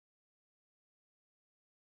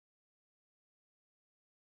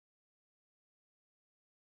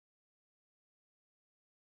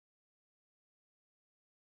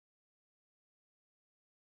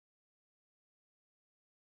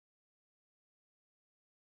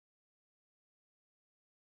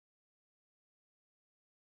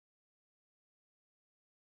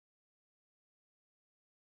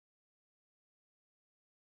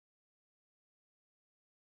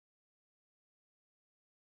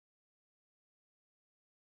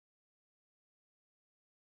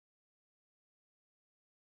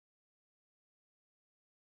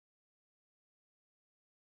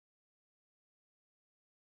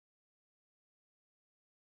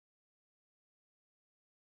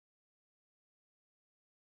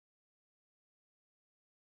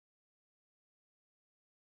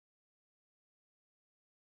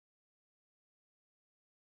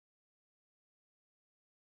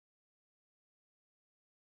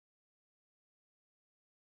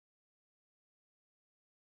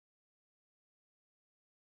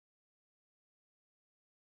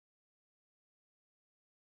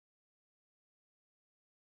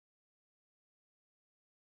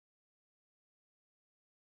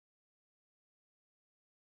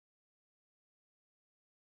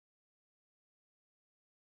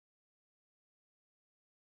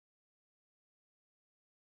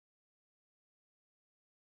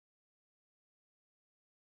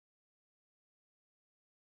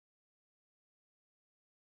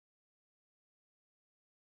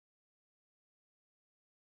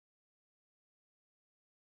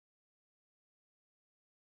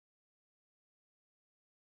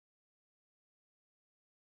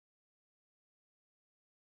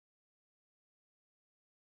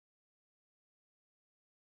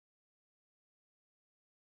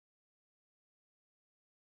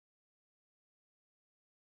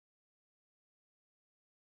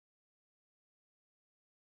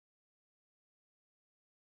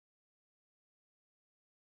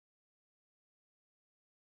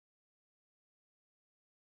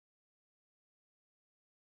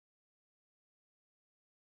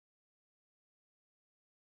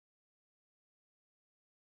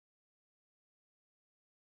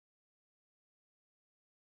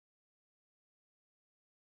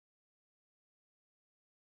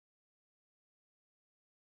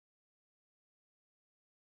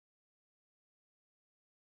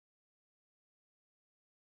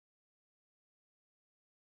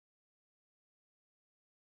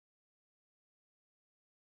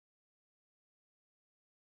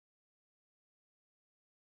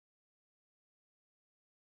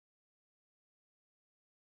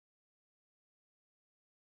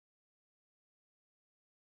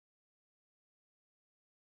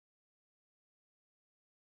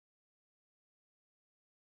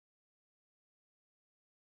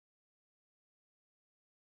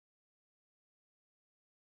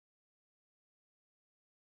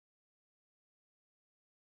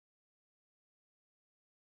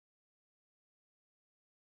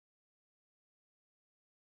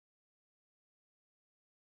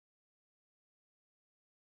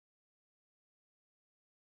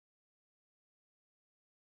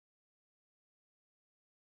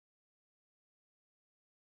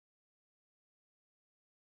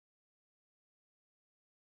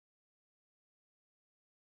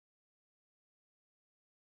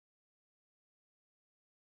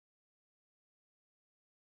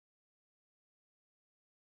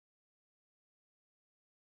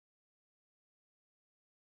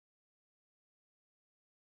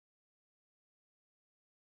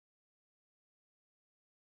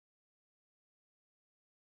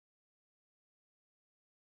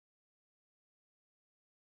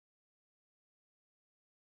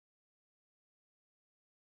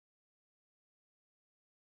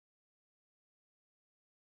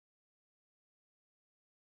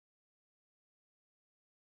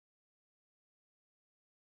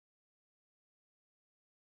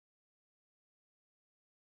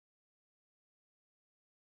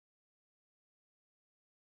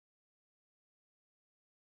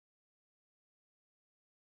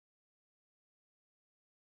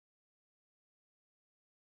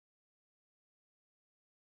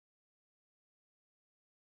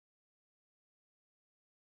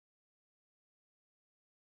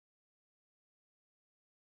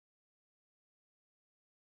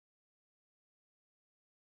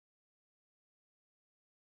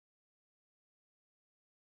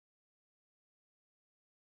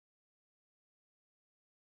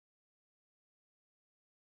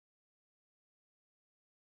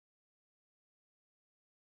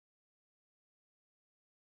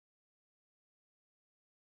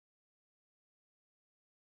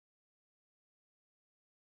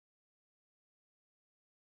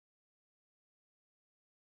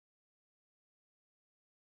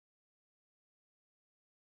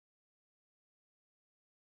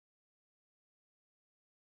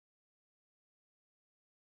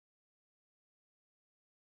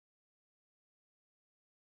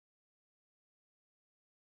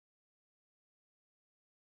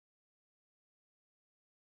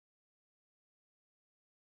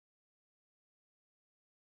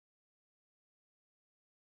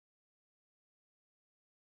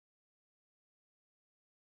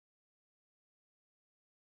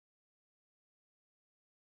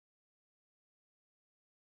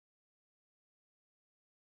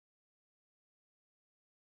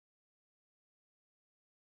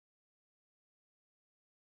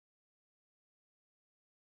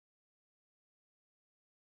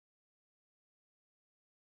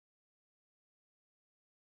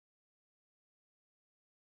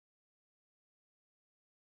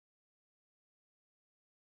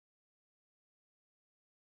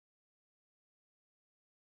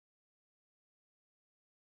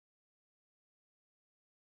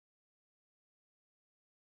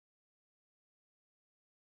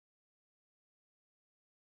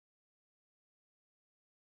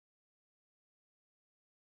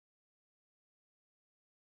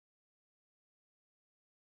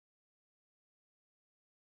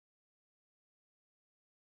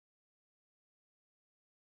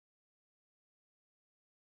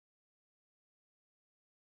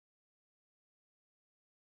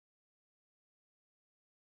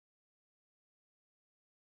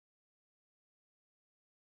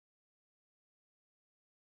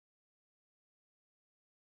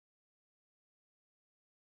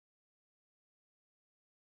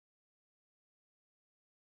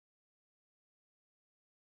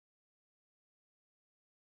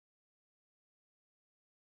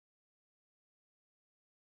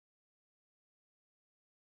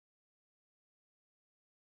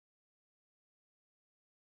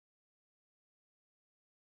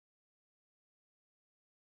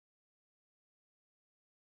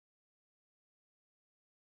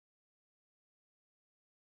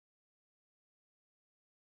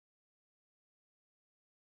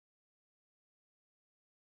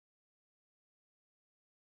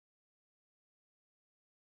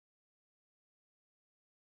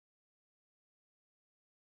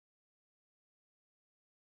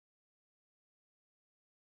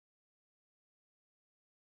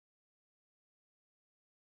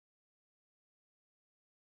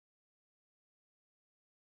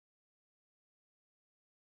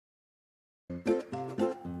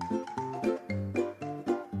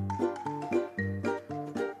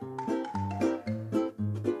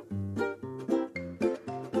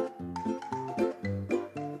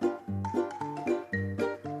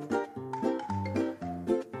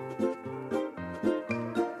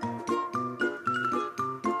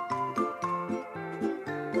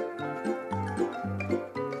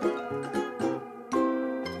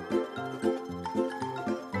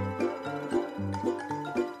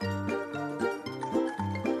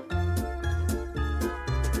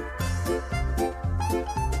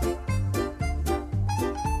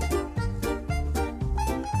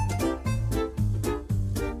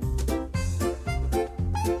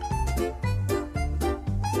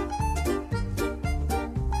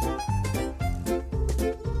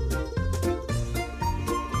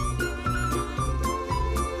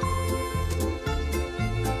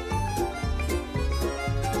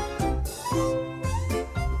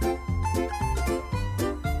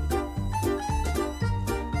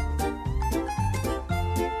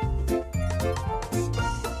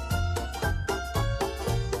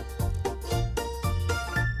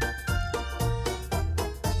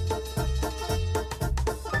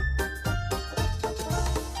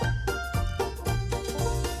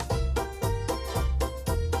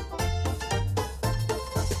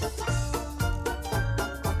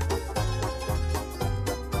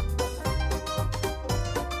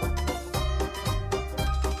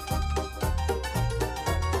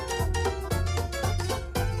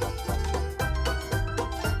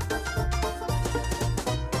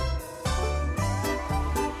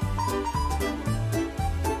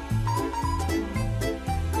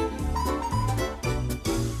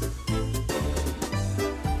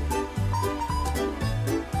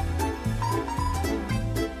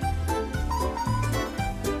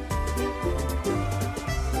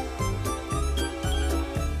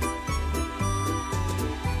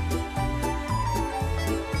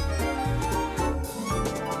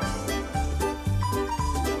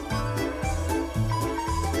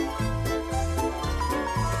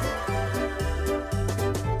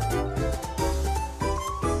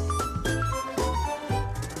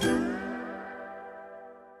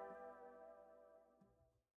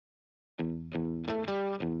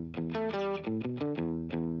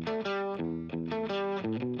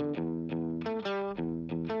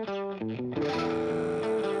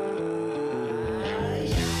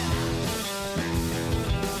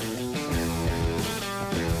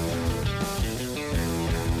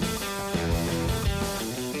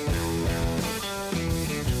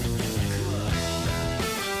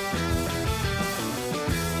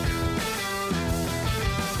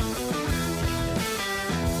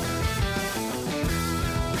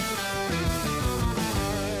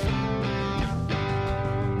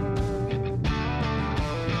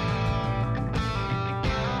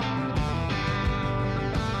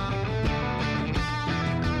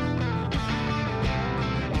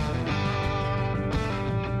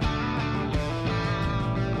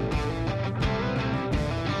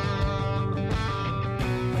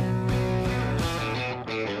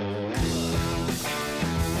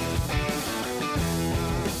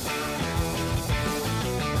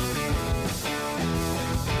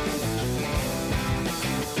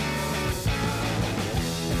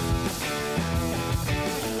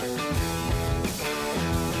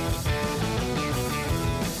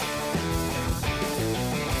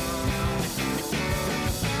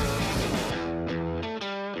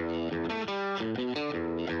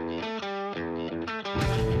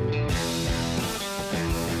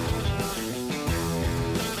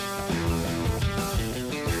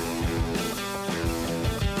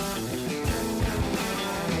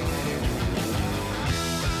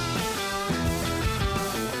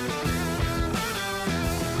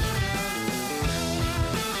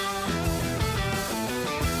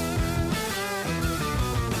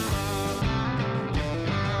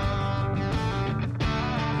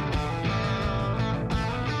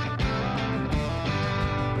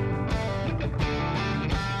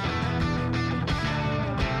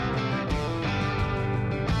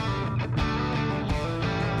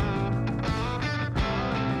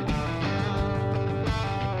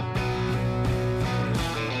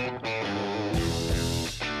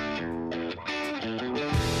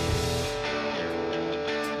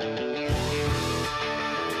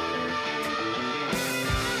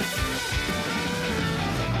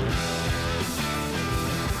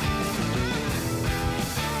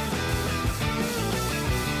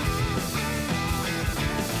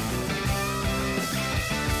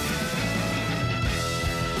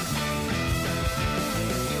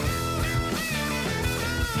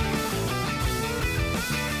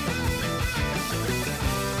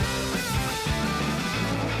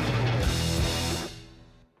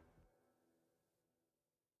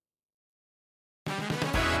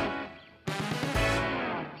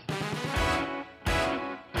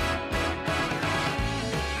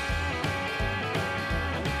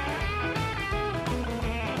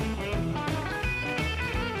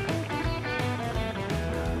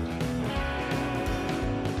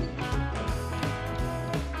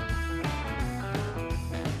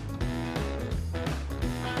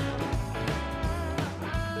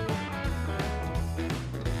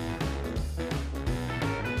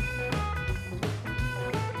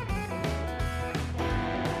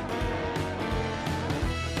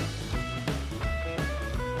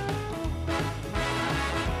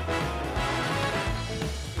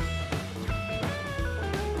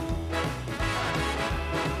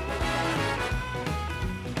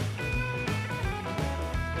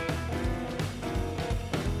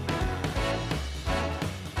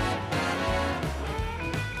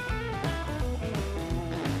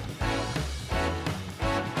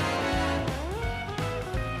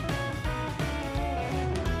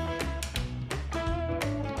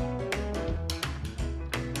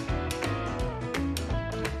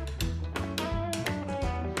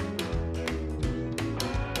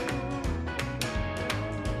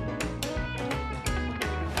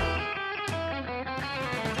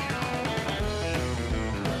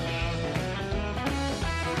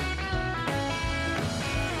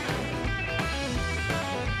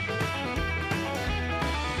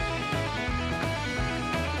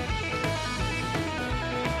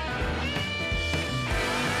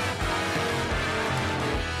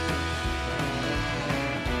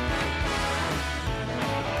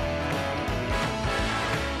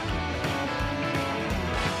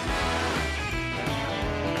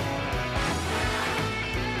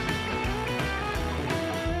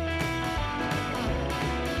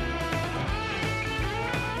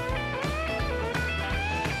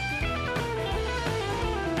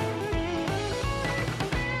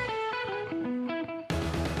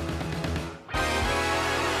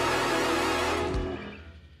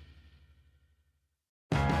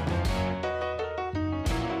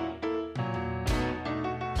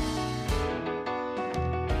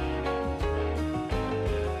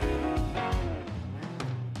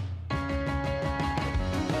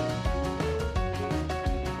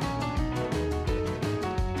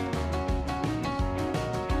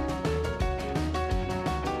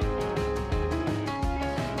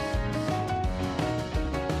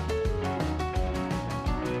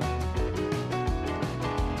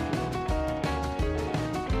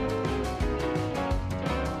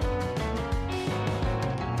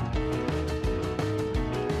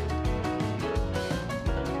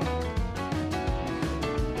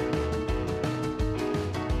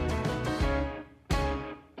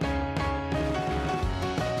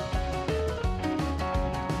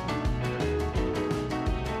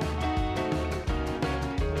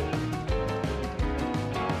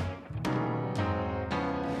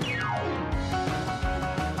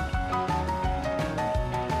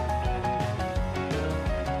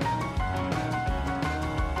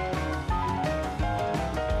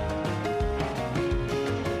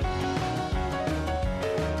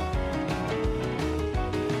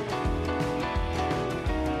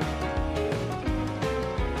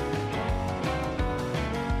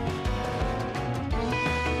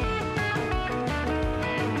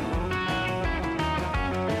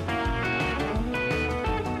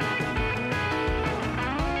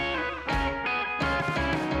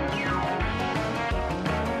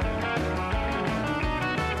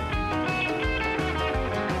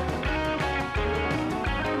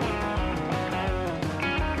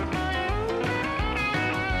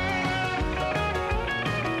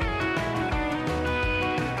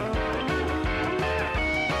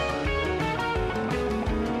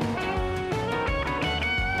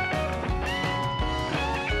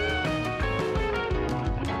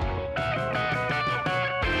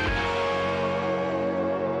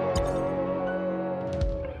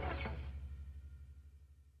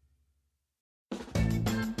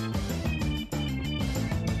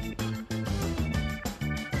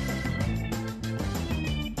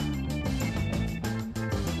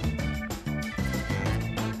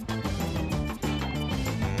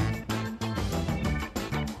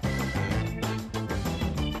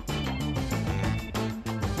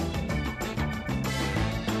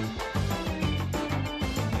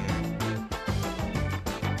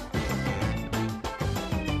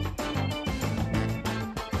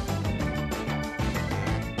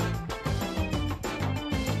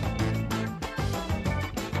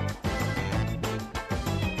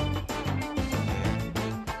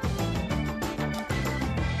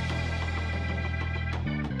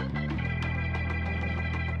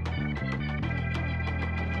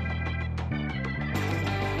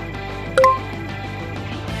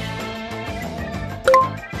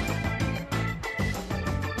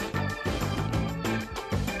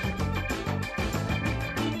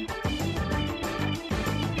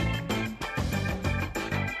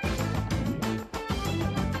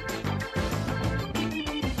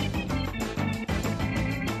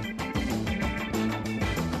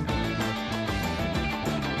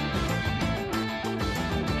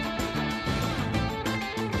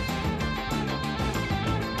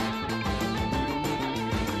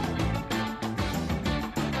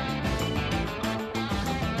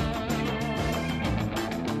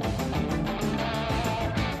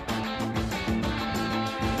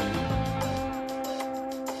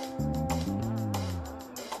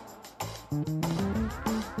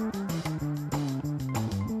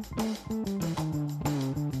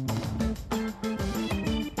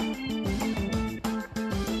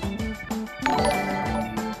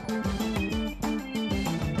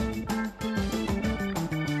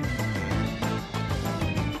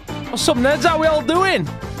What's up, nerds? How we all doing?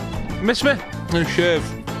 Miss me? I'm gonna shave.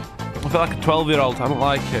 I feel like a 12-year-old. I don't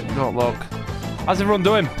like it. Don't look. How's everyone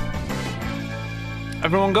doing?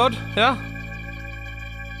 Everyone good? Yeah?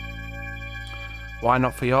 Why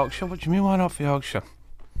not for Yorkshire? What do you mean, why not for Yorkshire?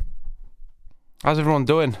 How's everyone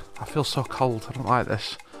doing? I feel so cold. I don't like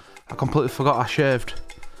this. I completely forgot I shaved.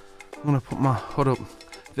 I'm gonna put my hood up.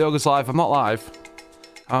 The Ogre's live. I'm not live.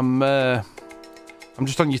 I'm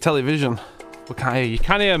just on your television. We can't hear you. You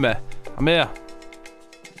can't hear me. I'm here.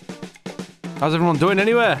 How's everyone doing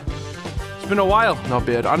anyway? It's been a while. No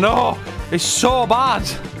beard. I know. It's so bad.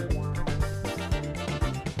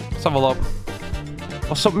 Let's have a look.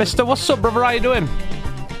 What's up, mister? What's up, brother? How you doing?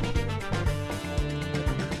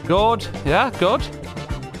 Good. Yeah, good.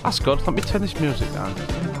 That's good. Let me turn this music down.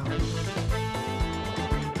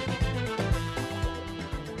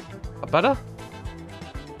 That better?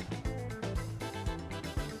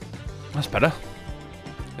 That's better.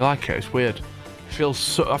 You like it? It's weird. It feels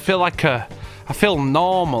so, I feel like I feel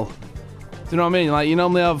normal. Do you know what I mean? Like you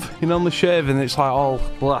normally shave and it's like all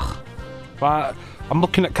blech. But I'm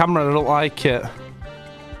looking at camera and I don't like it.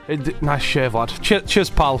 Nice shave, lad. Cheers,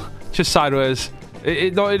 pal. Cheers sideways.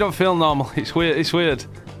 It don't feel normal. It's weird. It's weird.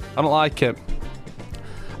 I don't like it.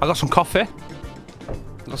 I got some coffee.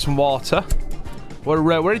 Got some water. We're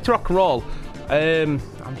ready to rock and roll.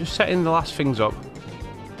 I'm just setting the last things up.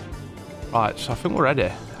 Right, so I think we're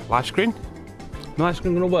ready. Live screen? Live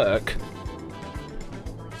screen gonna work?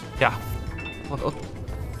 Yeah. Look.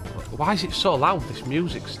 Why is it so loud, this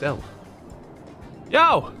music still?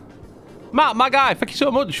 Yo! Matt, my guy, thank you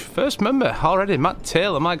so much. First member already. Matt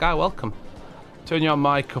Taylor, my guy, welcome. Turn your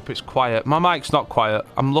mic up, it's quiet. My mic's not quiet.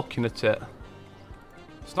 I'm looking at it.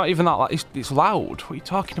 It's not even that loud. It's loud. What are you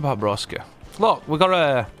talking about, broski? Look, we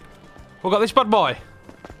got this bad boy.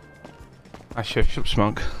 I shut up,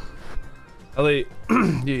 smoke. Ellie,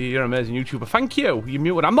 you're an amazing YouTuber. Thank you. You're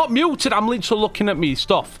muted. I'm not muted. I'm literally looking at me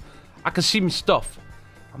stuff. I can see me stuff.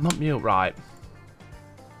 I'm not mute, right?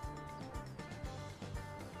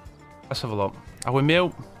 Let's have a look. Are we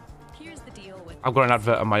mute? Here's the deal with I've got an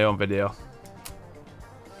advert on my own video.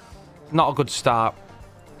 Not a good start.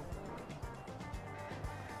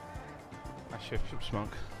 I shut up,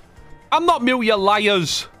 smoke. I'm not mute, you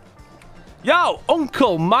liars. Yo,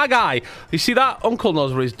 Uncle, my guy. You see that? Uncle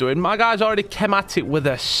knows what he's doing. My guy's already came at it with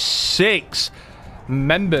a 6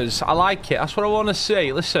 members. I like it. That's what I want to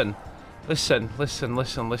see. Listen,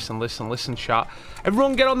 chat.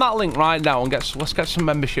 Everyone get on that link right now and let's get some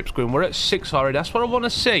memberships going. We're at 6 already. That's what I want to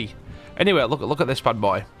see. Anyway, look at this bad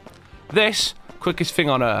boy. This, quickest thing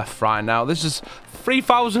on earth right now. This is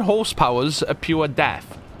 3,000 horsepowers of pure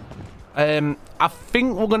death. I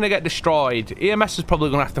think we're going to get destroyed. EMS is probably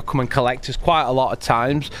going to have to come and collect us quite a lot of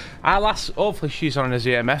times. Hopefully she's on his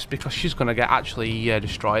EMS because she's going to get actually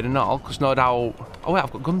destroyed and all. Because no doubt... Oh wait,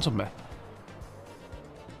 I've got guns on me.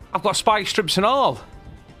 I've got spike strips and all.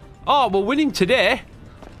 Oh, we're winning today.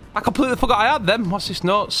 I completely forgot I had them. What's this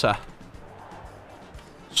note, sir?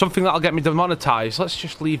 Something that'll get me demonetized. Let's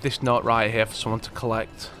just leave this note right here for someone to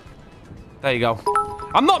collect. There you go.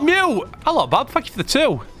 I'm not mute! Hello, Bob. Thank you for the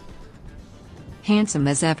 2. Handsome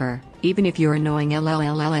as ever, even if you're annoying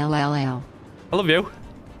LLLLLL. I love you.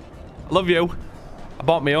 I love you. I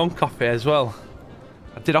bought my own coffee as well.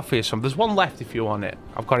 I did offer you some. There's one left if you want it.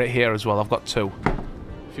 I've got it here as well. I've got 2.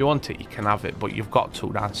 If you want it, you can have it, but you've got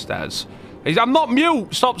 2 downstairs. I'm not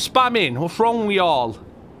mute! Stop spamming! What's wrong with y'all?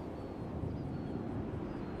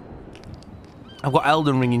 I've got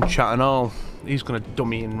Elden Ring in chat and all. He's gonna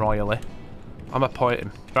dummy in royally. I'm appointing.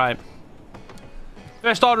 Right.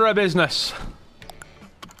 First order of business.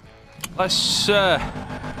 Let's see how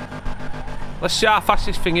fast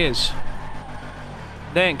this thing is.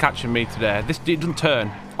 They ain't catching me today. It doesn't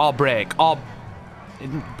turn. Or brake. Or... It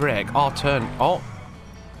didn't brake. Or turn. Oh.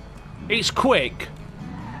 It's quick.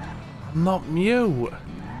 I'm not mute.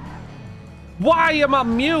 Why am I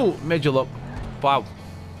mute? Made you look. Wow.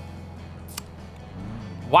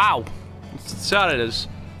 Wow. See how it is.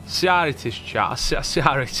 See how it is, chat. See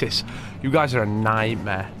how it is. You guys are a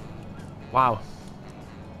nightmare. Wow.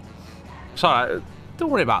 It's alright. Don't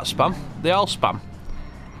worry about spam. They all spam.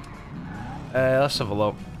 Let's have a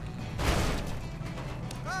look.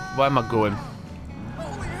 Where am I going?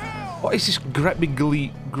 What is this big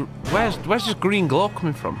where's this green glow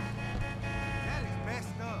coming from?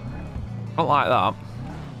 I don't like that.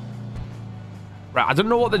 Right, I don't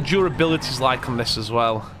know what the durability's like on this as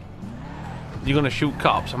well. You're gonna shoot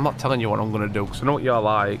cops? I'm not telling you what I'm gonna do, because I know what you're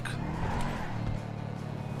like.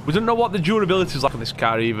 We don't know what the durability is like on this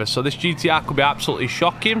car either, so this GTR could be absolutely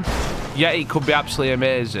shocking, yet it could be absolutely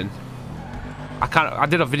amazing. I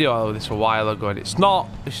did a video of this a while ago, and it's not.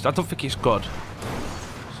 I don't think it's good.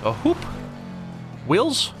 So, whoop.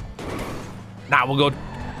 Wheels? Nah, we're good.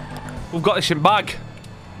 We've got this in bag.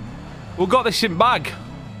 We've got this in bag.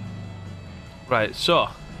 Right, so.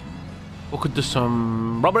 We could do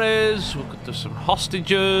some robberies. We could do some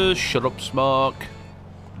hostages. Shut up, Smoke.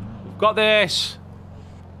 We've got this.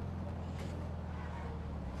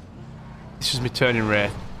 This is my turning rate.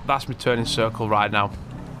 That's my turning circle right now.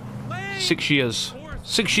 6 years.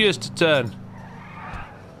 6 years to turn.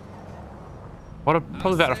 What? I'm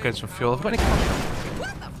probably better off getting some fuel. Have I got any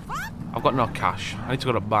cash? I've got no cash. I need to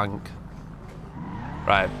go to the bank.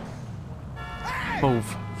 Right.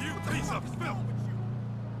 Move.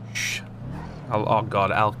 Shh. Oh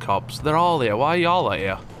god, L cops. They're all here. Why are you all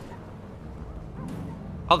here?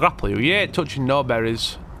 I'll grapple you. You ain't touching no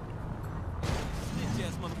berries.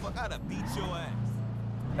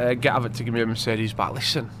 Get Abbott to give me a Mercedes back.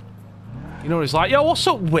 Listen. You know what he's like? Yo, what's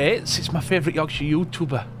up, Waits? It's my favourite Yorkshire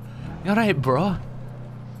YouTuber. You alright, bro?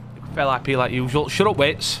 Fair IP like usual. Shut up,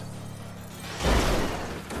 Waits.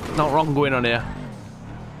 Not wrong going on here.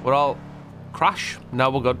 We're all... Crash? No,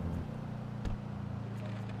 we're good.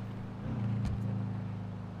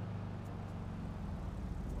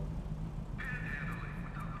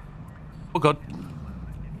 We're good.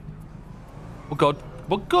 We're good.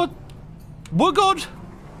 We're good. We're good.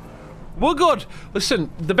 We're good.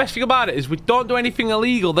 Listen, the best thing about it is we don't do anything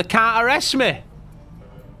illegal. They can't arrest me.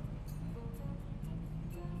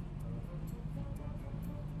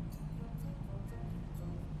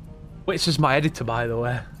 Wits is my editor, by the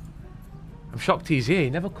way. I'm shocked he's here. He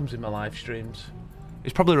never comes in my live streams.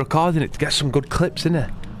 He's probably recording it to get some good clips, isn't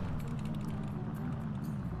he?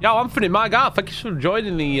 Yo, Anthony, my guy, thank you for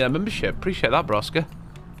joining the membership. Appreciate that, broska.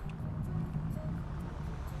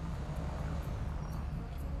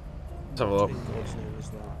 Let's have a look.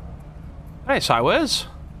 Hey, sideways.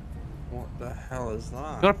 What the hell is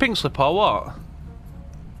that? You got a pink slip or what?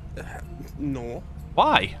 No.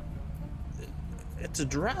 Why? It's a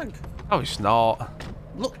drag. Oh, it's not.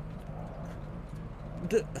 Look.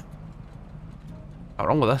 What's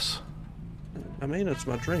wrong with this? I mean, it's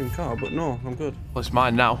my dream car, but no, I'm good. Well, it's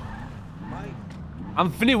mine now. Mine.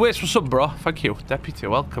 Anthony Waits, what's up, bro? Thank you. Deputy,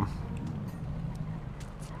 welcome.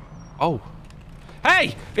 Oh.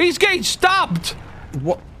 Hey! He's getting stabbed!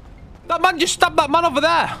 What? That man just stabbed that man over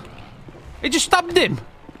there. He just stabbed him.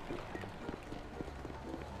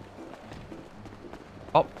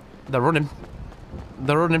 Oh, they're running.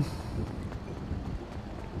 They're running.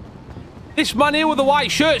 This man here with the white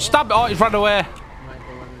shirt stabbed. Oh, he's run away.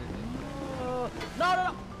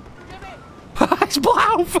 No. It's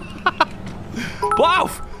Blouth.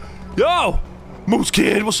 Blouth. Yo. Moose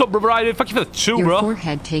Kid, what's up, brother Ryder? Thank you for the two, Your bro.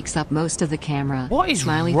 forehead takes up most of the camera. What is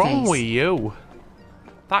Smiley wrong face. with you?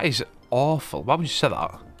 That is awful. Why would you say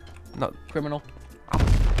that? No, Criminal.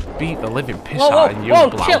 beat the living piss Whoa, out of you, whoa,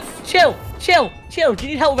 Blouth. chill. Do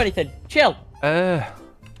you need help with anything? Chill.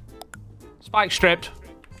 Spike stripped.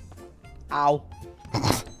 Ow.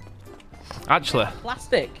 Actually,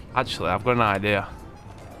 Plastic. I've got an idea.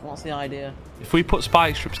 What's the idea? If we put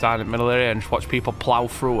spike strips down in the middle area and just watch people plough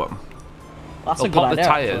through them, That's they'll a good pop the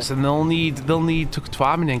idea. tyres and they'll need to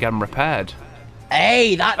Harmony and get them repaired.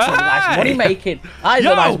 Hey, that's a nice Hey! money making. That is a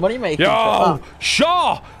nice money making. Yo,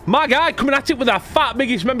 sure. My guy coming at it with our fat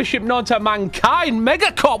biggest membership known to mankind,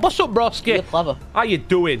 Mega Cop. What's up, broski? You're clever. How you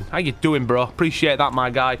doing? How you doing, bro? Appreciate that, my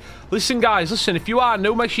guy. Listen, guys, listen. If you are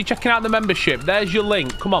new, make sure you're checking out the membership. There's your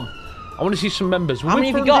link. Come on. I want to see some members. How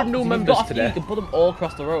many have you got? New If you've members got a few, today. you can put them all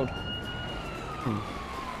across the road.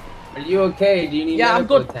 Are you okay? Do you need Yeah, I'm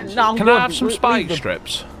medical good. attention? No, I'm Can good. I have some Leave spike them.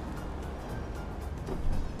 strips?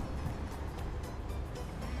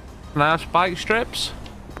 Can I have spike strips?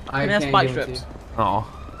 I Can I have can't spike give it to strips? you. Oh.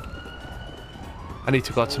 I need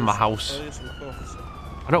to go to my house.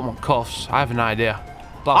 I don't want cuffs. I have an idea.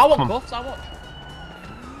 Blouth, I come want on. cuffs. I want.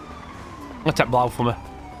 Let's take Blouth for me.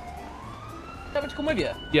 Tell me to come with you.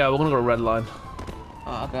 Yeah, we're gonna go to Red Line.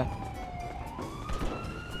 Oh, okay.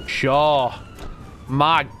 Sure.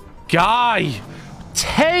 My guy.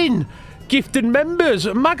 10 gifted members.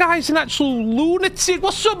 My guy's an actual lunatic.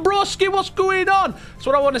 What's up, broski? What's going on? That's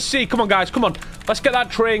what I want to see. Come on, guys. Come on. Let's get that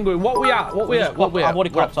train going. What we at? What we at? What we at? I've already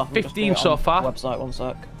cropped off. 15 so far. Website, one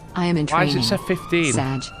sec. I am in Why training. does it say 15?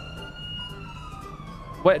 Sag.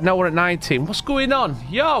 Wait, no, we're at 19. What's going on?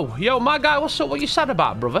 Yo, my guy, what's up? What you sad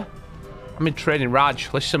about, brother? I'm in training,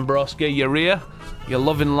 Raj. Listen, broski, you're here. You're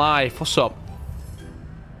loving life. What's up?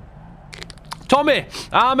 Tommy,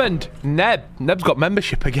 Armand, Neb. Neb's got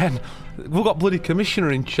membership again. We've got bloody commissioner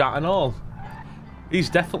in chat and all. He's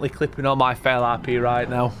definitely clipping on my fail RP right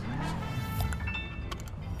now.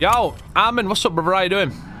 Yo, Armand, what's up, brother? How you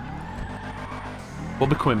doing? We'll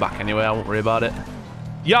be coming back anyway. I won't worry about it.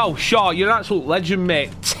 Yo, Shaw, you're an absolute legend,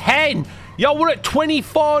 mate. 10! Yo, we're at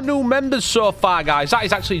 24 new members so far, guys. That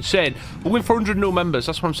is actually insane. We're going for 100 new members.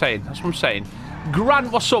 That's what I'm saying. That's what I'm saying.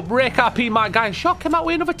 Grant, what's up? Rake RP, my guy. Shaw came out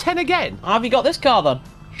with another 10 again. Have you got this car, then?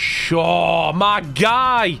 Shaw, my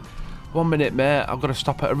guy. 1 minute, mate. I've got to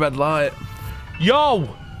stop at a red light. Yo,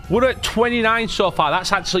 we're at 29 so far.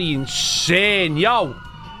 That's actually insane. Yo,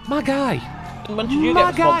 my guy. When did you get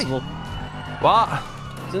responsible? What?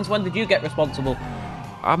 Since when did you get responsible?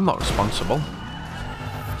 I'm not responsible.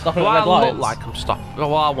 Stopping Well, at red I lights? look like I'm stopping.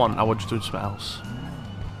 Well, I want. I would just do something else.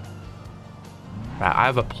 Right, I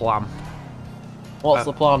have a plan. What's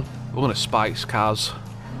the plan? We're gonna spike cars.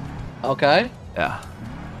 Okay. Yeah.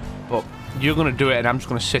 But you're gonna do it, and I'm just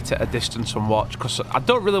gonna sit at a distance and watch, because I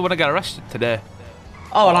don't really want to get arrested today.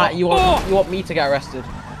 Oh, and you want me to get arrested?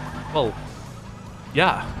 Well,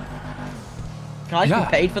 yeah. Can I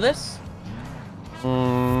be paid for this?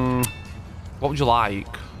 What would you like?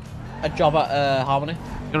 A job at Harmony.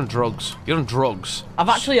 You're on drugs. You're on drugs. I've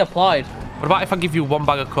actually applied. What about if I give you 1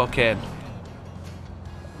 bag of cocaine?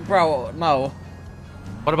 Bro, no.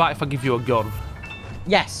 What about if I give you a gun?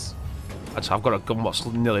 Yes. I've got a gun what's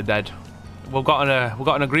nearly dead. We've got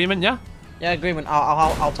an agreement, yeah? Yeah, agreement.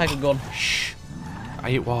 I'll take a gun. Shh.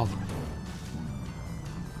 I hit wall.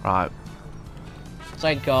 Right.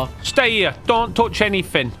 Same car. Stay here. Don't touch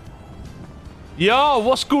anything. Yo,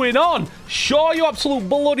 what's going on? Sure, you absolute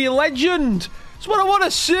bloody legend. That's what I want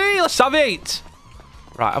to see. Let's have it.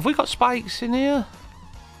 Right, have we got spikes in here?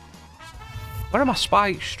 Where are my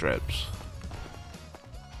spike strips?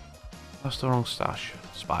 That's the wrong stash.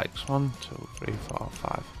 Spikes. 1, 2, 3, 4,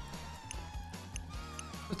 5.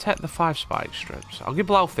 I'll take the 5 spike strips. I'll give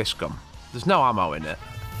Blouth this gun. There's no ammo in it.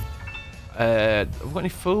 Have we got any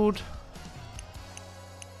food?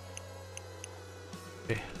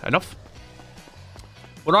 Okay, enough.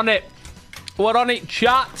 We're on it. We're on it,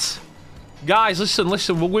 chat. Guys, listen.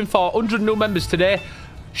 We're going for 100 new members today.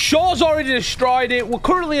 Shaw's already destroyed it. We're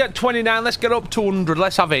currently at 29. Let's get up to 100.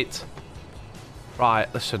 Let's have it. Right,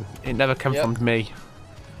 listen. It never came from me.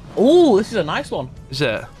 Ooh, this is a nice one. Is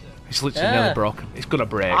it? It's literally nearly broken. It's gonna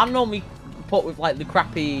break. I normally put with like the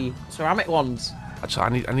crappy ceramic ones.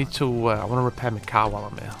 Actually, I need to. I want to repair my car while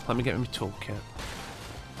I'm here. Let me get my toolkit.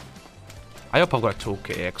 I hope I've got a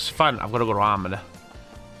toolkit here, because fine, I've got to go to Harmony.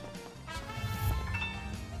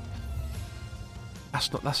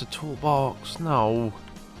 That's a toolbox. No.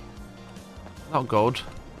 Not good.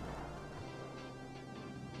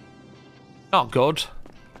 Not good.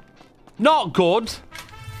 Not good.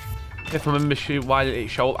 If I remember, why did it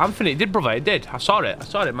show up? Anthony, it did, brother. It did. I saw it. I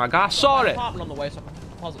saw it, my guy. I saw it. Apartment on the way, so I can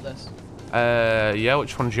deposit this. Yeah.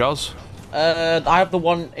 Which one's yours? I have the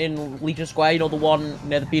one in Legion Square. You know, the one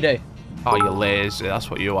near the PD. Oh, you're lazy. That's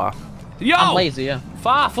what you are. Yo! I'm lazy, yeah.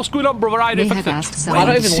 Farf, what's going on, brother? I May have asked I don't someone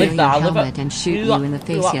to even steal live there. your I live helmet at and shoot you in the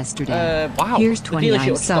face yesterday. Wow. Here's The 29, dealership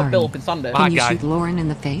just got sorry. built up in Sunday. My Can you guy. shoot Lauren in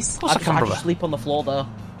the face? Of course I can, I brother. just sleep on the floor there.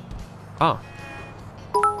 Oh.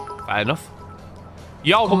 Fair enough.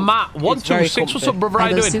 Yo, Matt, 126, what's up, brother? How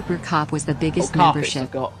you Although doing? Super Cop was the biggest Carpets membership.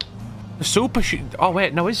 I've got. The super oh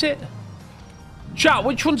wait, no, is it? Chat,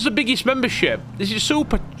 which one's the biggest membership? Is it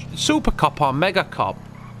super cop or mega cop?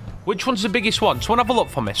 Which one's the biggest one? Someone have a look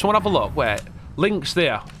for me. Someone have a look. Wait, links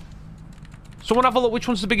there. Someone have a look. Which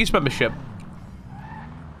one's the biggest membership?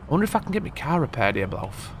 I wonder if I can get my car repaired here,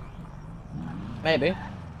 Blouth. Maybe.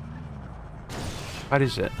 Where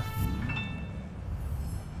is it?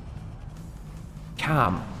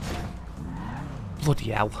 Can't.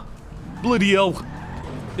 Bloody hell. Bloody hell.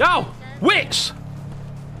 Yo! Wicks!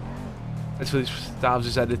 That's what Stavs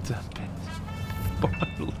is headed to.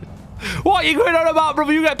 What are you going on about,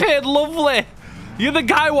 brother? You get paid lovely. You're the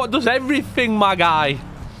guy what does everything, my guy.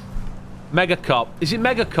 Mega Cop. Is it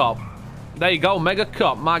Mega Cop? There you go, Mega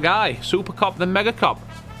Cop, my guy. Super Cop, then Mega Cop.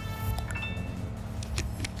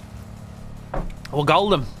 We'll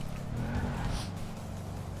gold him.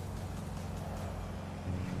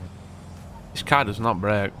 This car does not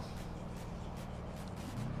break.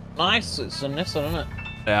 Nice, it's a Nissan, isn't it?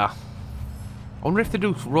 Yeah. I wonder if they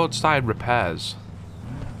do roadside repairs.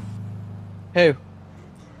 Who?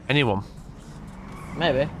 Anyone?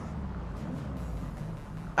 Maybe.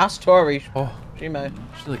 Ask Tori. Oh, She may.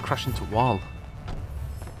 she's nearly crashed into a wall.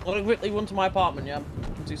 Want to quickly run to my apartment, yeah?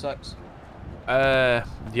 In 2 secs. Yeah.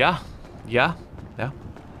 Yeah. Yeah.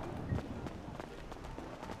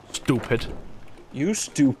 stupid. You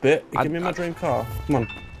stupid. Give me my dream car. Come on.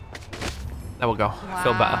 There we go. I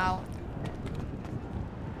feel better. Wow.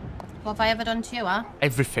 What have I ever done to you, huh?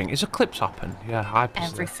 Everything. Is Eclipse happen? Yeah, Hyper's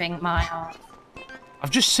there. Everything, my heart. I've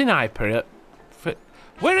just seen Hyper.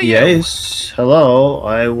 Where are you? Yes. Hello.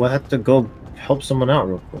 I will have to go help someone out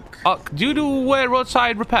real quick. Do you do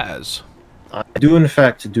roadside repairs? I do, in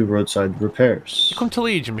fact, do roadside repairs. You come to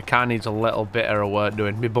Legion, my car needs a little bit of work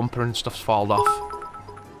doing. My bumper and stuff's fallen off.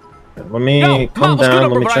 Let me come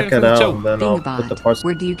down, let me check it out, and then I'll Bing put the bot, parts.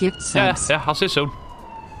 where do you gift subs? Yeah, I'll see you soon.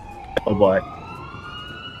 Oh boy.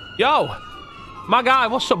 Yo! My guy,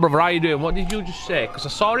 what's up, brother? How you doing? What did you just say? Because I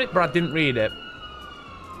saw it, but I didn't read it.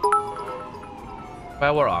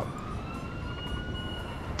 Where we're at?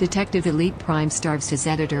 Detective Elite Prime starves his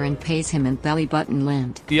editor and pays him in belly button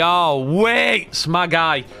lint. Yo, wait, my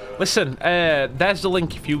guy. Listen, there's the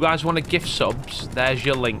link. If you guys want to gift subs, there's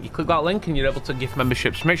your link. You click that link and you're able to gift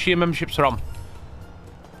memberships. Make sure your memberships are on. Can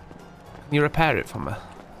you repair it for me?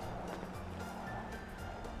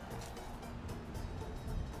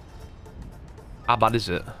 How bad is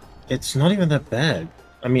it? It's not even that bad.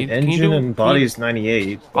 I mean, Can you engine do- and body is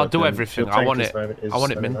 98. I'll but do then everything. fuel I tank want is it. is I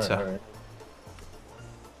want it 79, minter. alright.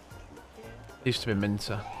 It used to be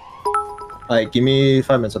minter. Alright, give me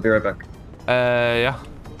 5 minutes. I'll be right back. Yeah.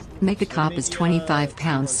 Mega Cop is 25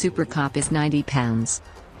 pounds, Super Cop is 90 pounds.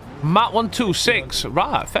 Matt126.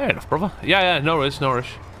 Right, fair enough, brother. Yeah, no worries, no worries.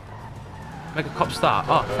 Make a cop start.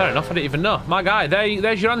 Oh, fair enough. I didn't even know. My guy,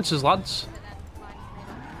 there's your answers, lads.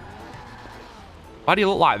 Why do you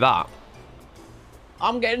look like that?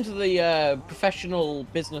 I'm getting into the professional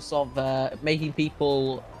business of making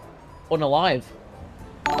people unalive.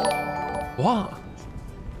 What?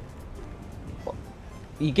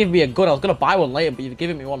 You give me a gun. I was gonna buy one later, but you've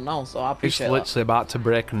given me one now, so I It's appreciate that. literally about to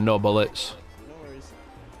break and no bullets.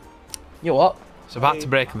 You know what? It's about to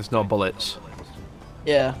break and there's no bullets.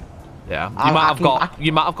 Yeah. Yeah. You I might have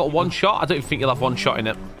can- got one shot. I don't even think you'll have one shot in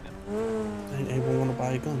it. Ain't anyone want to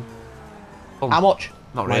buy a gun? How much?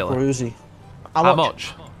 Not Micro really. Uzi. How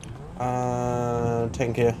much?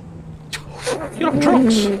 10k. You're on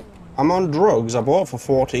drugs. I'm on drugs. I bought it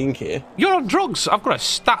for 14k. You're on drugs. I've got a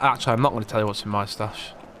stat. Actually, I'm not going to tell you what's in my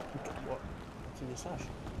stash. What's in your stash?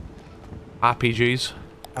 RPGs.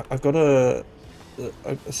 I got a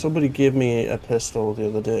somebody gave me a pistol the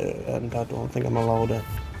other day, and I don't think I'm allowed it.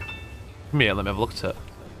 Come here, let me have a look at it.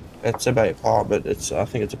 It's about par, but I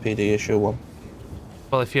think it's a PD issue one.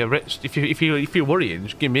 Well, if you're rich, if you're worrying,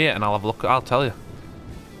 just give me it and I'll have a look. I'll tell you.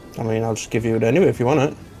 I mean, I'll just give you it anyway if you want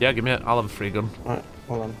it. Yeah, give me it. I'll have a free gun. Alright,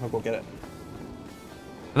 hold on, I'll go get it.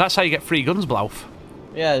 And that's how you get free guns, Blouf.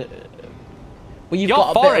 Yeah. Well, you've Your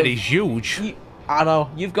got a forehead bit is huge. I know.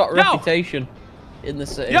 You've got a Yo! reputation in the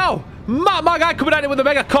city. Yo, my guy coming at it with a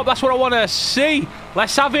mega cup. That's what I want to see.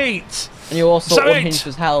 Let's have it. And you're also Summit! unhinged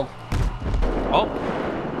as hell. Oh,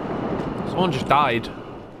 someone just died.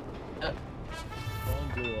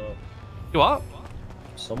 You what?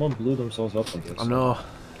 Someone blew themselves up, I guess. I know.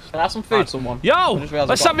 Can I have some food, someone? I Yo, just realised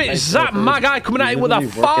let's I've got have it. nice Zap, food. my guy coming at it with a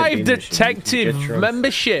literally work at 5 Bean Machine. You detective get your-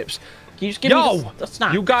 memberships. Can you just give me Yo, a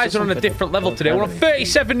snack? you guys are on a something. different level Don't today. We're have on anything.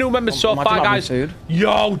 37 new members so Imagine far, having guys. food.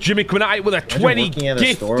 Yo, Jimmy coming at it with a Imagine 20 working at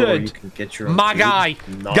a store where you gifted. can get your own My food, guy.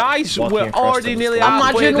 not Guys, walking we're across to already the nearly store.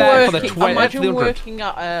 halfway Imagine there for the working, 20. imagine working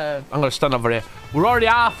at I'm going to stand over here. We're already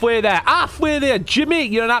halfway there. Halfway there. Jimmy,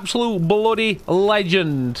 you're an absolute bloody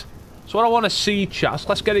legend. So what I want to see, chaps,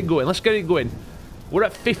 let's get it going. Let's get it going. We're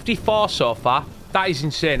at 54 so far. That is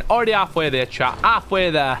insane. Already halfway there, chat.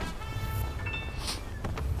 Halfway there.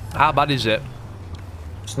 How bad is it?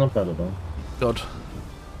 It's not bad at all. Good.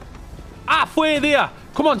 Halfway there.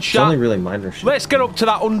 Come on, It's only chat. really minor shit. Let's get up to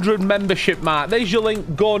that 100 membership mark. There's your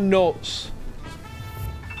link. Go nuts.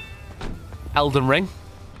 Elden Ring.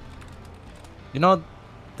 You know,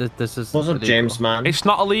 this is. What's up, illegal. James, man? It's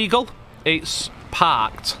not illegal. It's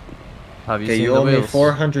parked. Have you Okay, seen you the owe me wheels?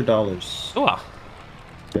 $400. Oh,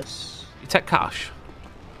 Yes. you take cash.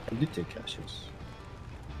 I do take cash, yes.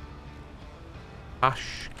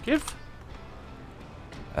 Cash give.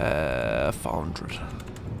 400.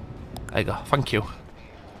 There you go. Thank you.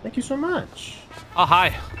 Thank you so much. Oh,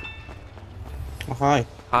 hi. Oh, hi.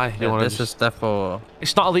 Hi. You Yeah, wanna this just... is therefore.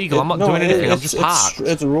 It's not illegal. I'm not No, doing anything. I'm it's- just parked.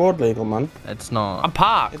 It's road legal, man. It's not. I'm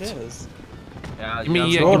parked. It is. Yeah, Give me,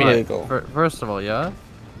 you give road me it. legal. First of all, yeah,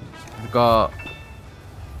 we've got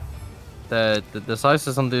the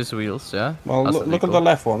sizes on these wheels, yeah. Well, That's look at illegal. the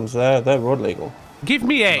left ones. They're road legal. Give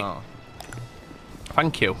me it. No.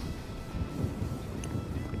 Thank you.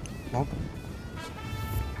 No.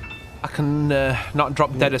 I can not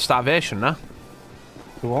drop dead of starvation now.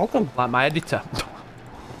 You're welcome. Like my editor.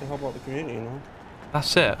 To help out the community, you know.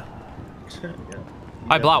 That's it. Yeah.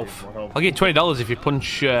 Hi, Yeah, Blauf. more help. I'll give you $20 if you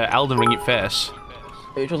punch Elden Ring in your face.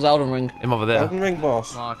 Which one's Elden Ring? Him over there. Elden Ring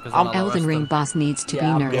boss. No, 'cause I'm I'm Elden Ring boss needs to Yeah, be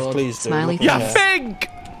I'm nerfed. Yeah, please do. Smiley Look You at face. that. think?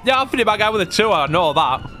 Yeah, I'm pretty bad guy with a 2, I know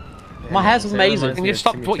that. My hair's amazing. Can you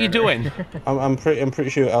stop what you're doing? I'm pretty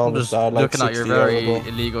sure I'm Elvis just died like looking at 60 your very years ago.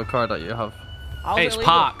 illegal car that you have. How's Hey, it it's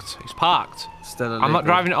illegal? parked. It's parked. Still illegal. I'm not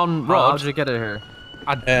driving it on How road. did you get it here?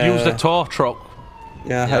 I used the tow truck.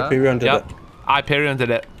 Yeah, Yeah? Hyperion did Yep. it. Hyperion did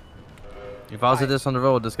it. If I was this on the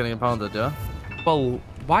road, it's getting impounded, yeah? Well,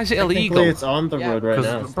 why is it Technically, illegal? it's on the road right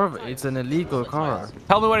now. Because, bro, it's an illegal car.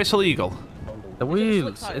 Tell me where it's illegal. The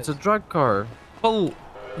wheels, it's a drug car. Well,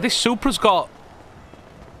 this Supra's got...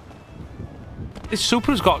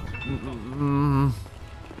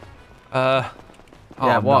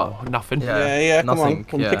 Yeah, oh, what? no, nothing. Yeah. Yeah, come on. nothing,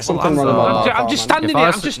 Come yeah. pick something I'm, wrong about that I'm car, just man. standing If here. I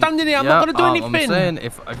I'm s- just standing here. I'm yeah, not gonna do I'm anything. saying,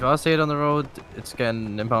 if I see it on the road, it's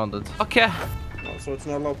getting impounded. Okay. Oh, so it's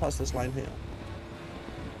not allowed past this line here.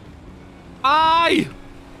 Aye.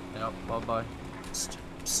 Yep, bye-bye. Psst,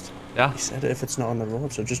 psst. Yeah. He said if it's not on the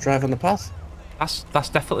road, so just drive on the path. That's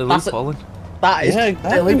definitely That's a- loopholing. That is Yeah, a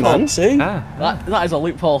exactly, loophole. man. See? Yeah. That is a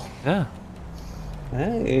loophole. Yeah.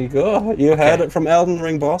 There you go. You heard it from Elden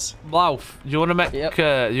Ring, boss. Blauf, you want to make Yep.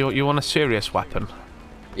 you want a serious weapon?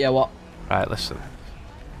 Yeah, what? Right, listen.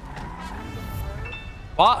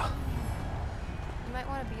 What? You might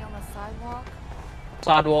want to be on the sidewalk.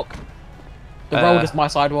 Sidewalk. The road is my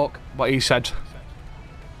sidewalk. What he said.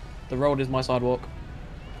 The road is my sidewalk.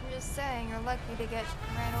 I'm just saying, you're likely to get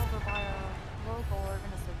ran over by a local or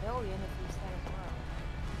even a civilian if you stay on the road.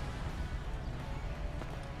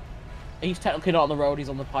 He's technically not on the road, he's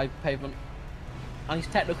on the pavement. And he's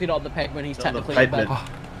technically not on the pavement, he's He's on the technically on the pavement.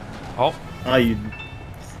 bed. Oh, Oh, you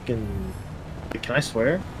fucking... Can I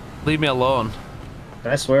swear? leave me alone.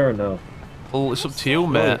 Can I swear or no? Well, it's up to you, No,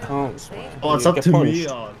 mate. you can't swear. Oh, it's You up get to punched. me.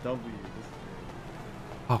 Oh, W.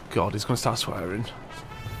 Oh God, he's gonna start swearing.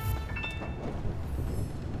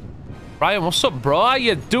 Ryan, what's up, bro? How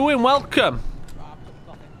you doing? Welcome.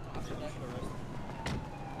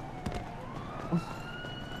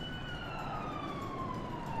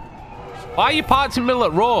 Why are you parked in the middle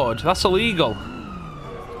of the road? That's illegal.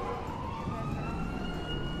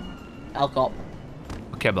 Elcop.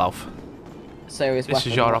 Okay, Blauf. Serious This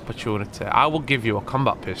weapon. is your opportunity. I will give you a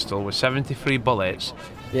combat pistol with 73 bullets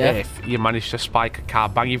Yeah. if you manage to spike a car,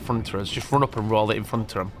 bang in front of us, just run up and roll it in front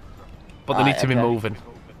of them. But they Right, need to be okay. moving.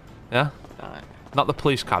 Yeah? Alright. Not the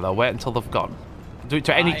police car though, wait until they've gone. Do it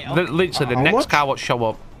to any, Right, okay. literally the How next much? car what show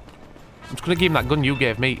up. I'm just gonna give him that gun you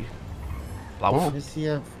gave me. Blauf. Does he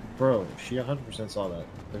have... Bro, she 100% saw that.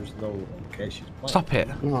 There's no... Okay, she's playing. Stop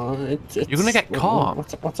it. No, it's... You're gonna get caught.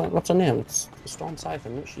 What's her name? It's Storm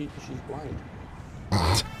Siphon. She's blind.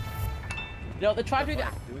 You know, they tried to do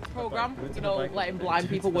that program, you know, letting blind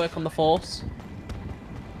people work on the force.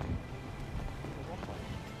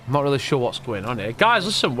 I'm not really sure what's going on here. Guys,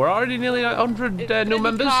 listen, we're already nearly 100 new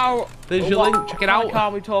members. There's your link, check it out. What car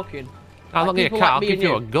are we talking? I'm not Like getting a people car, like I'll me give and you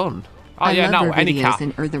you. a gun. Oh I yeah, love no, their any videos car.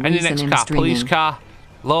 and are the Any reason next I'm car, police streaming. car,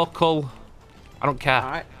 local, I don't care.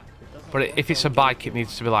 Alright. But if it's a bike, it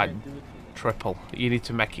needs to be like triple. You need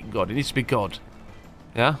to make it good. It needs to be good.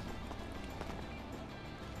 Yeah?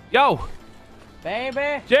 Yo!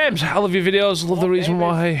 Baby! James, I love your videos. Love the reason baby.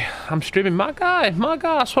 why I'm streaming. My guy,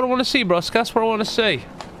 that's what I want to see, bro. That's what I want to see.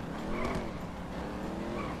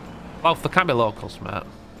 Well, there can be locals, mate.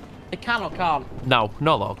 They can or can't. No,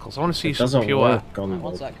 no locals. I want to see It some doesn't pure. work on...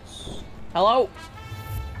 One sec. Hello?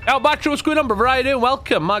 Yo, Battery, what's going on, brother? How you doing?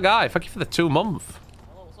 Welcome, my guy. Thank you for the 2 month.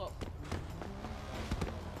 Hello, what's up?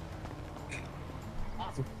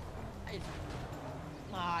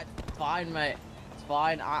 Nah, it's fine, mate. It's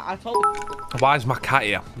fine. I told you. Why is my cat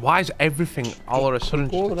here? Why is everything all of a sudden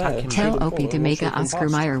Go just over there. attacking me? Tell Beautiful, Opie to it make looks a like Oscar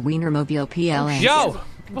fantastic. Mayer Wienermobile PLS. Yo,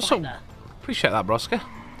 what's up? Appreciate that, broska.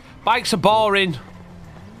 Bikes are boring.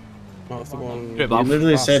 No, it's the one. Do it, He Blav.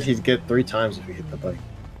 literally said he'd get 3 times if he hit the bike.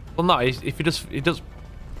 Well, no, if he does.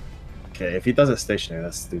 Okay, if he does it stationary,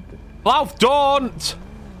 that's stupid. Blav, don't!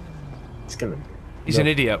 He's gonna... He's an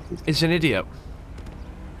idiot. He's an idiot.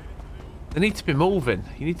 They need to be moving.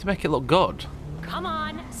 You need to make it look good. Come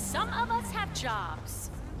on, some of us have jobs.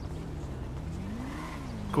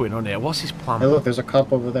 What's going on here? What's his plan? Hey, look, there's a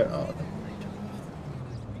cop over there. Oh,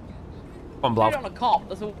 Come on, Do it Blav. on a cop.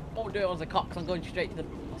 That's what I won't do it as a cop because I'm going straight to the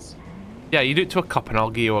boss. Yeah, you do it to a cop and I'll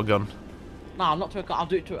give you a gun. Nah, I'm not to a cop. I'll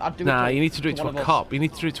do it to. I'll do Nah, it to, you need to do it to one a of us. cop. You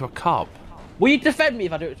need to do it to a cop. Will you defend me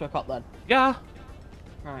if I do it to a cop then? Yeah.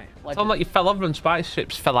 Right. Tell him that you fell over and spice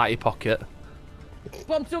chips fell out of your pocket.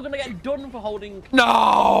 But I'm still gonna get done for holding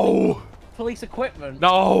No! police equipment.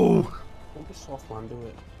 No! Don't be soft, man. Do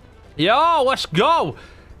it. Yo, let's go!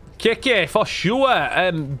 KK, for sure.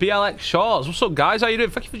 BLX Shorts. What's up, guys? How you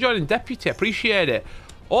doing? Thank you for joining Deputy. Appreciate it.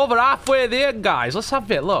 Over halfway there, guys. Let's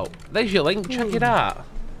have it. Look, there's your link. Check it out.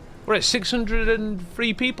 We're at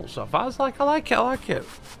 603 people so far. I like it.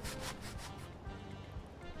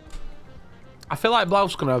 I feel like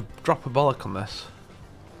Blauf's gonna drop a bollock on this.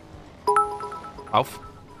 Blauf.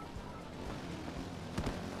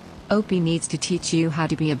 Opie needs to teach you how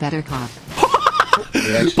to be a better cop.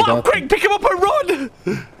 Blauf, quick, pick him up and run!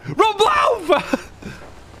 Run, Blauf!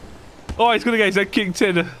 Oh, he's gonna get his head kicked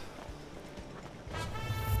in. You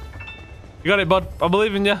got it, bud. I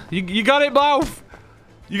believe in you. You got it, Blauf!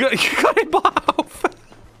 You got it, Blauf!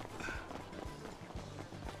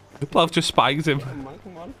 Blauf just spikes him.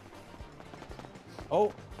 Come on.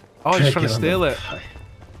 Oh. Oh, he's trying to steal it.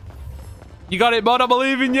 You got it, bud. I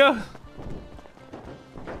believe in you.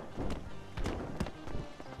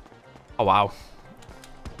 Oh, wow.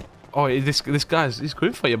 Oh, this he's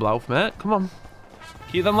going for you, Blauf, mate. Come on.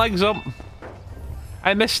 Keep them legs up.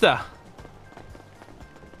 Hey, mister.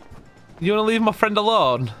 You want to leave my friend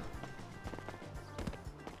alone?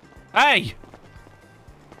 Hey!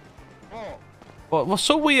 Oh. What's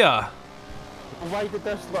so weird? Why did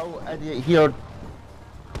this little idiot here?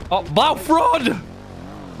 Oh, Blauf, run!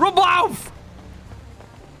 Run, Blauf!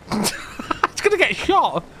 He's gonna get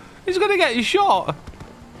shot. He's gonna get shot.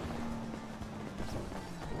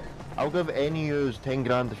 I'll give any of you 10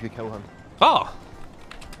 grand if you kill him. Oh.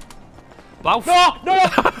 Blauf. No!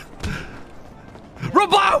 Run,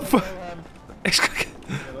 Blauf!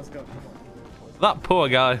 That poor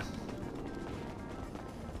guy.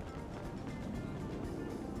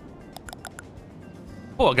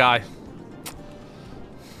 Poor guy. You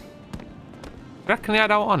reckon he had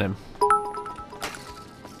out on him?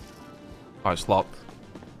 Oh, it's locked.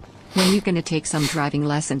 When are you gonna take some driving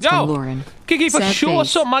lessons Yo! from Lauren? Kiki, for Sad sure,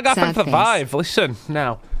 face, something my guy sad for face. 5. Listen,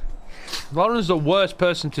 now. Lauren's the worst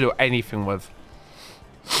person to do anything with.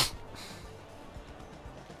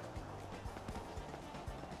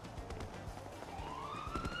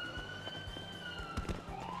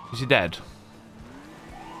 Is he dead?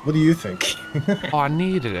 What do you think? Oh, I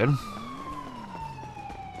needed him.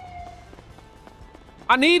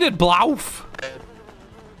 I needed Blauf.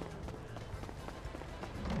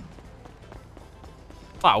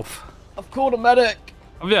 Blauf. I've called a medic.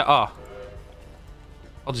 Oh, yeah, oh.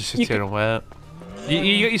 I'll just sit here and wait.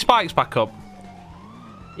 You got your spikes back up?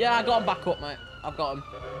 Yeah, I got him back up, mate. I've got him.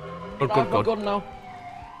 Good. now.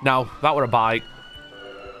 No, that were a bike.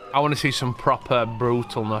 I want to see some proper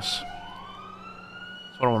brutalness.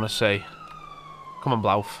 That's what I want to see. Come on,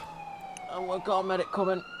 Blauf. I've got a medic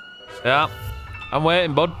coming. Yeah, I'm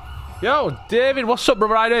waiting, bud. Yo, David, what's up,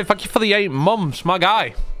 brother? How you doing? Thank you for the 8 months, my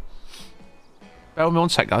guy. Bear with me 1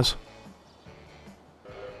 sec, guys.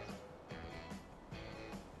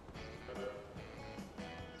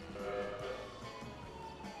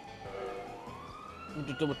 Let me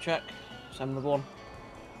just double check. 7-1.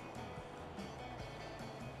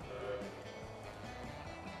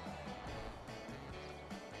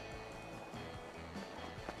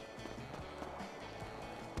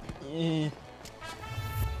 Yeah.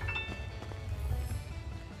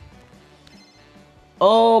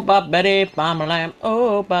 Oh, Betty, by my lamp.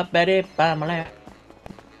 Oh, Betty, by my lamp.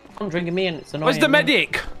 I'm drinking me and it's annoying. Where's the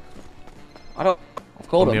medic? I don't. I've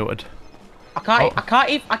called him. Muted. I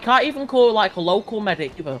can't even call like a local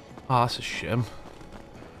medic either. Oh, that's a shame.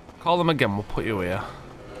 Call them again. We'll put you here.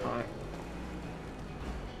 Alright.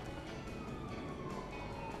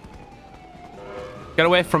 Get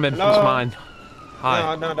away from him. Hello? It's mine.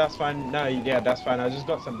 Hi. No, that's fine. No, yeah, that's fine. I just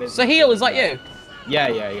got some business. Sahil, is that you? Yeah.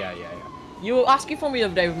 You were asking for me the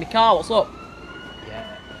other day with my car. What's up?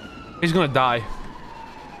 Yeah. He's gonna die.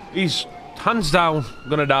 He's hands down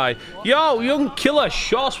gonna die. Yo, young killer,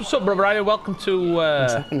 Shoss, what's up, brother? Ryan? Welcome to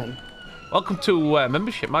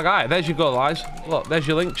membership, my guy. There's your go, guys. Look, there's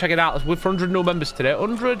your link. Check it out. We're for 100 new members today.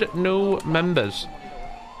 100 new members.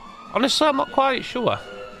 Honestly, I'm not quite sure.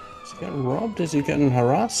 Is he getting robbed? Is he getting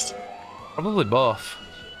harassed? Probably both.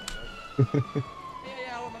 Yeah, I remember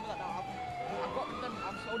that now. I've got them.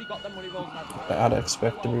 I've already got them money rolls. I'd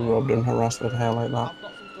expect to be robbed and harassed with hair like that.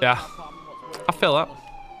 Yeah. I feel that.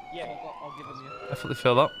 Yeah, I'll give them you. Definitely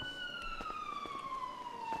feel that.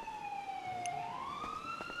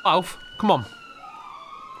 Alf, come on.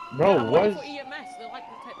 Bro, what is... For EMS, they like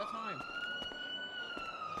to take their time.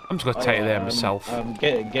 I'm just gonna take you there myself.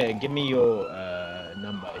 Give me your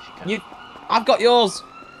number if you can. I've got yours.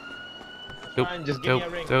 Fine, just give me a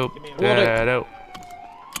ring. No.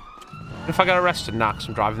 If I get arrested now because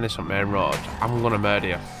I'm driving this on main road, I'm gonna murder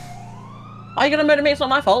you. Are you gonna murder me? It's not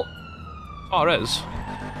my fault. Oh, it is.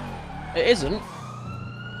 It isn't.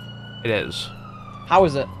 It is. How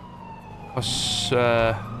is it? Because,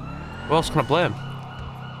 who else can I blame?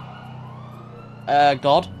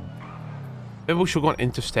 God. Maybe we should go on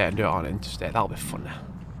interstate and do it on interstate. That'll be fun.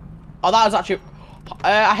 Oh, that is actually...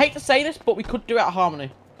 I hate to say this, but we could do it at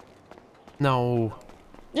Harmony. No.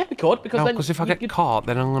 Yeah, we could, because No, then... because if I get caught,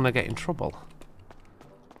 then I'm going to get in trouble.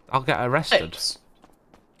 I'll get arrested. Clips.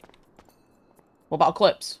 What about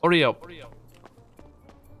Clips? Hurry up. You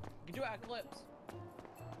can do it at Clips.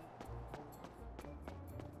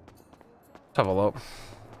 Let's have a look.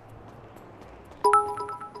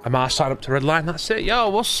 I might sign up to Red Line, that's it. Yo,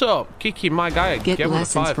 what's up? Kiki, my guy. Get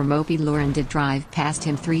lessons from Opie. Lauren did drive past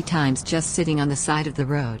him 3 times just sitting on the side of the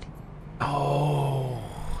road. Oh.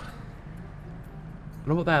 I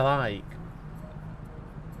know what they're like.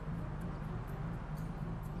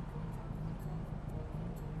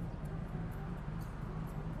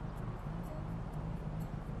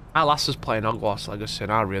 My lass is playing Hogwarts Legacy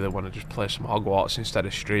and I really want to just play some Hogwarts instead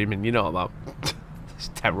of streaming, you know that. It's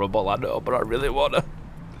terrible, I know, but I really want to.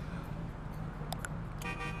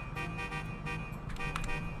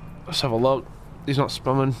 Let's have a look. He's not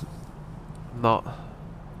spamming. Not.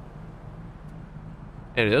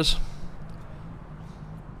 Here it is.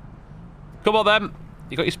 Come on then.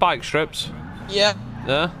 You got your spike strips? Yeah.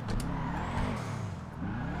 Yeah?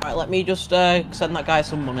 Alright, let me just send that guy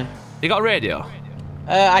some money. You got a radio?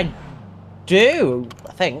 I do,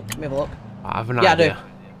 I think. Let me have a look. I have an idea. idea.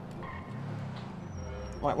 I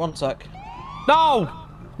do. Right, 1 sec. No!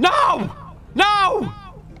 No! No!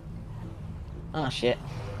 Ah, shit.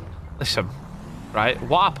 Listen, right,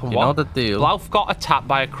 what happened? You know the deal. Blauf got attacked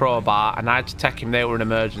by a crowbar and I had to take him. They were an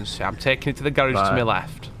emergency. I'm taking it to the garage to my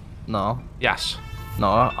left. No. Yes.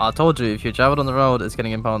 No, I told you, if you travel on the road, it's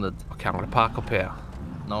getting impounded. Okay, I'm going to park up here.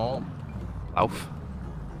 No. Blauf.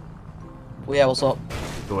 Well, yeah, what's up?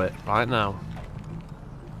 Do it right now.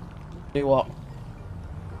 Do what?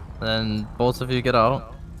 Then both of you get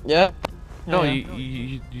out. Yeah. No,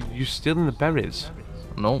 yeah. you're stealing the berries.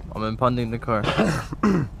 No, I'm impounding the car.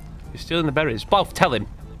 You're stealing the berries. Blauf, tell him.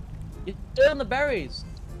 You're stealing the berries.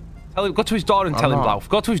 Tell him. Go to his door and tell him, Blauf.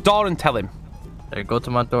 Go to his door and tell him. There, go to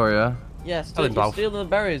my door, yeah? Yes, Tell him, you're Blauf. stealing the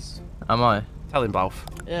berries. Am I? Tell him, Blauf.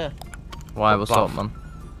 Yeah. Why? What's up, man?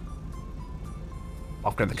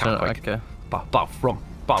 Blauf, get in the car quick. Okay. Blauf, run.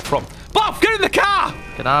 Blauf, run. Blauf, get in the car!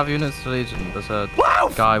 Can I have units to Legion? There's a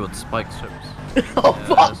Blauf! guy with spike strips. Oh,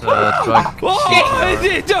 fuck! There's a drug.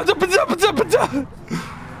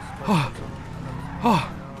 Oh,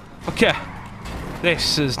 okay.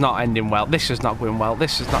 This is not ending well. This is not going well.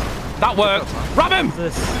 This is not. That worked. Ram him!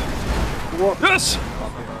 Yes!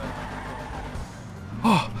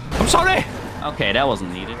 Oh, I'm sorry! Okay, that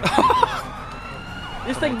wasn't needed.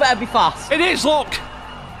 This thing better be fast. It is, look!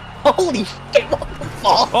 Holy shit, what the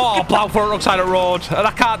fuck? Oh, Blauf for a wrong side of the road, and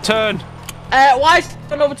I can't turn. Why is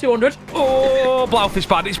it over 200? Oh, Blauf, it's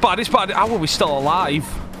bad, it's bad, it's bad. How are we still alive?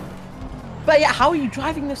 But yeah, how are you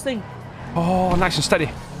driving this thing? Oh, nice and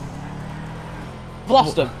steady. I've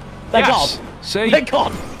lost them. They're yes. gone. See? They're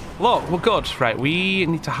gone. Look, we're good. Right, we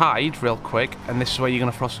need to hide real quick, and this is where you're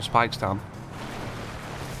going to throw some spikes down.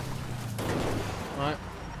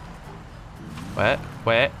 Right.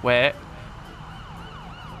 Wait.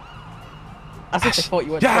 As if they thought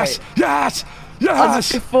you went yes! straight. Yes! As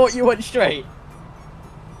Yes! if they thought you went straight.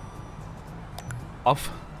 Off.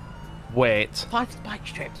 Wait. 5 spike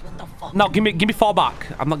strips, what the fuck? No, give me 4 back.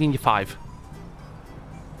 I'm not giving you 5.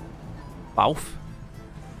 Blauf.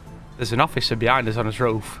 There's an officer behind us on his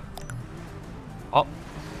roof. Oh.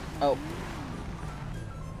 Oh.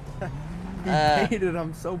 Hated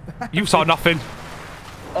him so bad. You saw nothing.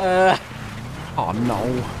 Oh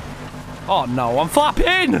no. Oh no, I'm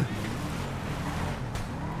flapping!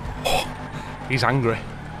 Oh, he's angry.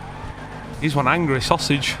 He's one angry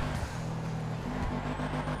sausage.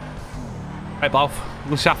 Right, Blauf.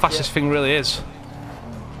 We'll see how fast this thing really is.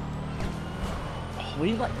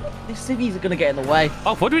 We like these civvies are gonna get in the way.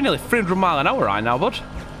 Oh, we're doing nearly 300 mile an hour right now, bud.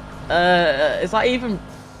 Is that even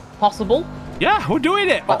possible? Yeah, we're doing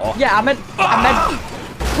it. Yeah, I meant.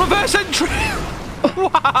 Reverse entry.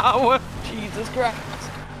 Wow. Jesus Christ.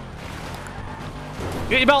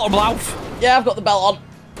 Get your belt on, Blauf. Yeah, I've got the belt on.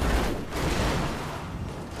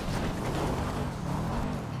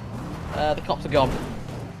 The cops are gone.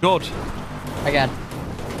 Good. Again.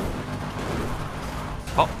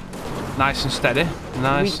 Oh, nice and steady.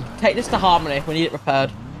 Nice. We take this to Harmony. We need it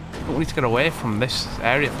repaired. But we need to get away from this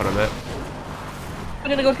area for a bit. We're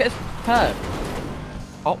gonna go get this repaired.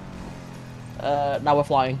 Oh. Now we're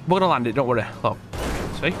flying. We're gonna land it, don't worry. Look.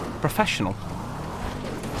 See? Professional.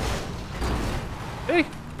 Hey,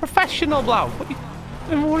 professional, Blauf.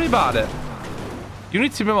 Don't worry about it. You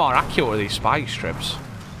need to be more accurate with these spike strips.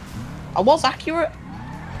 I was accurate.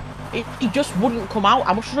 He just wouldn't come out.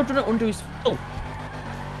 I should have done it under his fill.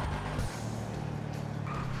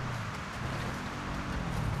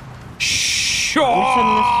 Sure.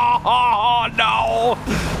 Oh no!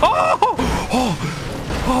 Oh,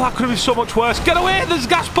 that could have been so much worse. Get away! There's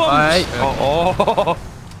gas pumps.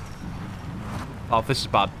 Oh, this is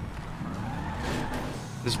bad.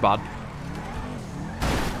 This is bad.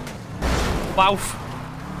 Mouth.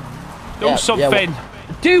 Do something.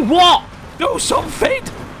 Do what? Do something.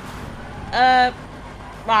 Right,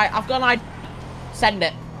 I've got an idea. Send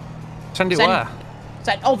it. Send it where?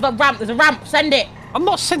 Send over the ramp. There's a ramp. Send it. I'm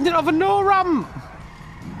not sending it over no ramp.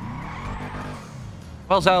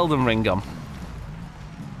 Where's Elden Ring gone?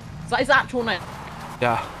 Is that his actual name?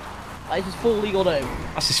 Yeah. That is his full legal name.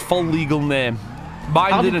 That's his full legal name.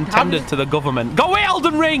 Binding and tendered to the government. Go away,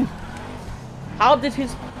 Elden Ring! How did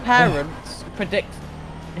his parents predict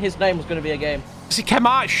his name was going to be a game? Because he came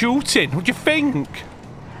out shooting. What do you think?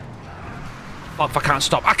 Fuck, I can't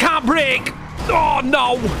stop. I can't brake! Oh,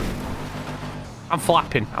 no! I'm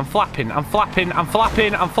flapping. I'm flapping. I'm flapping. I'm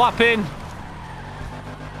flapping. I'm flapping.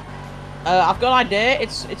 I've got an idea.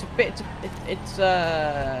 It's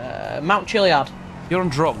Mount Chiliad. You're on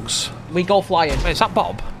drugs. We go flying. Wait, is that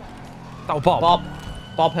Bob? Oh, Bob.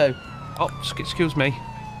 Bob who? Oh, excuse me.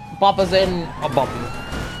 Bob as in... Oh, Bob.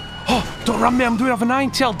 Oh, don't ram me. I'm doing over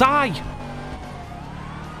 90. I'll die.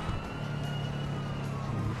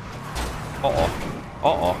 Uh-oh.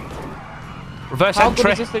 Uh-oh. Reverse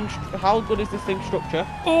entry. How good is this thing structure?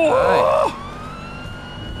 Oh!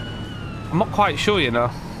 I'm not quite sure, you know.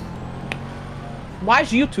 Why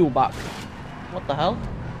is U2 back? What the hell?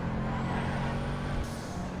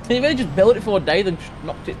 Can you really just build it for a day, then just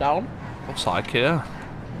knocked it down? Looks like, yeah.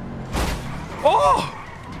 Oh!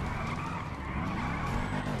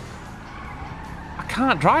 I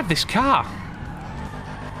can't drive this car.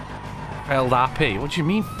 Failed RP. What do you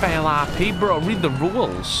mean, fail RP, bro? Read the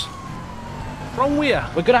rules. What's wrong with you?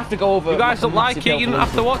 We're gonna have to go over. You guys don't like it, you don't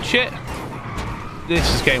have to watch it. This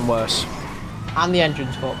is getting worse. And the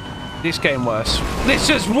engine's fucked. This getting worse. This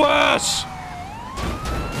is worse!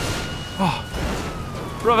 Oh.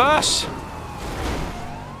 Reverse!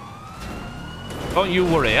 Don't you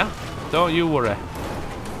worry, yeah? Don't you worry.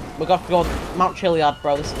 We're gonna have to go Mount Chiliad,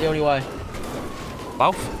 bro. This is the only way.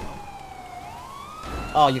 Both?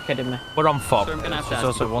 Oh, you're kidding me. We're on fob. She's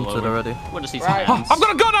also wanted already. What does he Right. say? I've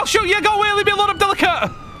got a gun, I'll shoot you! Go away, leave me alone, I'm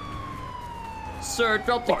delicate! Sir,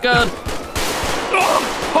 drop the gun!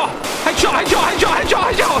 Oh, headshot, headshot, headshot,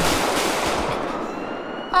 headshot, headshot!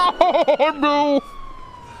 Oh, no!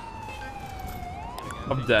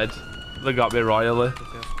 I'm dead. They got me royally.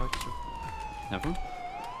 Never.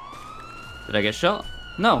 Did I get shot?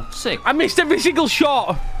 No, sick. I missed every single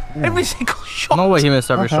shot! Yeah. Every single shot! No way he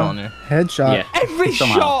missed every shot on you. Headshot. Yeah, every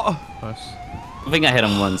shot! Nice. I think I hit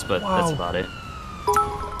him once, but that's about it.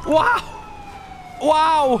 Wow!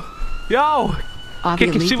 Wow! Yo!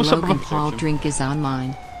 Obviously, Logan Paul drink is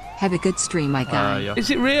online. Have a good stream, my guy. Yeah. Is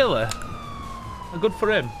it really? Good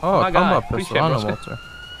for him. Oh, my guy. combat pistol. I know water.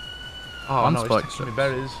 Oh, no, he's taking the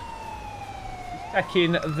berries. He's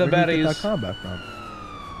taking the Where berries. did you get that combat from?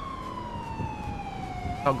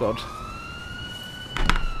 Oh, God.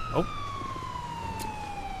 Oh.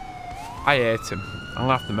 I hate him. I'm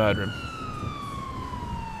gonna have to murder him.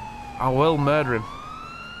 I will murder him.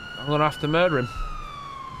 I'm gonna have to murder him.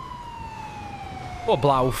 What a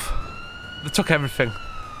blouth. They took everything.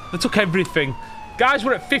 They took everything. Guys,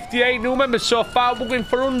 we're at 58 new members so far. We're going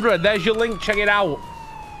for 100. There's your link. Check it out.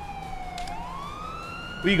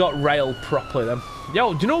 We got railed properly then.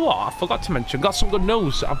 Yo, do you know what? I forgot to mention. Got some good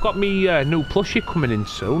news. I've got me new plushie coming in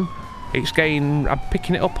soon. It's getting... I'm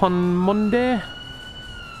picking it up on Monday.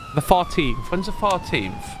 The 14th. When's the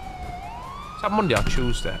 14th? Is that Monday or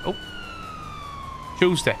Tuesday? Oh.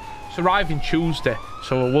 Tuesday. It's arriving Tuesday.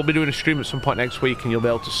 So we'll be doing a stream at some point next week and you'll be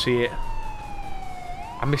able to see it.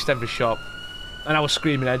 I missed every shot. And I was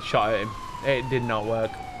screaming headshot at him. It did not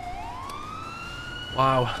work.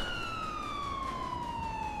 Wow.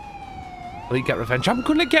 Will he get revenge? I'm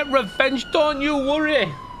gonna get revenge, don't you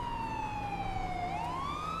worry.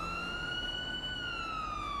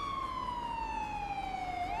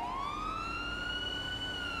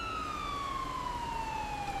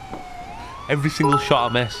 Every single shot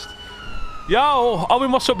I missed. Yo,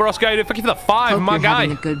 Owen, what's up, Broski? Thank you for the 5, Hope my you're guy.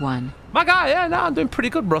 having a good one. My guy, yeah, no, I'm doing pretty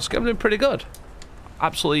good, Broski. I'm doing pretty good.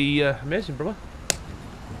 Absolutely amazing, brother.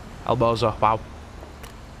 Elbows up, wow.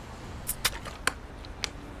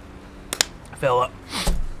 I feel it.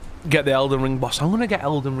 Get the Elden Ring boss. I'm gonna get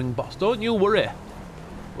Elden Ring boss. Don't you worry.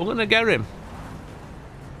 We're gonna get him.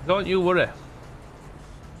 Don't you worry.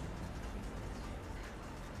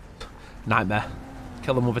 Nightmare.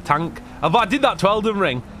 Kill them with a tank. Although I did that to Elden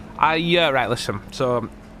Ring. Right, listen. So,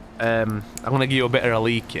 I'm going to give you a bit of a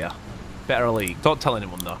leak here. Bit of a leak. Don't tell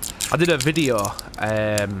anyone, though. I did a video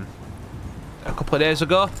a couple of days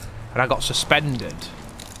ago, and I got suspended.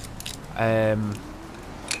 I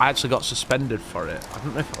actually got suspended for it. I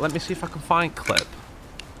don't know if, let me see if I can find clip.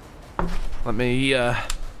 Let me, it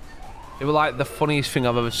was like the funniest thing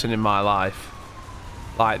I've ever seen in my life.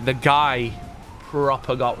 Like, the guy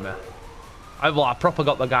proper got me. I proper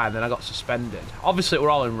got the guy, and then I got suspended. Obviously,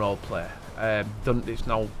 we're all in roleplay. It's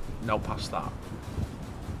no past that.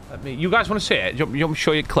 Let me. You guys want to see it? You want me to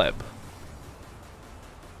show you a clip?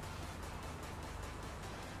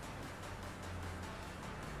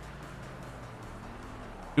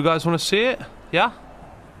 You guys want to see it? Yeah?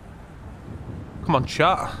 Come on,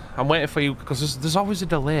 chat. I'm waiting for you, because there's always a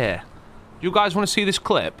delay. You guys want to see this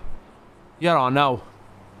clip? Yeah or no?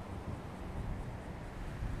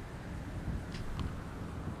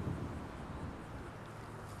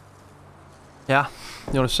 Yeah?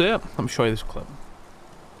 You want to see it? Let me show you this clip.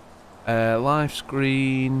 Live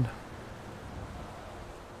screen.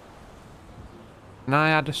 And I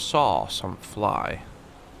had a sauce on fly.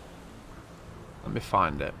 Let me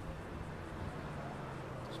find it.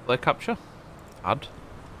 Display capture. Add.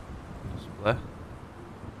 Display.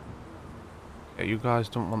 Okay, you guys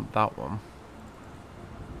don't want that one.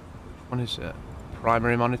 Which one is it?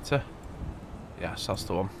 Primary monitor? Yes, that's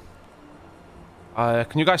the one.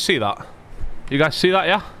 Can you guys see that? You guys see that,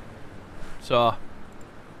 yeah? So...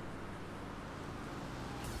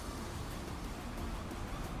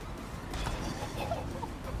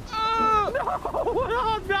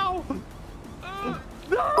 Oh, no!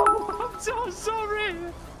 No! I'm so sorry!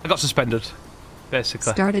 I got suspended,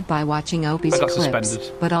 basically. Started by watching Opie's clips,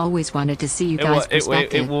 suspended. but always wanted to see you guys'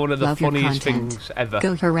 perspective. It was one of the Love your funniest content. things ever.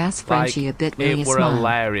 Go harass Frenchie a bit when you It were smile.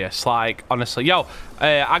 hilarious. Like, honestly. Yo,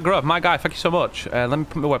 Agro, my guy, thank you so much. Let me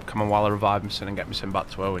put my webcam on while I revive my sin and get my sin back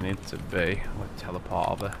to where we need to be. I'm going to teleport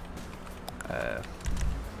over.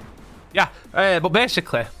 Yeah, but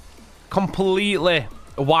basically, completely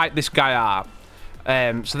wiped this guy out.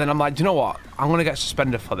 So then I'm like, do you know what? I'm going to get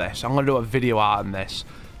suspended for this. I'm going to do a video out on this.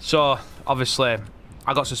 So, obviously,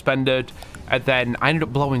 I got suspended. And then I ended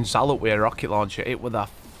up blowing Zal up with a rocket launcher. It was the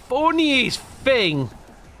funniest thing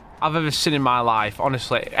I've ever seen in my life.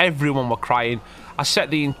 Honestly, everyone were crying. I set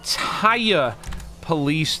the entire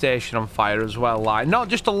police station on fire as well. Like, not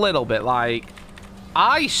just a little bit. Like,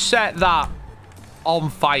 I set that on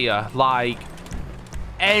fire. Like,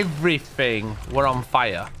 everything were on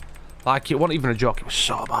fire. Like, it wasn't even a joke. It was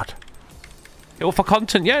so bad. It was for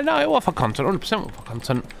content. Yeah, no, it was for content. 100% for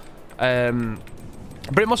content.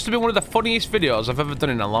 But it must have been one of the funniest videos I've ever done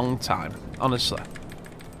in a long time. Honestly.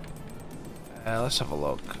 Let's have a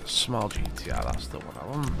look. Small GTR. That's the one I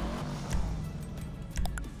want.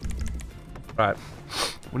 Right.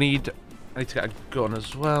 I need to get a gun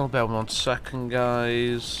as well. Bear with me 1 second,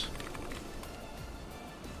 guys.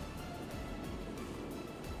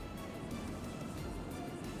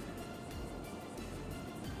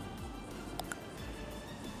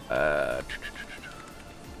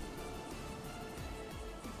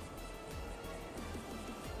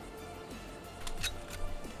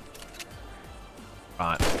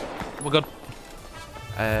 Right, we're good.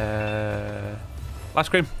 Last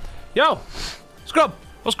screen. Yo, Scrub,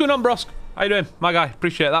 what's going on, Brosk? How you doing, my guy?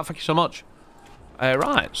 Appreciate that. Thank you so much.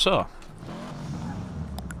 Right, so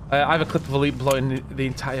I have a clip of Elite blowing the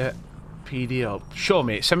entire PD up. Show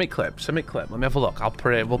me. Send me clip. Send me clip. Let me have a look. We'll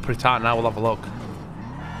put it out now. We'll have a look.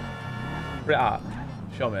 Put it out.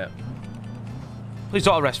 Show me it. Please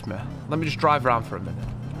don't arrest me. Let me just drive around for a minute.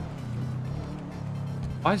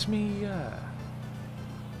 Why is me...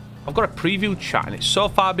 I've got a preview chat and it's so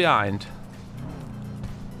far behind.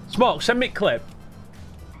 Smoke, send me a clip.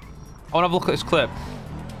 I want to have a look at this clip.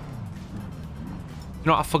 You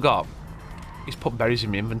know what I forgot? He's put berries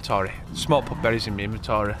in my inventory. Smoke put berries in my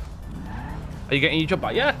inventory. Are you getting your job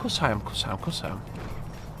back? Yeah, of course I am, of course I am, of course I am.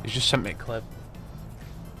 He's just sent me a clip.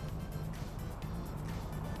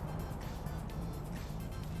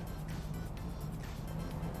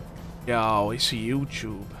 Yo, it's a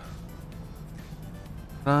YouTube.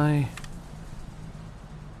 I'll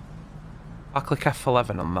click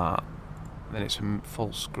F11 on that. Then it's a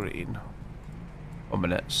full screen. 1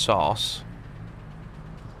 minute. Source.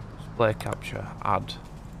 Display capture. Add.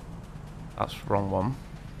 That's the wrong one.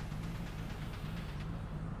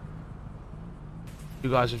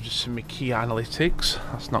 You guys have just seen me key analytics.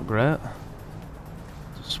 That's not great.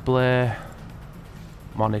 Display.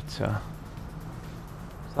 Monitor.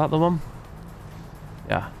 Is that the one?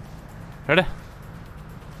 Yeah. Ready?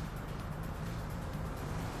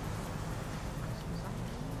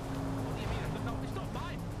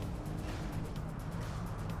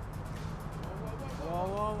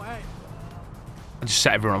 I just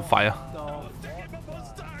set everyone on fire.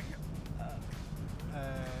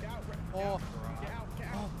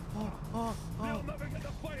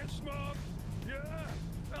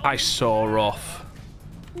 That's so rough.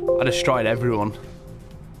 I destroyed everyone.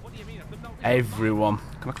 Everyone.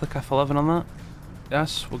 Can I click F11 on that?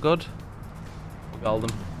 Yes, we're good. We got them.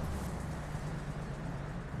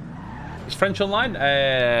 Is French online?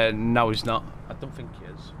 No, he's not. I don't think he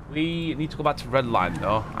is. We need to go back to red line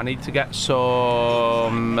though. I need to get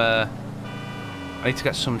some. I need to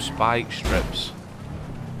get some spike strips.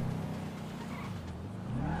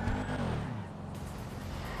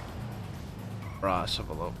 Right, let's have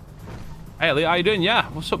a look. Hey, Lee, how you doing? Yeah,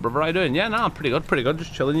 what's up, brother? How you doing? Yeah, no, I'm pretty good, pretty good.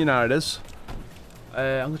 Just chilling, you know how it is.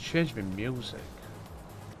 I'm gonna change my music.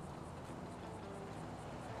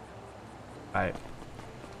 Right.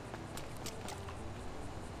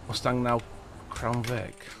 Mustang now, Crown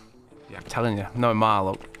Vic. Yeah, I'm telling you, no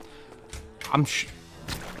Marlow.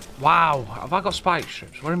 Wow, have I got spike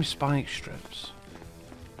strips? Where are my spike strips?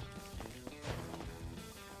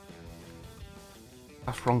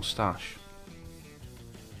 That's wrong stash.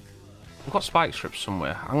 I've got spike strips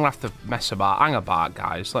somewhere. I'm gonna have to mess about. Hang about,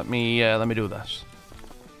 guys. Let me do this.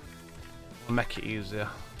 I'll make it easier.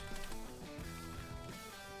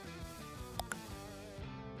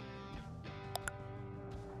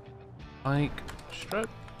 Spike strip,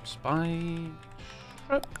 spike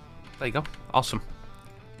strip. There you go. Awesome.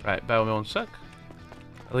 Right, bear with me 1 sec.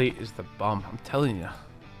 Elite is the bomb. I'm telling you.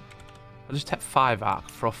 I'll just take 5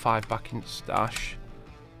 out, throw 5 back in stash.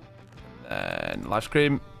 And then live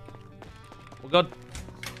scream. We're good.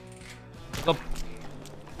 We're good.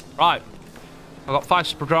 Right. I've got 5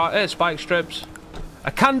 spike strips.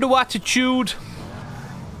 A can-do attitude.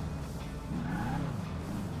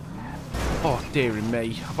 Oh, dearie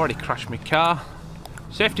me. I've already crashed my car.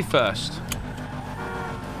 Safety first.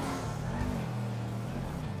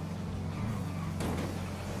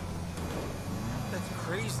 That's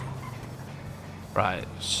crazy. Right,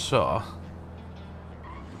 so...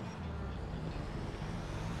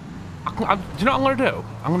 do you know what I'm going to do?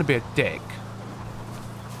 I'm going to be a dick.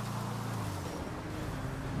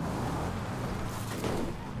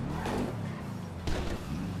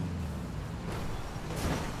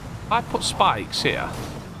 I put spikes here,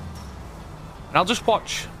 and I'll just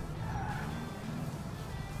watch.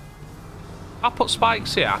 I'll put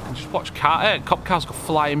spikes here. I can just watch cop cars go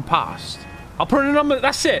flying past. I'll put an anonymous.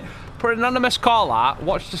 That's it. Put an anonymous call out.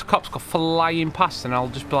 Watch the cops go flying past, and I'll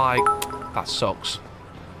just be like, "That sucks."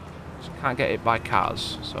 Just can't get hit by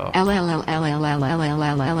cars. So. Yo, Scott,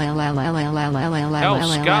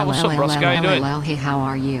 what's up, Broski? How you doing? Hey, how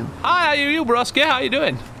are you? Hi, how are you, Broski? How you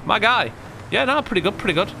doing, my guy? Yeah, no, pretty good,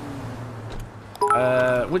 pretty good.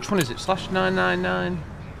 Which one is it? /999.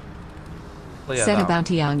 Set a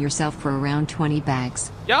bounty on yourself for around 20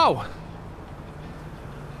 bags. Yo!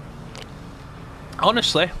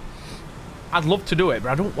 Honestly, I'd love to do it,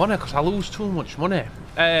 but I don't want to because I lose too much money.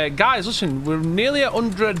 Guys, listen, we're nearly at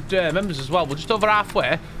 100 members as well. We're just over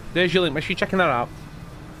halfway. There's your link. Make sure you're checking that out.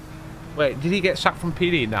 Wait, did he get sacked from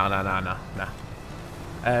PD? No.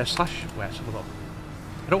 Wait, let's have a look.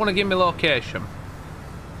 I don't want to give me location.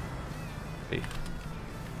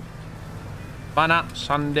 Banat,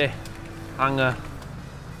 Sandy, Hanger.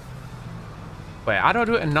 Wait, how do I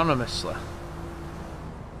do it anonymously?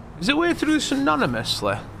 Is it a way to do this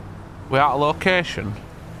anonymously? Without a location?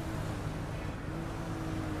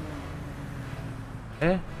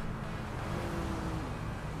 Eh?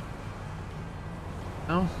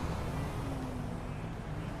 No?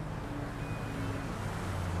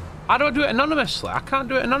 How do I do it anonymously? I can't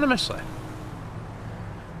do it anonymously.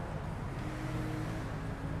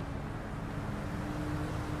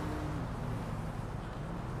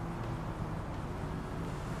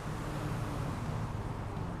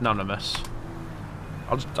 Anonymous.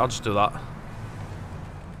 I'll just do that.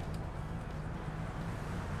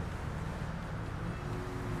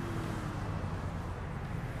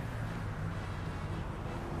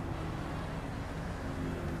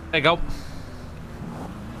 There you go.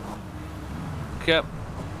 Okay,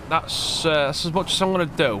 that's as much as I'm gonna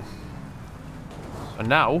do. So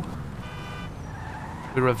now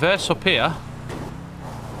we reverse up here.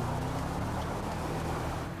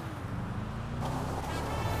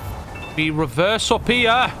 We reverse up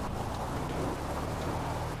here.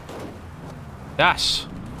 Yes.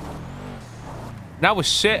 Now we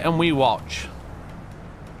sit and we watch.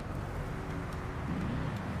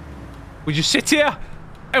 We just sit here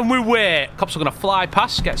and we wait. Cops are gonna fly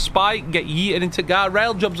past, get spiked, get yeeted into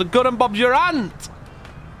guardrail. Jobs are good and Bob's your aunt.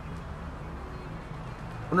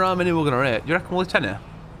 Wonder how many we're gonna rate. Do you reckon we'll hit 10 here?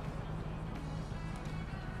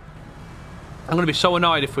 I'm gonna be so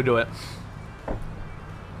annoyed if we do it.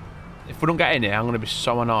 If we don't get in here, I'm gonna be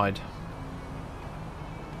so annoyed.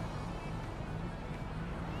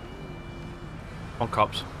 Come on,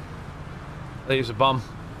 cops. There's a bomb.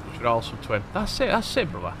 Should also twin. That's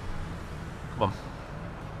it, brother. Come on.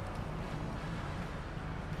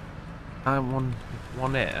 I'm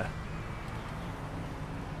one here.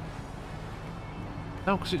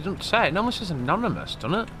 No, because it doesn't say. It normally says anonymous,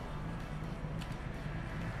 doesn't it?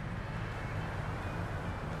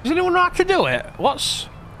 Does anyone know how to do it? What's...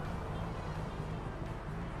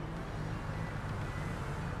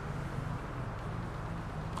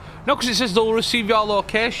 No, because it says they'll receive your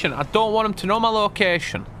location. I don't want them to know my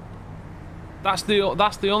location. That's the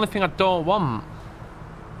only thing I don't want.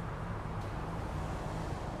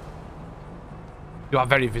 You are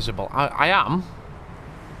very visible. I am.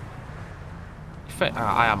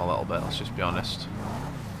 I am a little bit, let's just be honest.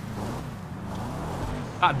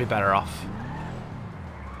 That'd be better off.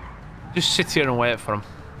 Just sit here and wait for him.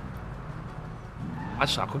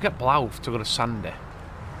 Actually, I could get Blouth to go to Sandy.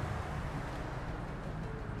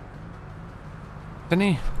 Didn't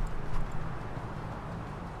he?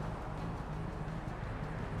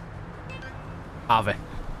 Harvey.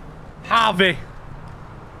 Harvey'll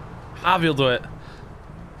do it.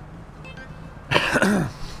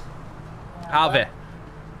 Harvey.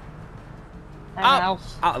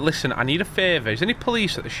 Listen, I need a favour. Is there any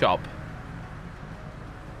police at the shop?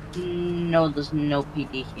 No, there's no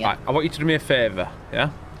PD here. Right, I want you to do me a favour, yeah?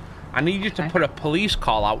 I need you to put a police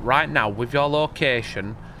call out right now with your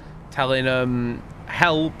location, telling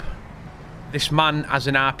help, this man has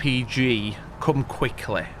an RPG, come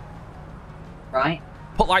quickly. Right.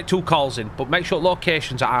 Put like 2 calls in, but make sure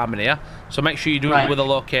location's at Harmony, yeah? So make sure you do it with a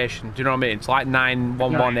location, do you know what I mean? It's like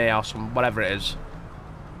 911A or some, whatever it is.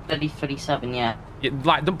 3037, yeah.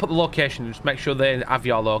 Like, don't put the location, just make sure they have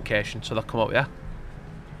your location so they'll come up, yeah?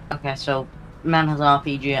 Okay, so man has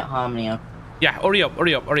RPG at Harmony. Yeah, hurry up.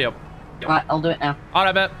 Yep. Right, I'll do it now.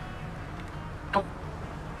 Alright, mate.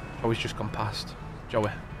 Joey's just gone past.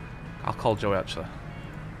 Joey. I'll call Joey, actually.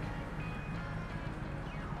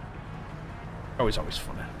 Joey's always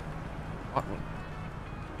funny. What?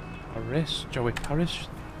 Paris? Joey Paris?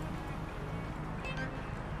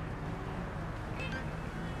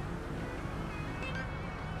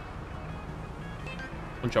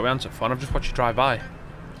 Joey, answer phone. I've just watched you drive by.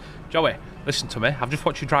 Joey, listen to me. I've just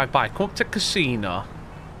watched you drive by. Come up to casino.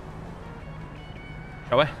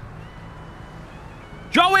 Joey?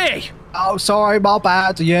 Joey! Oh, sorry, my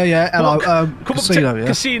bad. Yeah. Hello. Come casino, up to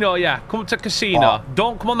casino, yeah. Come up to casino. Oh,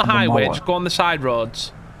 don't come on the highway. Just go on the side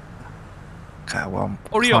roads. Okay, well,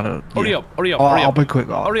 hurry up. Hurry up. I'll be quick.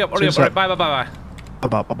 Hurry up. Bye. Bye.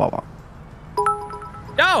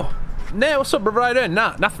 Yo! Nah, what's up, brother? How you doing?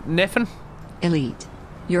 Nothing. Elite.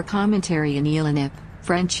 Your commentary in Elanip,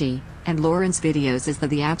 Frenchie, and Lauren's videos is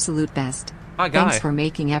the absolute best. My guy. Thanks for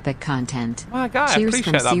making epic content. My guy, Cheers I appreciate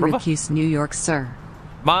from that, Syracuse, New York, sir.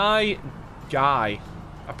 My guy.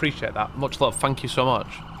 I appreciate that. Much love. Thank you so much.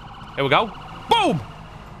 Here we go. Boom!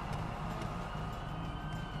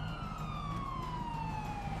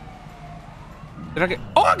 Did I get...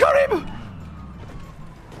 Oh, I got him!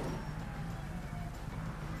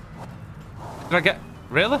 Did I get...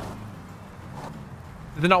 Really?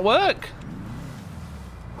 Did they not work?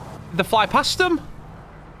 Did they fly past them?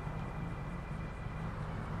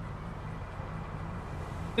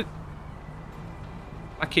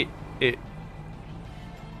 Like it... It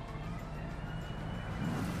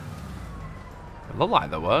looked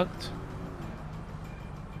like they worked.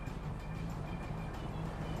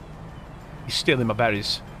 He's stealing my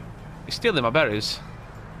berries. He's stealing my berries.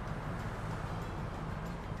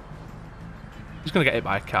 He's gonna get hit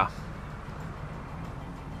by a car.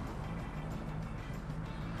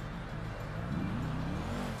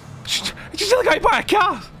 He's still got hit by a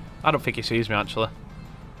car! I don't think he sees me, actually.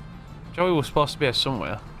 Joey was supposed to be here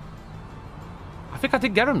somewhere. I think I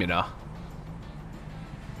did get him, you know.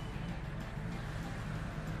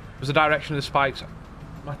 Was the direction of the spikes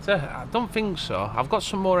matter? I don't think so. I've got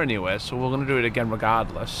some more anyway, so we're going to do it again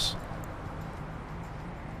regardless.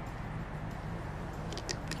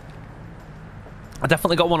 I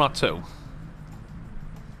definitely got 1 or 2.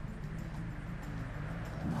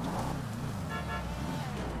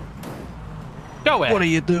 Joey! What are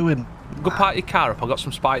you doing? Go park your car up. I've got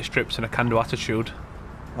some spike strips and a can-do attitude.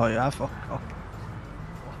 Oh, yeah, fuck off.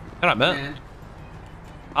 Alright, mate.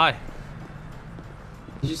 Hi.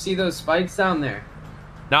 Did you see those spikes down there?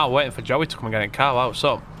 Now I'm waiting for Joey to come and get in the car. Wow, what's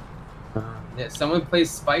up? Yeah, someone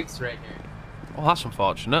placed spikes right here. Oh, that's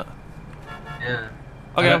unfortunate. Yeah.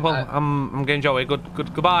 Okay, well, I'm getting Joey.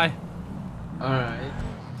 Goodbye. Alright.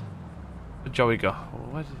 Where'd Joey go?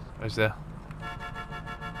 Where's there?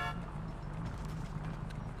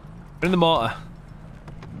 We're in the motor.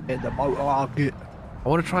 In the motor, I'll get. I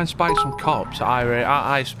want to try and spike some cops at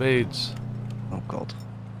high speeds. Oh god.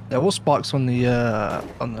 There was spikes on the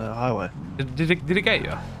highway. Did it get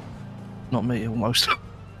you? Not me, almost. Did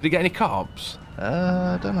it get any cops?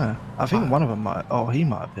 I don't know. I think one of them might. Oh, he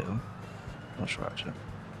might have hit him. Not sure actually.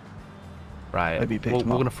 Right. Maybe we're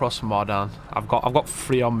gonna throw some more down. I've got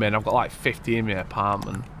 3 on me, and I've got like 50 in my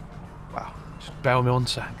apartment. Wow. Just bear with me 1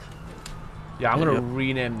 sec. Yeah, I'm gonna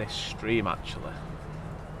rename this stream actually.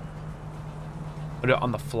 I'll do it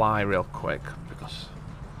on the fly real quick because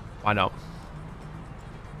why not?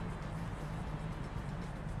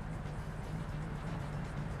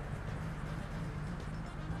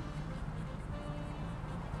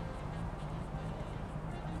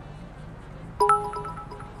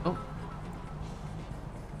 Oh.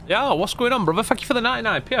 Yeah, what's going on, brother? Thank you for the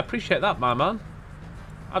 99p. I appreciate that, my man.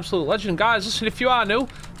 Absolute legend. Guys, listen, if you are new,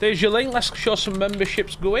 there's your link. Let's show some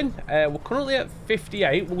memberships going. We're currently at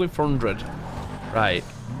 58. We're going for 100. Right.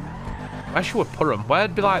 Where should we put them?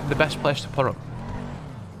 Where'd be like the best place to put them?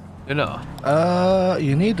 You know?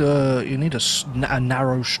 You need a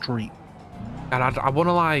narrow street. And I want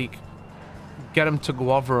to like get them to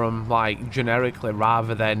go over them like generically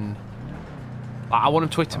rather than like, I want them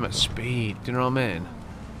to hit them at speed. Do you know what I mean?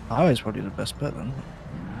 Highway's probably the best bet then.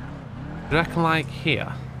 Do you reckon like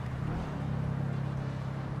here?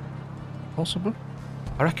 Possible.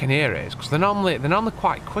 I reckon here it is because they're normally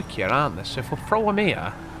quite quick here, aren't they? So if we throw them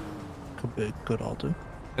here, could be a good idea.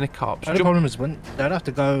 Any cops? The problem is when they'd have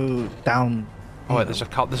to go down. Oh wait, there's a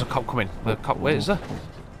cop coming. The cop, wait, is there?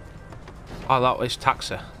 Oh, that was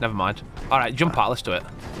taxi. Never mind. All right, jump out. Let's do it.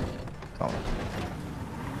 Come on.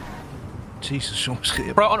 Jesus, Sean, throw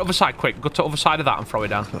it on the other side, quick. Go to the other side of that and throw it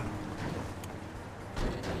down.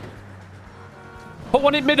 Put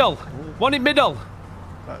one in middle. One in middle.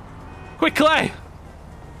 Quickly.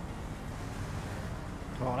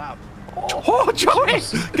 Oh, Joey!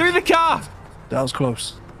 Get in the car! That was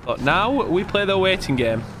close. Look, now we play the waiting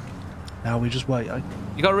game. Now we just wait, eh?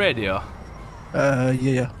 You got a radio?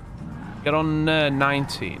 Yeah. Get on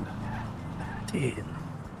 19. 10.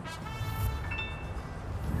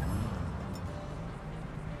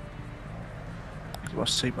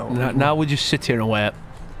 Now we just sit here and wait.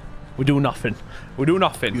 We do nothing. We do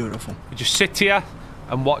nothing. Beautiful. We just sit here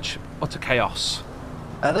and watch utter chaos.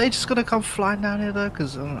 Are they just gonna come flying down here though?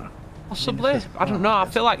 Because possibly. I don't know. I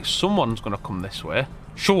feel like someone's gonna come this way.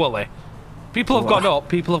 Surely. People have gone up.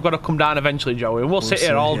 People have got to come down eventually, Joey. And we'll sit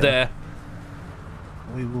here all day.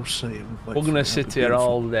 We will see. We're gonna sit here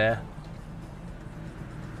all day.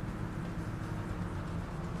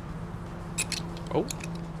 Oh.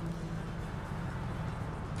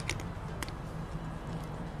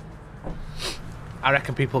 I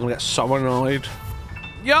reckon people are gonna get so annoyed.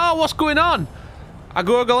 Yo, what's going on? I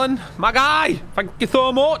googling, my guy. Thank you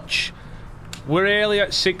so much. We're nearly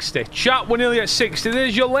at 60. Chat, we're nearly at 60.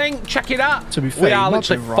 There's your link. Check it out. To be fair, we are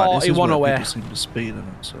literally 41 away. People seem to speed in it,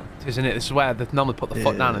 so. Isn't it? This is where they normally put the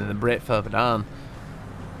foot down and then brake further down.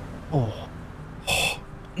 Oh.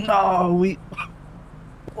 No,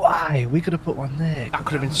 why? We could have put one there. That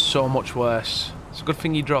could have been so much worse. It's a good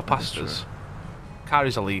thing you drove past us. Car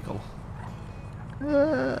is illegal.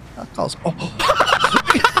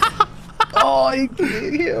 Oh,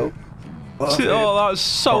 you. Oh, that was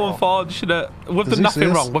so unfortunate. We've done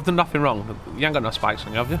nothing wrong. We've done nothing wrong. You ain't got no spikes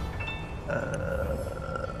on you, have you?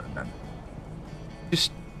 No.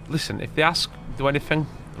 Just listen. If they ask, do anything,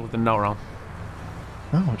 we've done no wrong.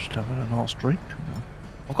 No, we're just having a nice drink.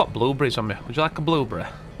 I've got blueberries on me. Would you like a blueberry?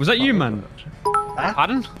 Was that you, man?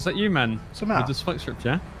 Pardon? Was that you, man? Somehow. With the spike strips,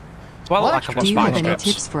 yeah? Do I look like I've got Do you spike have any strips?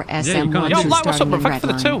 tips for SM1 Yo, like, what's up, bro? starting Thank you for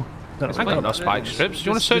the Redline? 2. I ain't got no spike strips. Do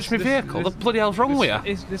you want to search my vehicle? What the bloody hell's wrong with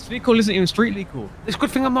you? This vehicle isn't even street legal. It's a good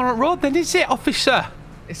thing I'm not on road then, is it, officer?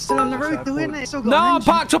 It's still on the road though, isn't it? It's still got No, an I'm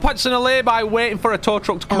engine. parked up at a lay-by waiting for a tow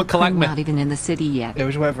truck to come and collect me. Not even in the city yet. Yeah, we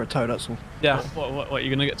just waiting for a tow, that's all. Yeah. What, you're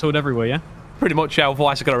going to get towed everywhere, yeah? Pretty much, yeah,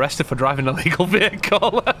 otherwise I got arrested for driving an illegal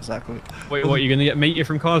vehicle. Exactly. Wait, what, you're going to get meteor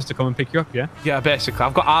from cars to come and pick you up, yeah? Yeah, basically.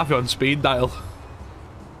 I've got Harvey on speed dial.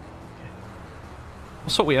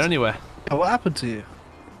 What's up with you anyway? Oh, what happened to you?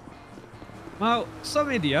 Well,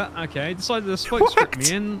 some idiot, okay, decided to spike strip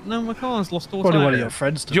me and now my car's lost all Probably time. one of your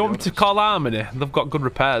friends. Do you want me to call Harmony? They've got good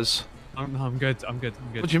repairs. I'm good.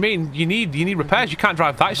 What do you mean? You need repairs. You can't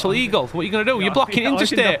drive that. It's illegal. What are you going to do? You're blocking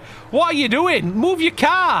interstate. What are you doing? Move your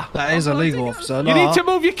car. That is illegal, officer. You need to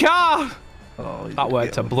move your car. Oh, that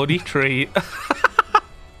worked a bloody treat.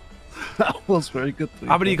 That was very good.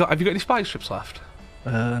 How many you got? Have you got any spike strips left?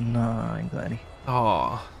 No, I ain't got any.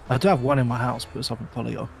 Oh. I do have one in my house, but it's up in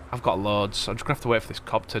Polio. I've got loads. I'm just gonna have to wait for this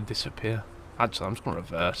cop to disappear. Actually, I'm just gonna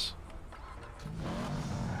reverse.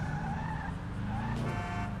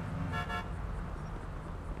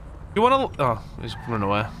 You wanna? Oh, he's running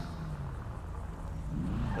away.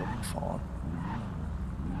 Fine.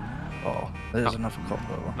 Oh, there's another cop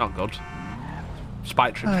over. Not good.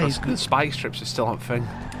 Spike strips. Spike strips is still on thing.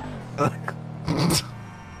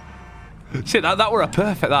 See, that were a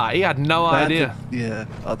perfect. That he had no idea. Yeah,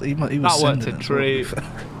 he was. That worked a treat. Sorry,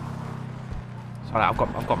 I've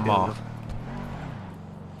got more.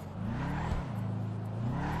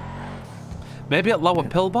 Maybe at lower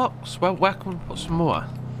pillbox. Where can we put some more?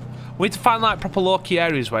 We need to find like proper low-key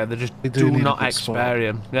areas where they just do not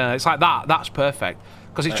experience. Yeah, it's like that. That's perfect.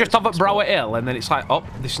 Because it's just up at Brower Hill, and then it's like, oh,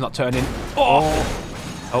 this is not turning. Oh.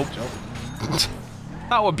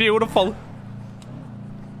 That was beautiful.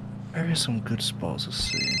 There is some good spots to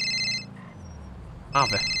see.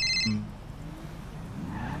 Harvey.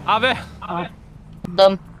 Harvey.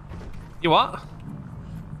 Done. You what?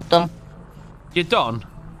 Done. You're done?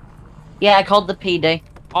 Yeah, I called the PD.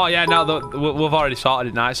 Oh yeah, no, we've already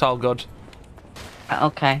sorted it now. It's all good.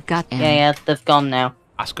 Okay. Got him. Yeah, they've gone now.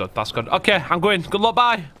 That's good. That's good. Okay, I'm going. Good luck.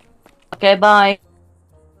 Bye. Okay, bye.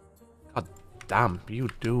 God damn, you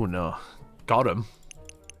do know. Got him.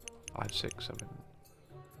 5, 6, 7.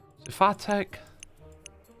 If I take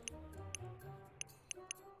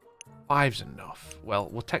 5's enough. Well,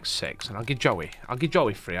 we'll take 6, and I'll give Joey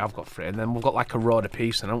 3. I've got 3, and then we've got like a road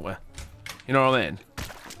apiece, haven't we? You know what I mean?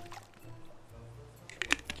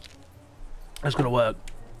 That's gonna work.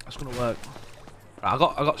 That's gonna work. Right, I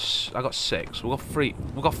got 6. We've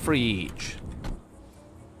got 3 each.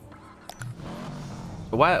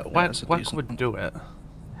 So where can we do it?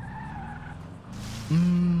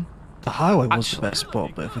 The highway was the best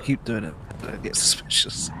spot, but if we keep doing it, it gets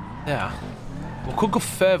suspicious. Yeah. We could go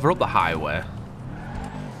further up the highway.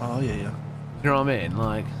 Oh yeah. You know what I mean?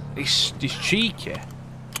 Like it's cheeky.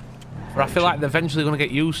 But I feel like they're eventually going to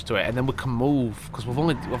get used to it, and then we can move because we've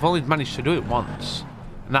only managed to do it once,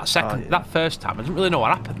 and that first time I didn't really know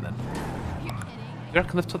what happened then. You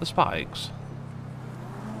reckon they've took the spikes?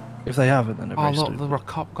 If they haven't, then they're very look, stupid. there's a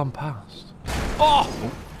cop gone past. Oh!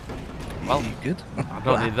 Well, you good? I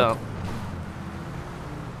don't need that.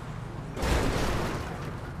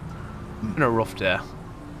 Been a rough day.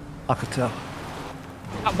 I could tell.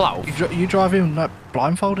 That blow. You driving like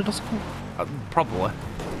blindfolded or something? Probably.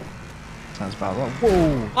 Sounds about right.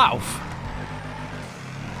 Whoa! Lauf!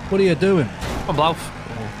 What are you doing? I'm Lauf.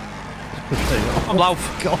 I'm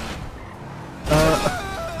Lauf. God.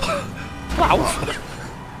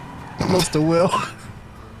 Lauf! Lost the wheel.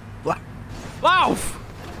 Lauf!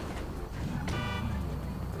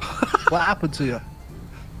 What happened to you?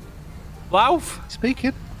 Lauf?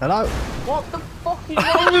 Speaking. Hello. What the fuck is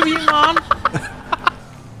wrong with you, man?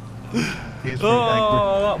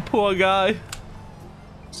 Oh, that poor guy.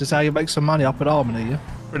 Is this how you make some money up at Harmony, yeah?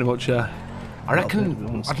 Pretty much, yeah. I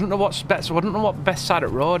reckon. I don't know what's best. So I don't know what best side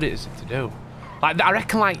of road is to do. Like I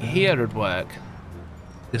reckon, like here would work.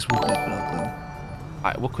 This would be good though.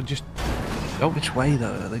 Like we could just go. Which way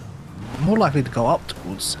though? Are they more likely to go up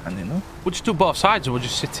towards sand, you know? We'll just do both sides, or we'll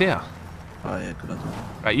just sit here. Oh yeah, good idea.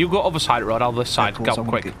 Right, you go other side of the road. I'll this side. Cool, Go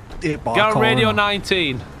quick. Get on radio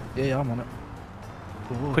 19. Yeah, I'm on it.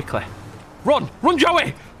 Ooh. Quickly. Run,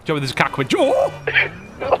 Joey. Joey, there's a car coming. Oh!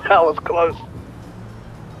 That was close.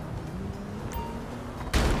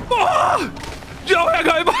 Oh! Joey, I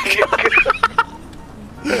got him back.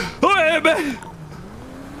 Oh, hey, man.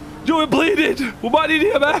 Joey bleeding. We might need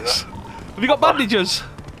EMS. Have you got bandages?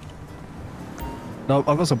 No,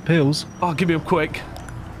 I've got some pills. Oh, give me them quick.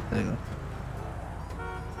 There you go.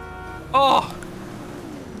 Oh!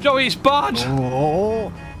 Joey, it's bad.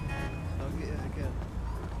 Oh!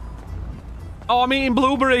 Oh, I'm eating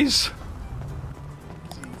blueberries.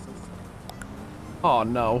 Oh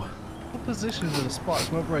no. What positions of the spikes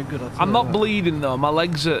weren't very good. I'm not bleeding though. My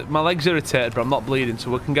legs irritated, but I'm not bleeding, so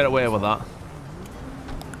we can get away with that.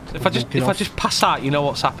 So if I just pass out, you know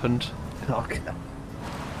what's happened. Okay.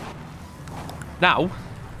 Now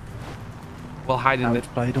we'll hide in the.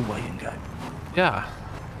 Played a waiting game. Yeah.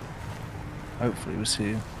 Hopefully we'll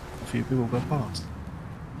see a few people go past.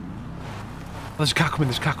 Oh, there's a car coming.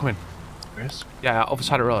 There's a car coming. Chris? Yeah, other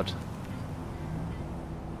side of the road.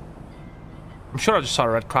 I'm sure I just saw a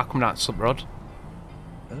red car coming out some road.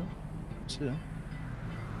 Oh, see ya.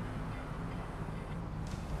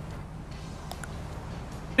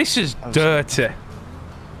 This is dirty.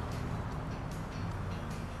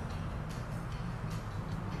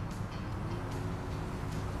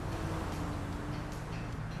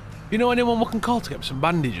 You know anyone we can call to get some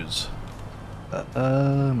bandages?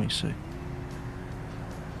 Let me see.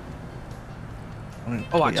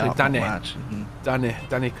 Oh, actually, Danny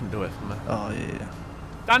can do it for me. Oh yeah.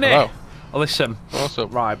 Danny. Hello. Oh, listen. What's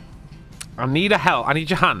up? Right. I need your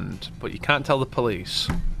hand, but you can't tell the police.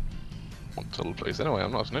 Won't tell the police anyway.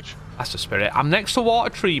 I'm not a snitch. That's the spirit. I'm next to water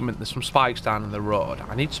treatment. There's some spikes down in the road.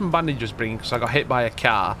 I need some bandages bringing because I got hit by a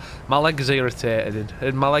car. My legs are irritated,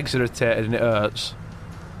 and it hurts.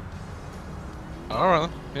 All right.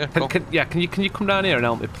 Yeah. Cool. Can you come down here and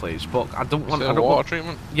help me, please? But I don't want. Water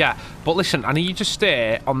treatment. Yeah, but listen, I need you to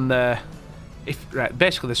stay on the.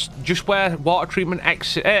 Basically, this just where water treatment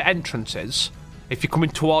entrance is. If you're coming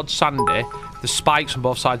towards Sandy, there's spikes on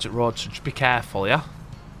both sides of the road, so just be careful, yeah.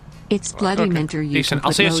 It's bloody mentor you. Decent. Can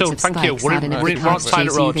I'll see you put soon. loads of Thank you. spikes We're out, and if the right cops side of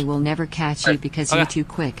chase the you, road. they will never catch you because you're too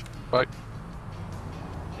quick. Right.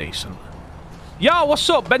 Decent. Yo, what's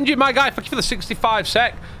up? Benji, my guy, thank you for the 65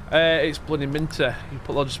 sec. It's bloody minter. You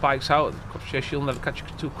put loads of spikes out, the cops chase you, will never catch you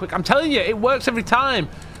too quick. I'm telling you, it works every time.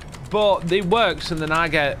 But it works, and then I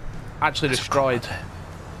get actually destroyed.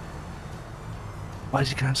 Why is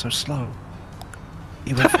he going so slow?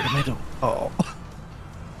 He went for the middle. Oh.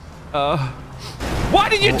 Why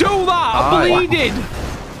did you do that? I'm bleeding.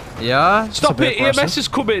 Yeah? Stop it, EMS is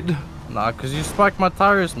coming. Nah, because you spiked my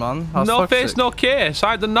tires, man. No face, no case.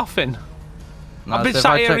 I done nothing. Nah, I've been so if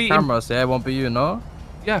sat I here check eating. cameras, yeah, it won't be you, no?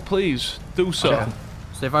 Yeah, please, do so. Okay.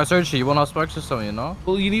 So if I search you won't have spikes or something, you know?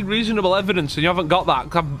 Well, you need reasonable evidence, and you haven't got that.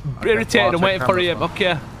 I'm irritated and waiting for you.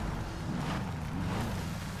 Okay.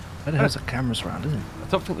 Where the hell's the cameras around, isn't it? I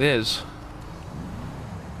don't think there is.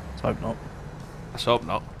 Let's hope not. Let's hope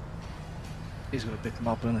not. He's gonna pick them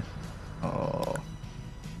up, isn't he? Oh.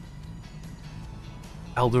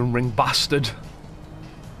 Elden Ring bastard.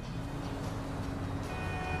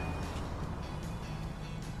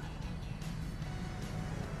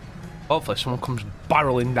 Hopefully someone comes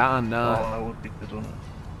barreling down now. Oh, that would be good, wouldn't it?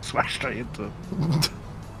 Smash straight into him.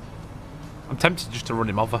 I'm tempted just to run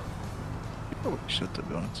him over. You probably should, to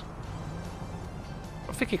be honest.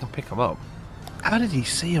 I think he can pick him up. How did he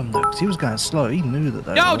see him though? Because he was going slow. He knew that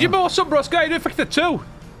they Yo, were Jimbo, what's up, bro? Sky, do for the two.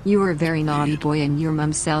 You were a very naughty boy and your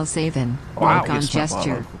mum cell saving. Wow. Walk on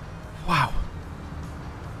gesture. Wow.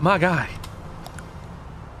 My guy.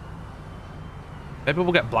 Maybe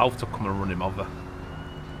we'll get Blouth to come and run him over.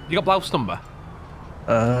 You got Blouth's number?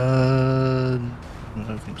 I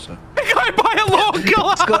don't think so. He got hit by a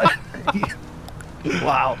local!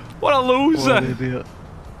 Wow. What a loser! What an idiot.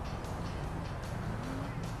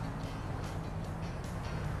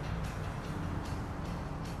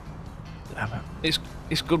 Damn it.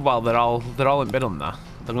 It's good while they're all in bed on there.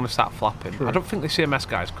 They're gonna start flapping. True. I don't think the CMS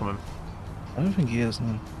guy's coming. I don't think he is,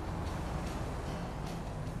 no.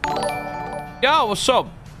 Yo, what's up?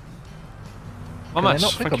 Can Well, they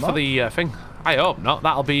not pick thank you him for up? the thing. I hope not.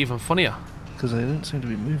 That'll be even funnier. Because they didn't seem to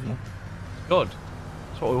be moving. Good.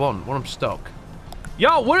 That's what we want. When I'm stuck.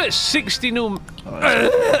 Yo, we're at 60 new.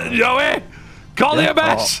 Joey, call the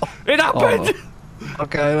EMS. It happened.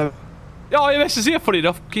 Okay. Yo, EMS is here. Funny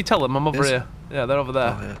enough. Can you tell them I'm over Yes. here? Yeah, they're over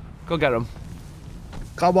there. Oh, yeah. Go get them.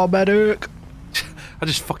 Come on, medic. I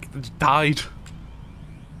just fucking died.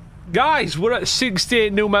 Guys, we're at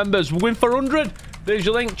 68 new members. We're going for 100. There's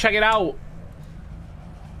your link. Check it out.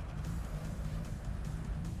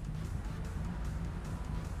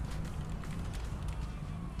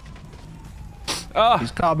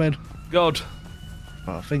 He's coming. Good.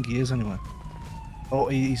 Well, I think he is anyway. Oh,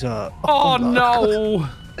 he's Oh no!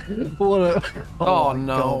 What a... Oh, my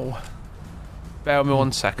no! God. Bear with me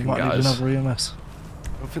 1 second, Might need guys. another EMS. I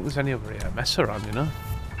don't think there's any other EMS around, you know.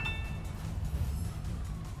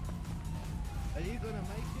 Are you gonna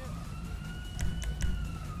make it?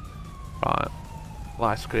 Right.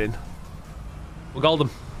 Light screen. We got them.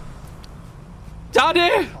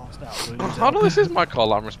 Daddy! How this is my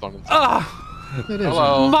call I'm responding to. My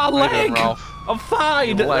Hello. How you doing, leg! Ralph? I'm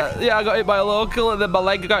fine! Your leg? Yeah, I got hit by a local and then my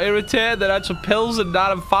leg got irritated, then I had some pills and now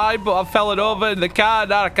I'm fine, but I'm falling over in the car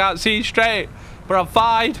and now I can't see straight. But I'm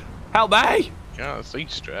fine. Help me! Can't see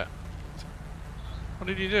straight. What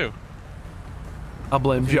did you do? I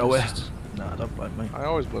blame Joey. No, don't blame me. I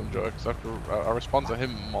always blame Joey because I respond to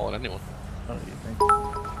him more than anyone. What do you think?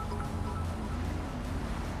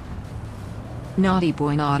 Naughty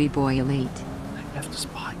boy elite. They left the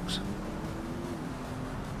spikes.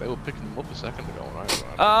 They were picking them up a second ago, right?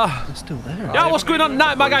 They're still there. Yeah, what's going on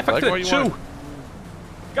tonight, my guy? Like, Factor where you 2. want?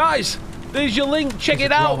 Guys, there's your link. Check It's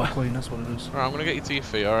it a out. drama queen, that's what it is. Alright, I'm gonna get you to your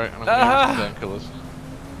feet, alright? And I'm gonna get you some painkillers.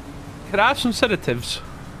 Can I have some sedatives?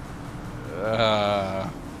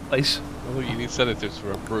 Please. I think you need sedatives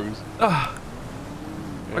for a bruise. I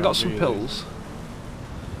got some really. pills.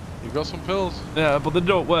 You've got some pills? Yeah, but they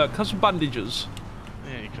don't work. Have some bandages.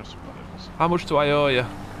 Yeah, you can have some bandages. How much do I owe you?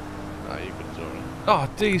 Nah, you can do it. Oh,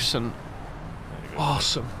 decent.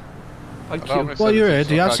 Awesome. Thank you. While you're here,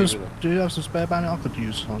 do you have some spare bandit I could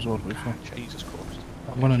use? I was ordering before. Jesus Christ.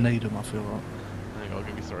 I'm gonna need them. I feel like. There you go. I'll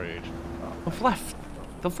give you 3 each. They've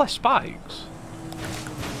left spikes.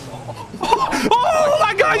 Oh,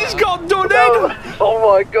 that guy just got done in!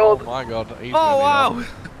 Oh my god! Oh my god. Oh wow!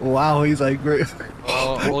 Wow, he's angry.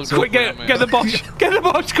 Oh, quick, get the box! Get the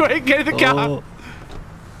box! Quick, get in the car!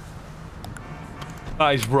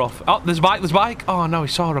 That is rough. Oh, there's a bike! Oh no, he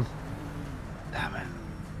saw him. Damn it.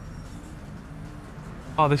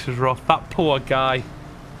 Oh, this is rough. That poor guy.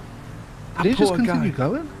 Did he just continue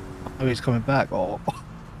going? Oh, he's coming back. Oh.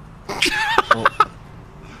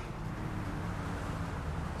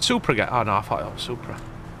 Supra get. Oh no, I thought it was Supra.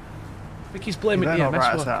 I think he's blaming You better EMS not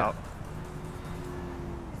rat us worker. out.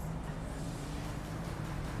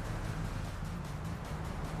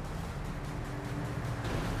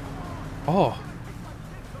 Oh.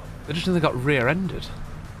 They just nearly got rear-ended.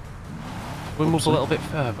 We move a little bit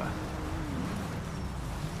further.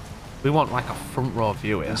 We want like a front row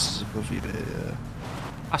view here. This is a good view, yeah.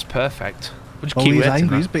 That's perfect. We'll just Oh, keep he's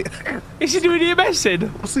waiting angry. now. Is he doing EMS in?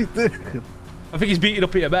 What's he doing? I think he's beating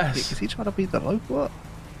up EMS. Is he trying to beat the local up?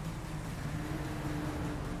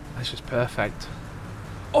 This is perfect.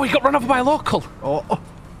 Oh, he got run over by a local. Oh.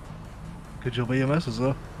 Good job EMS as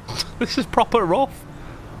well. This is proper rough.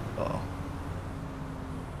 Oh.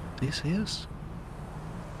 Do you see us?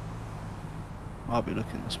 I'll be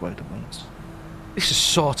looking this way to be honest. This is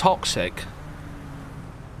so toxic.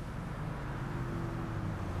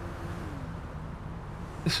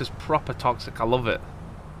 This is proper toxic. I love it.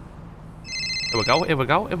 Here we go, here we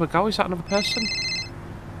go, here we go. Is that another person?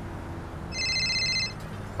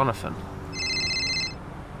 Jonathan.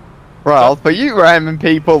 Ralph, are you ramming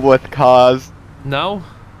people with cars? No.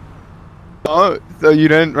 No? So you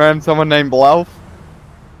didn't ram someone named Bluff?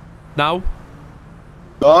 No.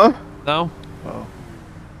 No? No.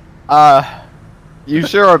 Oh. You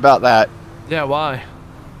sure about that? Yeah, why?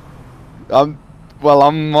 Well,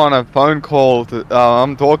 I'm on a phone call to,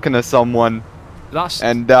 I'm talking to someone. That's...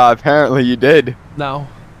 And, apparently you did. No.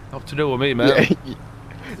 Not to do with me, mate.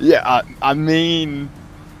 Yeah, I mean...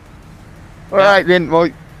 Alright then, well,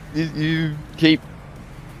 you keep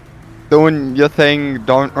doing your thing,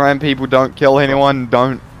 don't ram people, don't kill anyone,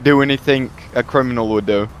 don't do anything a criminal would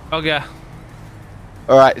do. Okay.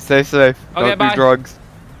 Alright, stay safe, Okay, don't bye. do drugs.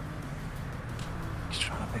 He's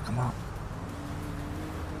trying to pick him up.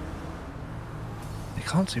 He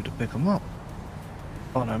can't seem to pick him up.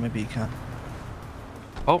 Oh no, maybe he can.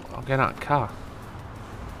 Oh, I'm getting out of the car.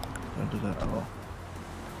 Don't do that at all.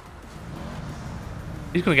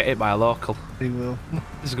 He's gonna get hit by a local. He will.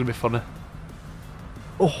 This is gonna be funny.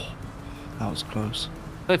 Oh, that was close.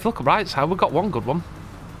 Hey, if you look at right side, we've got one good one.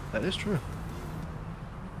 That is true.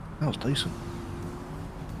 That was decent.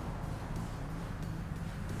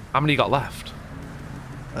 How many you got left?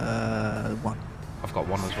 One. I've got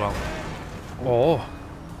one as well. Oh.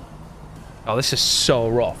 Oh, this is so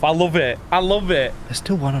rough. I love it. I love it. There's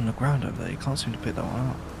still one on the ground over there. You can't seem to pick that one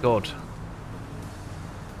up. Good.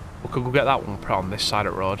 We could go get that one put on this side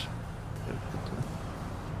of the road.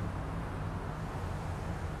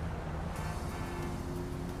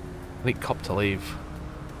 I think cop to leave.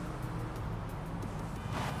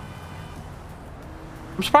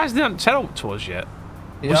 I'm surprised they haven't set up to us yet.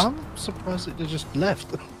 Yeah, I'm surprised that they just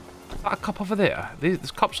left. Is that a cop over there?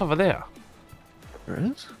 There's cops over there. There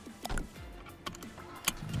is?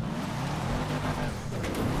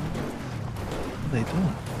 What are they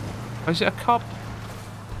doing? Oh, is it a cop?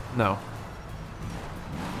 No.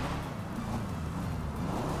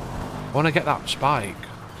 I want to get that spike.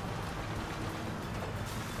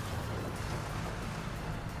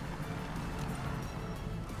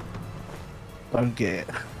 Don't get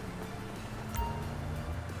it.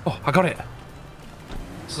 Oh, I got it.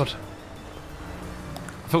 Good.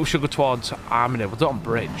 I thought we should go towards Harmony. We'll do it on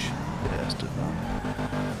bridge. Yeah, let's do that.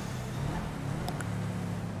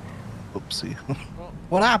 Oopsie.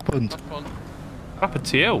 What happened? What happened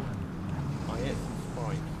to you? I hit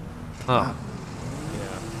fine. Oh.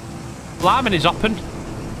 Yeah. Well, Harmony's open.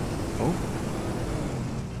 Oh.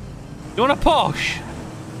 You want to push?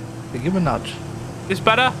 Yeah, give him a nudge. This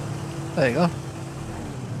better? There you go.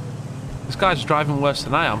 This guy's driving worse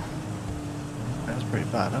than I am. That's pretty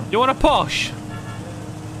bad, huh? You want to push?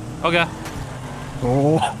 Okay.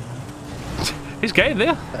 Oh. He's getting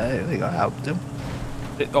there. Hey, there you go. I helped him.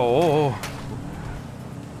 Oh.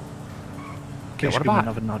 Okay, What give him about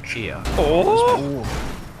another nudge? here? Oh.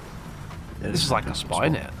 Yeah, This is like a spot,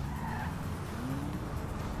 isn't it?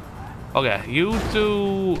 Okay, you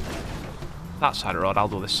do that side of the road, I'll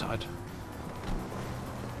do this side.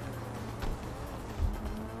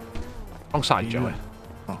 Wrong side, Joey.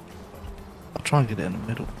 Oh. I'll try and get it in the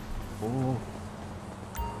middle. Oh.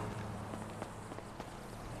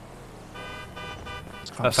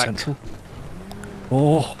 It's kind of Perfect. central.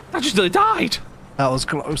 Oh. I just nearly died! That was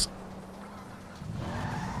close.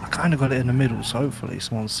 I kind of got it in the middle, so hopefully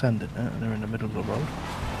someone's sending it and they're in the middle of the road.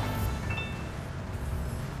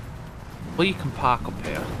 Well, you can park up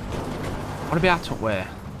here. I want to be out of where?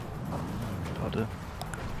 I do.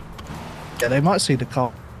 Yeah, they might see the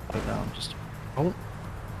car go down. Just. Oh.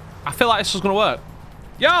 I feel like this is going to work.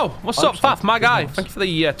 Yo, what's up, Faf, my guy? Thank you for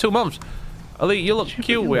the 2 months. Elite, you look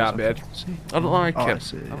cute with that beard. I don't like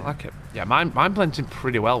it. I don't like it. Yeah, mine blends in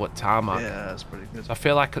pretty well with tarmac. Yeah, that's pretty good. So I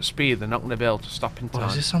feel like at speed they're not going to be able to stop in time. Oh,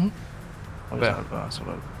 is this someone? Oh, is Where? that that's what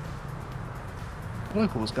I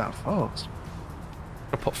local was going fast.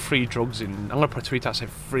 I'm going to put free drugs in. I'm going to put a tweet out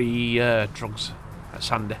saying free drugs at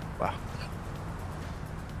Sandy. Wow.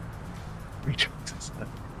 Free drugs at Sandy.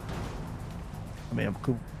 I mean, I'm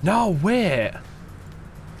cool. No, wait.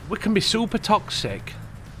 We can be super toxic.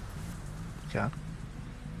 Yeah.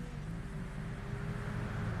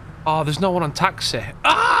 Oh, there's no one on taxi.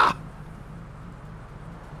 Ah!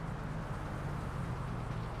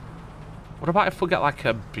 What about if we get like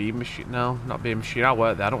a beam machine? No, not beam machine. I'll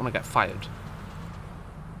work there. I don't want to get fired.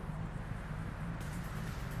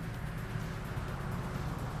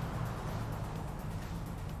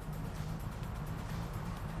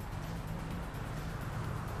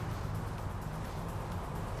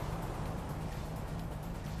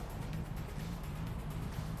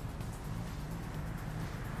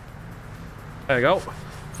 There you go.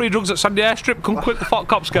 Free drugs at Sandy Airstrip. Come quick, the fuck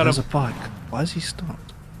cops get him. There's a bike. Why is he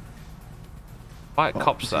stopped? White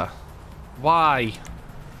cops there. Why?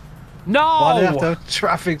 No! Why do they have to have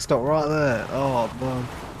traffic stop right there? Oh, man.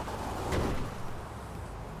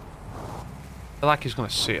 I feel like he's going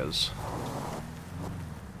to see us.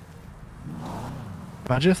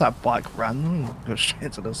 Imagine if that bike ran and go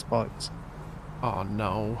straight to the spikes. Oh,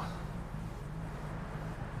 no.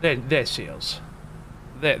 They're see us.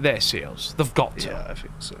 They're seals. They've got to. Yeah, I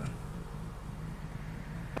think so.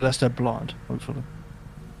 Unless they're blind, hopefully.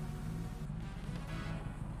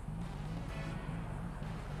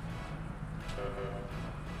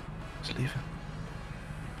 He's leaving.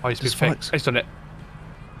 Oh, he's been fixed. He's done it.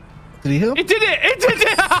 Did he help? He did it! He did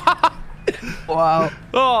it! Wow.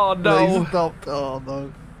 Oh, no. He's stopped. Oh,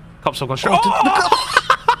 no. Cops have gone straight.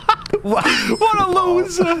 Oh! What a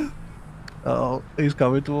loser! Oh, he's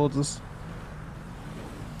coming towards us.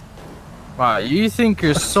 Right, you think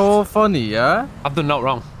you're so funny, yeah? I've done not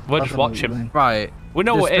wrong. We're just watching. Right. We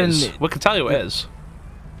know what it is. We can tell you what it is.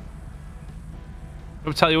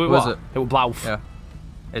 We'll tell you what it was. It was Blauf. Yeah.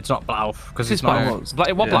 It's not Blauf, because It's it's not.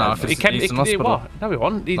 It was Blauf. He came. No, he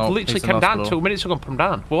wasn't. He literally came down 2 minutes ago and come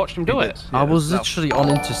down. We watched him do it. I was literally on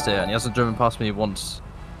interstate and he hasn't driven past me once.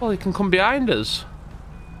 Well, he can come behind us.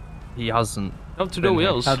 He hasn't. What to do with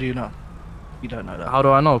us? How do you know? You don't know that. How do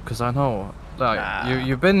I know? Because I know. Like,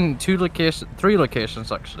 you've been 3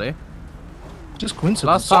 locations actually. Just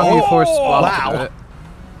coincidence. Last time you forced Squall wow. to do it,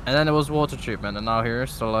 and then it was water treatment, and now here.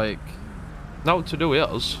 So like, now what to do with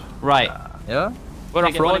us? Right. Yeah. We're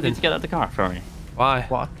off road. To get out of the car for me. Why?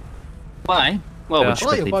 What? Why? Well, Yeah. we're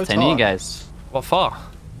strictly detaining you guys. What for?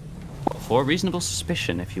 For reasonable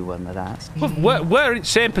suspicion, if you would ask. We're in the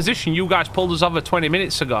same position you guys pulled us over 20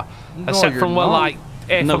 minutes ago. Except from we're like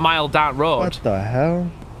half a mile down road. What the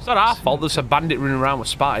hell? It's not our fault there's a bandit running around with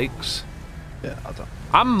spikes. Yeah, I don't.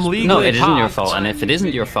 I'm legally No, it isn't your parked. fault, and if it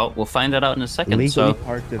isn't your fault, we'll find that out in a second. Legally So,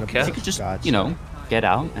 parked in a if you could just, you know, get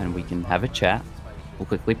out and we can have a chat. We'll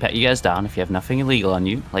quickly pat you guys down. If you have nothing illegal on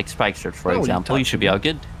you, like spike strips, for example, you should be all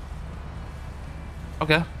good.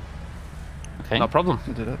 Okay. Okay. No problem.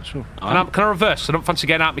 Can do that, sure. Can I reverse? I don't fancy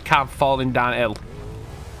getting out of my car and falling downhill.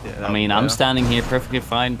 Yeah, I mean, I'm standing here perfectly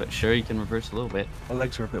fine, but sure, you can reverse a little bit. My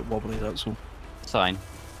legs are a bit wobbly, that's all. It's fine.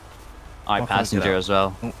 Alright, I can't get passenger out. as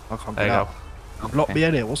well. Oh, I can't There get you out. I've locked me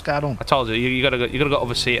in here. What's going on? I told you, you gotta go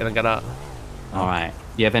over seat and then get out. Alright.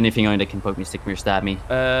 You have anything on you that can poke me, stick me, or stab me?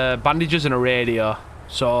 Bandages and a radio.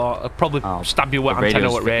 So I'll probably stab you with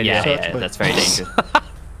antenna with radio. Yeah, that's very dangerous.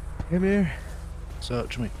 Come here.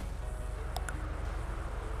 Search me.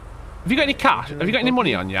 Have you got any cash? Have you got any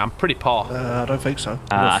money on you? I'm pretty poor. I don't think so.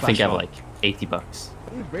 I think I have like 80 bucks.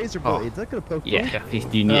 Razor blades, that could have poked Yeah, you.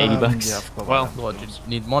 do you need 80 bucks? Yeah, I forgot Well, about that. What, do you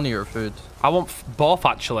need money or food? I want both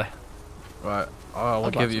actually. Right. I'll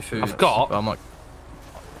I'd give like you to- food. I've got- But I'm not.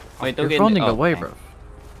 Wait, don't You're get running oh, away, okay. bro.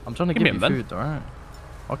 I'm trying to Give give me you a min. food, alright?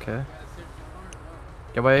 Okay.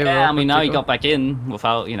 Get away. Yeah, I mean, now he got back in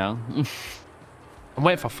without, you know. I'm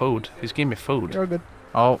waiting for food. He's giving me food. You're good.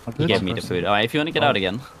 Oh, he gave me the food. All right, if you want to get out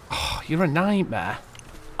again. Oh, you're a nightmare.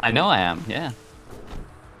 I know I am. Yeah.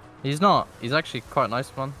 He's not. He's actually quite a nice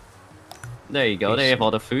one. There you go. There you have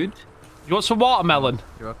all the food. You want some watermelon?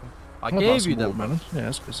 You're welcome. I gave you them. Watermelon. Yeah,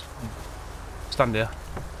 that's good. Stand here.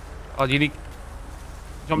 Oh, you need.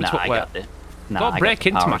 You want me to I got it. Nah, don't I break got the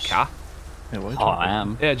into my powers. car. Yeah, what are you Oh, talking I about?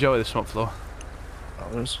 am. Yeah, Joey, the front floor.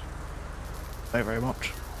 Thank you very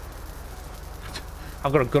much.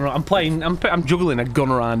 I've got a gun. I'm playing. I'm juggling a gun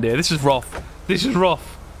around here. This is rough. This is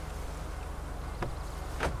rough.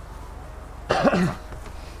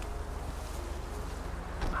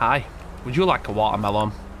 Hi. Would you like a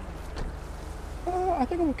watermelon? I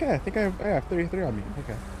think I'm okay. I think I have 33 on me.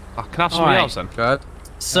 Okay. Oh, can I have something else then? Good.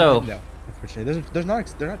 So. No, unfortunately, they're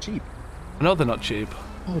not cheap. I know they're not cheap.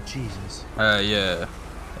 Oh Jesus. Yeah.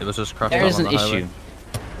 It was just crashed. There is on an the highway. issue.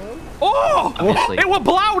 Oh! Obviously. It was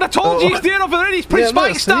loud. I told you he's there over there. He's pretty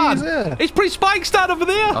spike stand. Yeah. He's pretty spike stand over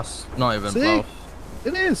there. That's not even See? Blauf.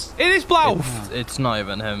 It is. It is Blauf. It's not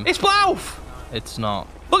even him. It's Blauf. It's not.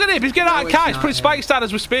 Look at him. He's getting out of car. He's pretty spike stand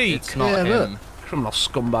as we speak. It's not Yeah, him. Criminal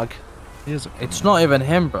scumbag. He is. It's not even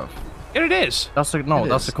him, bro. Here it is. That's a no. It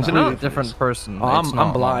That's is. a Is it completely not? different person. Oh, It's I'm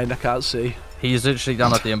not, blind. man. I can't see. He's literally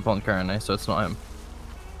down at the impound currently, so it's not him.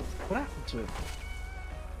 What happened to him?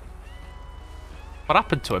 What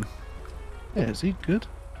happened to him? Yeah, is he good?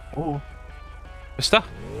 Oh. Mister?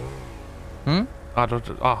 Hmm? I don't.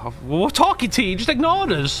 Oh, we're talking to you. Just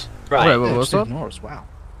ignored us. Right. Wait, what was Just that? ignore us. Wow.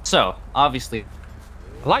 So obviously,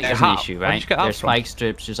 I like your there's an hat. issue, Where'd right? you get that There's from? spike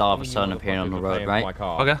strips just all of a sudden appearing on the road, right?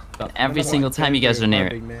 Okay. And every single time you guys are near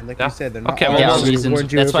it. Man. Like Yeah. you said, they're not Okay, all well, Yeah, those who reasons,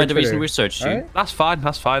 warned you that's over why the reason Twitter. we searched you. Alright? That's fine.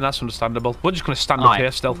 That's fine. That's understandable. We're just gonna stand up Alright.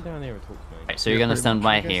 here still. Right, so you're gonna stand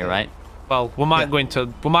by here, right? Well, we might go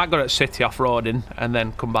to city off-roading and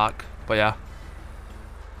then come back. But yeah.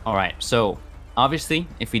 Alright, so obviously,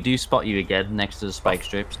 if we do spot you again next to the spike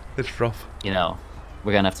strips, It's rough. you know,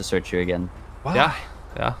 we're gonna have to search you again. Yeah.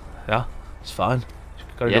 Yeah. It's fine.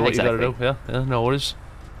 Gotta Yeah, do what you exactly. gotta do. Yeah. No worries.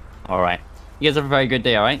 Alright. You guys have a very good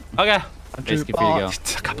day, alright? Okay. Basically, for you to go.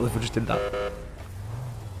 I can't believe we just did that.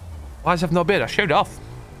 Why does he have no beard? I showed it off.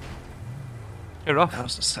 Showed it off. That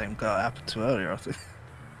was the same guy it happened to earlier, I think.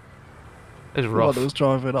 It's The one rough. that was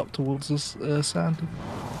driving up towards us, Sandy.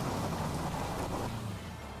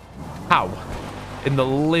 How? In the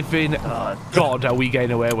living God are we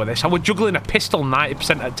getting away with this? I was juggling a pistol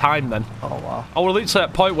 90% of the time then. Oh, wow. I was literally at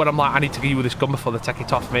a point where I'm like, I need to give you this gun before they take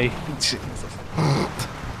it off me.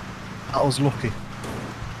 That was lucky.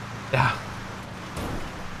 Yeah.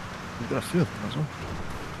 We've got a few of them as well.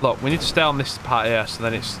 Look, we need to stay on this part here, so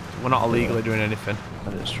then we're not illegally doing anything.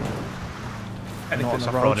 That is true. Anything's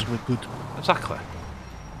Not on the roads, off-roading. we're good. Exactly.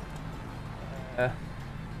 Yeah.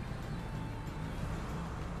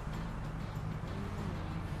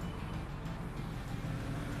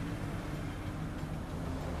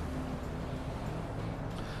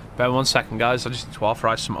 Bear 1 second, guys. I just need to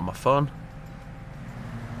authorize something on my phone.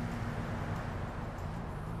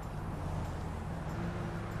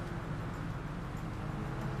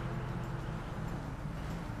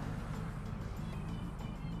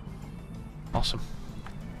 Awesome.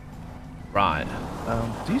 Right.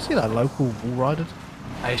 Do you see that local wall rider?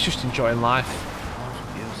 Hey, it's just enjoying life.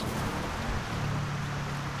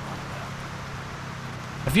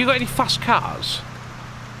 Have you got any fast cars?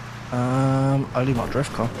 Only my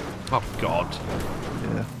drift car. Oh God.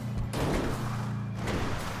 Yeah.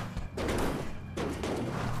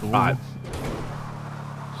 Right.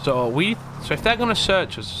 So if they're gonna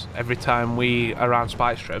search us every time we are around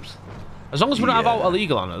spike strips, as long as we don't have out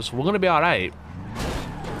illegal on us, we're gonna be alright.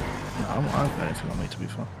 No, I don't have anything on me, to be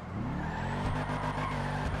fair.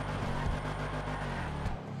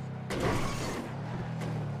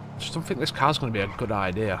 Just don't think this car's gonna be a good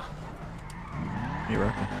idea. You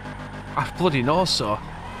reckon? I bloody know so.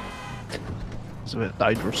 It's a bit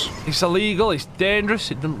dangerous. It's illegal, it's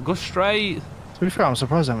dangerous, it doesn't go straight. To be fair, I'm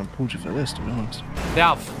surprised I haven't pulled you for this, to be honest. They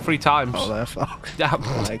have 3 times. Oh, they're fucked. Yeah.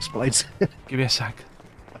 That explains it. Give me a sec.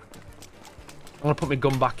 I'm gonna put my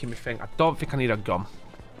gun back in my thing. I don't think I need a gun.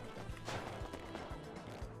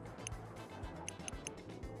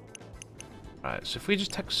 Right, so if we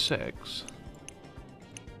just take 6.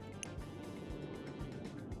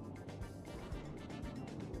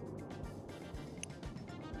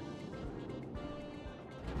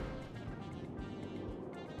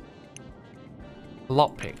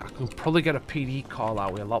 Lockpick. I can probably get a PD call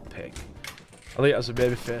out with a lockpick. I'll eat it as a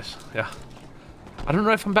baby face. Yeah. I don't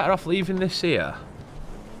know if I'm better off leaving this here.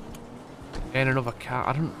 Getting another car.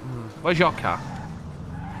 I don't. Where's your car?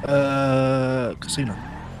 Casino.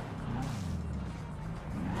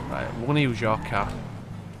 Right, we're gonna use your car.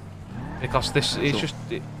 Because this is just...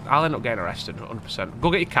 I'll end up getting arrested, 100%.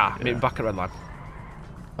 Go get your car, meet me back at red line.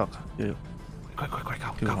 Okay, yeah. Quick, go.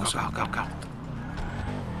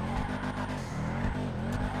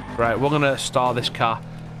 Right, we're gonna start this car.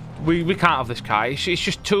 We can't have this car. It's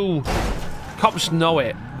just too... Cops know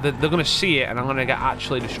it. They're gonna see it, and I'm gonna get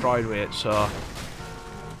actually destroyed with it, so...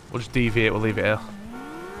 We'll just deviate, we'll leave it here.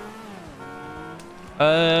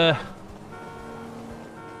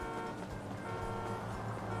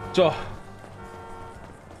 So...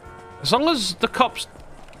 As long as the cops...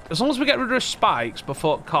 As long as we get rid of the spikes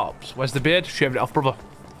before cops... Where's the beard? Shaved it off, brother.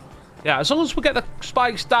 Yeah, as long as we get the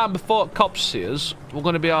spikes down before cops see us, we're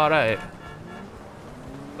gonna be alright.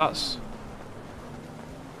 That's...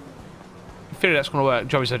 In theory, that's gonna work.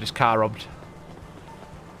 Joey's had his car robbed.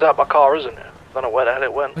 That's my car, isn't it? I don't know where the hell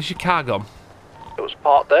it went. Where's your car gone? It was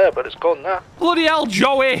parked there, but it's gone now. Bloody hell,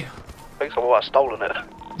 Joey! I think someone might have stolen it.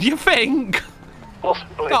 You think?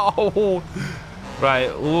 Possibly. Oh! Right,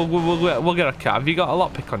 we'll get a car. Have you got a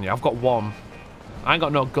lockpick on you? I've got one. I ain't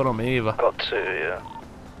got no gun on me either. I've got two, yeah.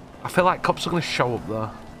 I feel like cops are gonna show up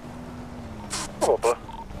though. Probably.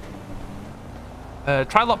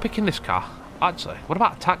 Try lockpicking this car. Actually, what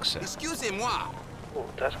about a taxi? Excusez-moi. Oh,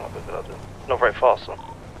 that's not a good idea. Not very fast, though.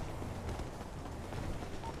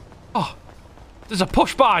 Oh, there's a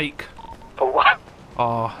push bike. Oh, what?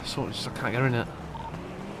 Oh, so I can't get in it.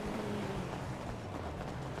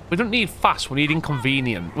 We don't need fast. We need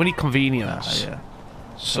inconvenient. We need convenience. Yeah.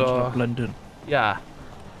 So London. Yeah.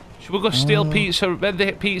 Should we go steal pizza?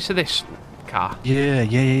 Pizza this car. Yeah.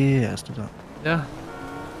 Let's do that. Yeah.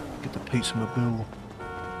 Get the pizza mobile.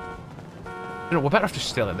 You know, we're better off just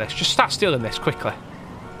stealing this. Just start stealing this quickly.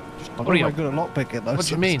 Just I'm hurry not up. good at lockpicking though. What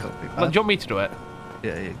do you mean? Do you want me to do it?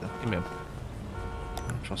 Yeah, you go. Give me him. I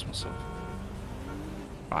don't trust myself.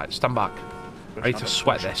 Right, stand back. Ready to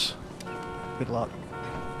sweat this. Good luck.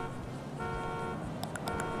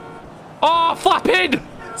 Oh, flapping!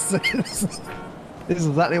 This is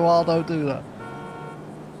exactly why I don't do that.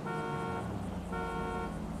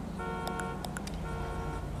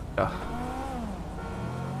 Yeah.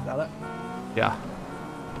 Got it? Yeah.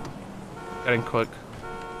 Get in quick.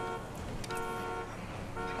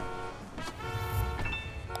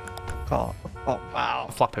 Oh, wow.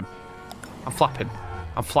 I'm flapping. I'm flapping.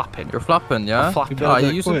 I'm flapping. You're flapping, yeah? I'm flapping. Oh,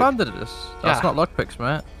 you're using bandages. That's Yeah. not lockpicks,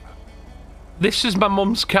 mate. This is my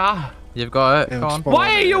mum's car. You've got it. Come on.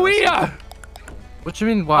 Why are you here? What do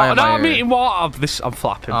you mean, why am no, I I'm here? eating water. I'm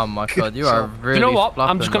flapping. Oh my god, you are really You know what? flapping,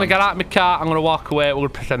 I'm just going to man. get out of my car. I'm going to walk away. We're going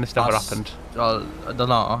to pretend this never happened. I don't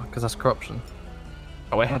know, because that's corruption.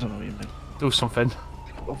 Away. I don't know what you mean. Do something.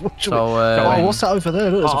 So, oh, what's that over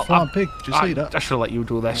there? Look, there's a flying pig. Did you see that? I should have let you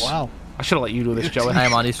do this. Wow. I should have let you do this, Joey. Hey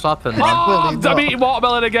man, he's flapping, man. Oh, I'm eating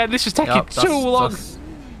watermelon again. This is taking Yep, too long.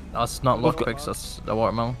 That's not lockpicks, that's the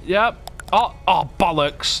watermelon. Yep. Oh,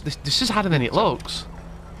 bollocks. This is harder than it looks.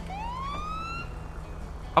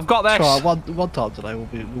 I've got this. Try one time today. We'll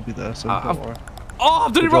be there. So don't worry. Oh,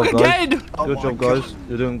 I've done it wrong again. Good job, guys.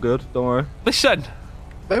 You're doing good. Don't worry. Listen.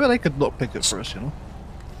 Maybe they could not pick it for us, you know.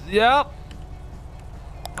 Yep.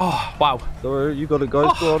 Oh, wow. Don't worry. You got it,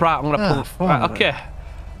 guys. Go on. Right, I'm gonna pull. Right, okay.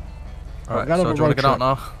 Alright, so do you want to get out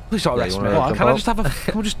now? Please don't arrest me. wanna Can I just have a...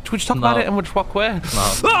 Can we just talk about it and we'll just walk away? No.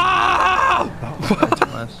 Ah!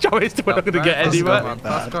 Joey's not going to get anywhere.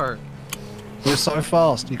 Fast car. You're so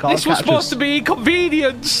fast. You can't This was catch supposed us. to be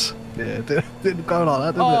inconvenience. Yeah, it didn't go like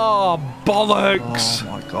that, did Oh, bollocks. it?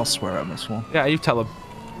 Oh my god, I swear I missed one. Yeah, you tell him.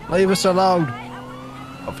 Leave us alone.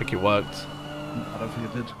 I don't think it worked. I don't think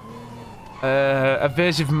it did.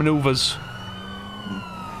 Evasive manoeuvres.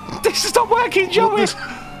 This is not working, Joey. This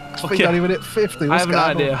thing don't even hit 50. I What's have an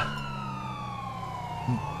going idea.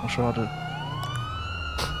 on? What should I do?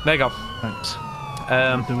 There you go. Thanks.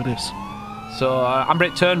 Um, do with this. So I'm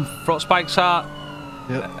ready to turn. Front spikes out.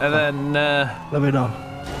 Yep. And then. Let me know.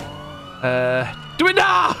 Do it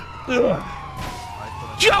now!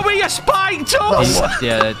 Joey, you spiked us!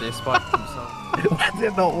 Yeah, they spiked themselves. It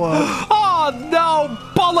did not work. Oh no!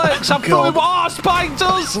 Bollocks! I'm throwing more spiked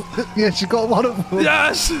us! Yes, you got one of them.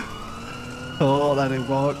 Yes! Oh, that didn't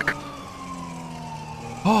work.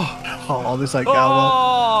 Oh, this ain't going well.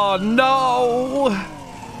 Oh no!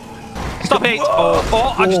 Stop it!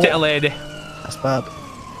 Oh, I just hit a lady. That's bad.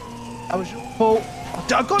 That was your fault.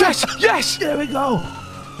 I got Yes! it. Yes! There we go.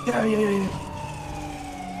 Yeah.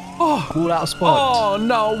 Oh! All out of spikes. Oh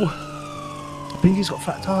no! I think he's got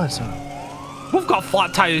flat tyres, so. We've got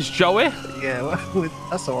flat tyres, Joey. Yeah, well,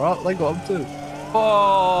 that's alright. They got them too.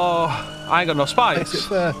 Oh! I ain't got no spikes. Makes it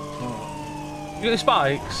fair. You got any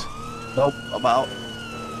spikes? Nope, I'm out.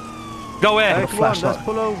 Go away. Hey, come on, let's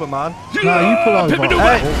pull over, man. No, you pull over. Pit me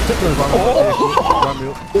Hey,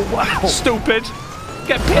 Wow. Stupid.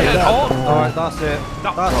 Get pitted. Alright, that's it.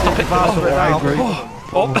 No, That's stop it. it. Faster it now.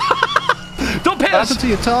 Don't pit what us. happened to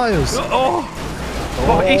your tyres? Oh,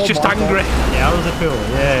 he's just angry. Yeah, how does it feel?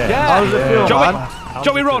 Yeah. How does it feel, Joey, man?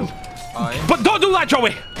 Joey, run. But don't do that,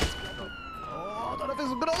 Joey.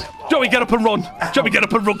 Joey, get up and run. Joey, get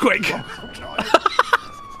up and run quick.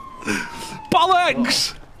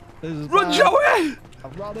 Bollocks. Run, Joey.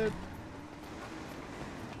 I'm running.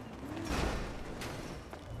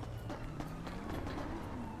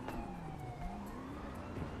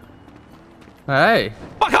 Hey.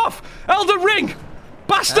 Back off! Elden Ring!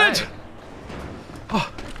 Bastard! Hey.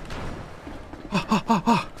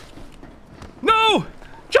 No!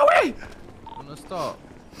 Joey! I'm gonna stop.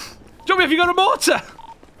 Joey, have you got a mortar?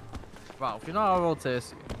 Ralph, you know how I will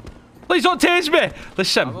taste you. Please don't tase me!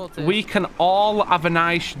 Listen, taste we can all have a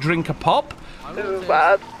nice drink of pop. Too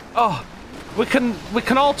bad. Oh, we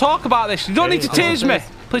can all talk about this. You don't need to tase me.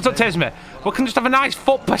 Please don't tase me. We can just have a nice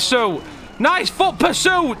foot pursuit. Nice foot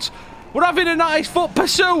pursuit! We're having a nice foot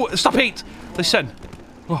pursuit! Stop it! Listen.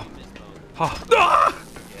 Oh.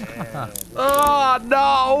 Oh,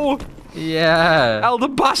 no! Yeah. Elder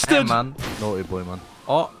bastard! Hey, man. Naughty boy, man.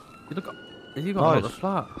 Oh, you got another Nice.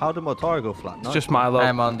 flat. How did my tyre go flat? It's just my luck.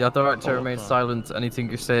 Hey man, you have the right to remain silent. Anything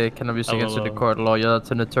you say cannot be against the court of law. You're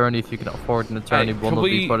not an attorney if you cannot afford an attorney. Can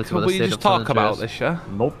we just talk about this, yeah?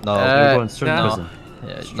 Nope. No, we're going straight to no. prison.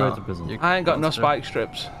 Yeah, Straight to prison. I ain't got no spike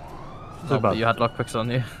strips. No, but you had lockpicks on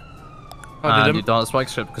you. I And didn't. you don't have spike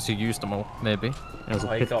strip because you used them all, maybe. There's a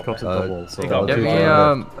pit close to the wall, so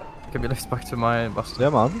Get Give me lift back to my bus. Yeah,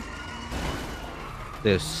 man.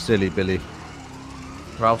 This silly Billy.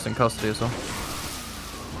 Ralph's in custody as well.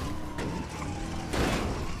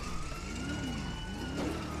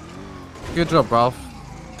 Good job, Ralph.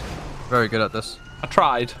 Very good at this. I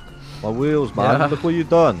tried. My wheels, man. Yeah. Look what you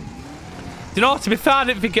done. You know, to be fair, I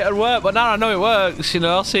didn't think it'd work, but now I know it works. You know,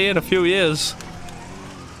 I'll see you in a few years.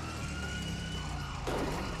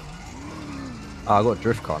 I got a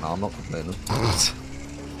drift car now. I'm not complaining.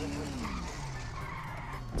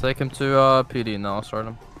 Take him to PD now, start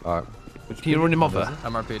him. Alright. Can you run him over?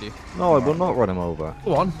 MRPD. No, I will not run him over.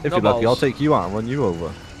 Go on. If no you're lucky, I'll balls. take you out and run you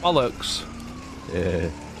over. Bollocks. Yeah.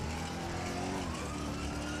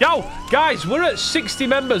 Yo, guys, we're at 60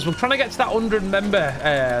 members. We're trying to get to that 100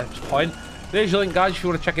 member point. There's your link, guys, if you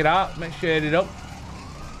want to check it out. Make sure you hit it up.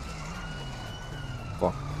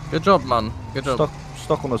 Fuck. Good job, man. Good job.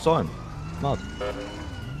 Stuck on a sign. Mad.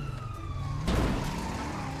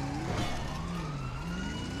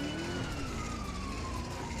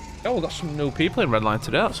 Oh, we've got some new people in Redline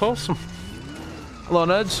today. That's awesome. Hello,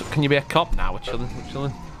 nerds. Can you be a cop? Now we're chilling. We're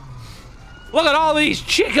chilling. Look at all these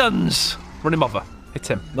chickens! Run him over. Hit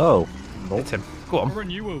him. No. Hit him. Go on. I'll run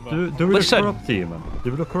you over. Do we look Listen. corrupt to you, man?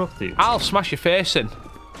 Do we look corrupt to you? I'll smash your face in.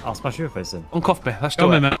 I'll smash your face in. Uncuff me. Let's do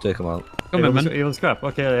Come it. in, man. Take him out. Come in, man. Even scrap.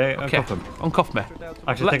 Okay, Okay. uncuff him. Uncuff me.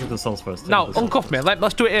 Actually, take him to the cells first. No, uncuff me.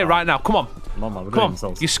 Let's do it here right now. Come on. Come on, we're Come doing on. the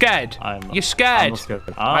cells. You scared? I'm not. You scared? I'm not scared.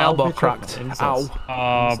 My I'll elbow be cracked. in the cells.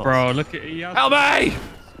 Ow. Oh, bro, look at you. Help me!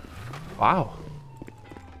 Wow.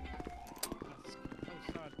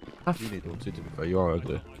 You need one too, to be fair. You are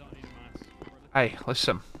ugly. Hey,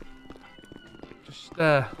 listen. Just,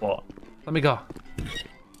 What? let me go.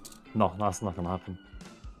 No, that's not gonna happen.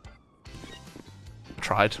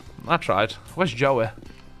 I tried. Where's Joey?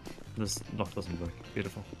 This lock doesn't work.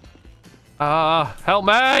 Beautiful. Help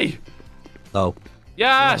me! No.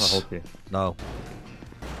 Yes! I'll help you. No.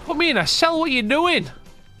 Put me in a cell, what are you doing?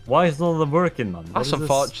 Why is none of them working, man? What That's is this?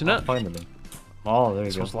 unfortunate. Oh, finally. Oh, there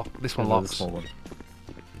you This go. one's locked. This one There's a locks. small one.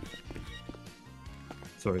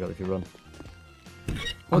 Sorry, God, if you run.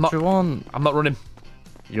 I'm What you want? I'm not running.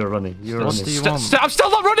 You're running. You're What running. do you want? I'm still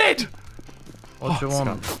not running! What you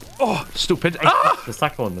want? Oh, stupid. Ah! Just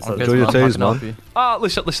tackle him. Okay, Enjoy your man, tase, I can help man.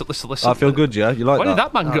 you. Listen. I feel good, yeah? You like Where that? did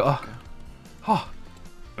that man go? okay. Oh,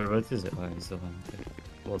 Where is it? Oh, he's still on. Okay.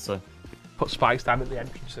 What's that? put spikes down at the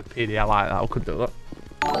entrance of PD. I like that. I could do that.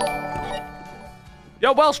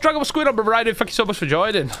 Yo, well, struggle with Squid on Brother. Thank you so much for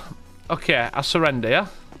joining. Okay, I surrender, yeah?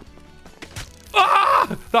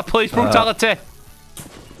 Ah! That police brutality.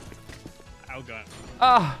 Oh, God.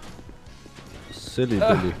 Ah. Silly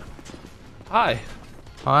Billy. Hi.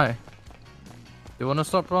 Hi. You want to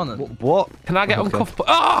stop running? What? Can I get Okay. uncuffed?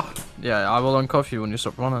 Ah! Yeah, I will uncuff you when you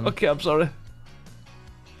stop running. Okay, I'm sorry.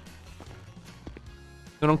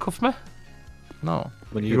 You want to uncuff me? No.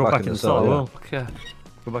 When You you go get back in the cell, yeah. well. Okay.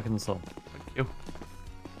 Go back in the cell. Thank you.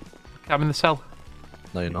 Okay, I'm in the cell.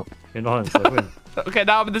 No, you're not. You're not in the cell, win. Okay,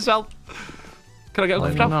 now I'm in the cell. Can I get No,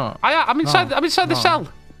 uncuffed you're now? not. I'm inside. No. I'm inside the No. cell.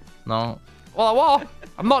 No. Well, I was.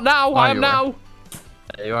 I'm not now. I am you are. now.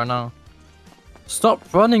 Yeah, you are now.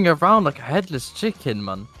 Stop running around like a headless chicken,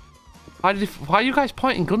 man. Why are you guys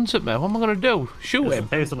pointing guns at me? What am I gonna do? Shoot him?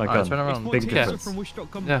 Based on a Alright, gun. turn around. Big Yeah. difference. From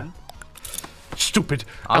Wish.com. Yeah. Stupid.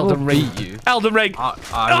 I will Elden Ring. beat you. Elden Ring.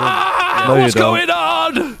 I No, you What's don't. going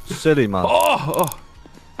on? Silly man. Oh.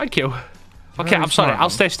 Thank you. Okay, I'm sorry. I'll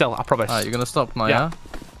stay still. I promise. Alright, you're gonna stop now, Yeah. yeah?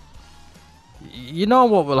 You know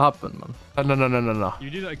what will happen, man. No. You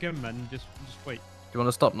do that again, man. Just wait. Do you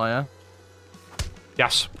wanna stop now, yeah?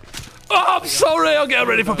 Yes. Oh, I'm sorry. I'm getting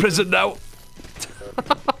ready for prison now.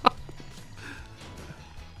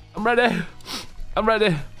 I'm ready. I'm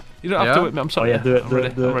ready. You don't have to whip me. I'm sorry. Oh, yeah, do it, I'm do ready.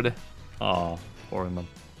 it, do I'm it. ready. Oh, boring, man.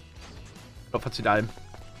 Don't fancy dying.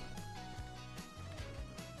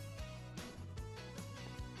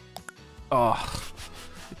 Oh,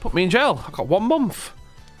 you put me in jail. I got 1 month.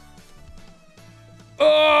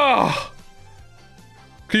 Oh,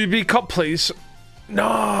 can you be cop, please?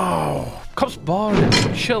 No, cop's boring.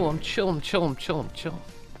 Chill. I'm chill.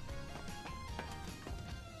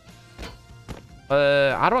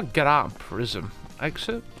 How do I get out of prison?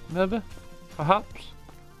 Exit, maybe, perhaps.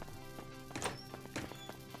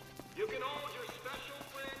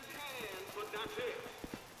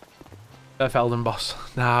 Elden boss.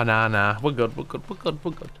 Nah. We're good. Let's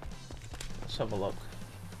have a look.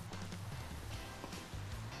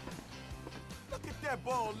 Look at that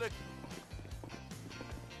ball lick.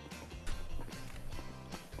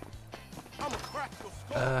 I'ma crack your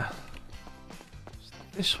skull.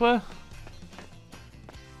 This way?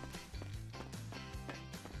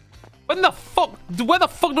 Where the fuck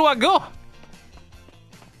do I go?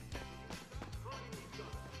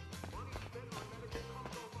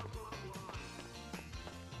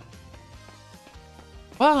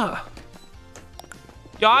 What?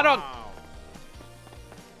 Yo, I don't...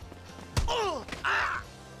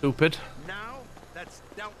 Stupid. Now that's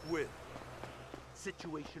dealt with.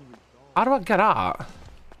 Situation resolved. How do I get out?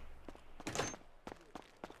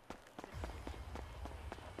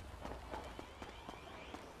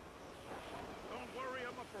 Don't worry,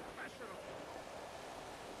 I'm a professional.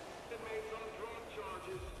 Inmates on drug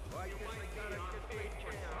charges. Well, I guess I gotta get paid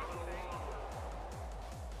for something.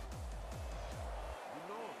 You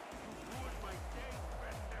know, you ruined my day,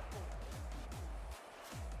 pendejo.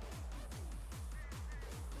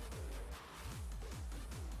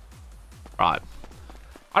 Right.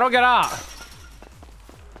 I don't get out.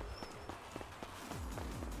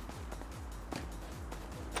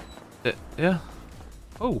 Yeah.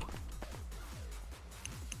 Oh.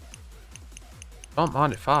 Don't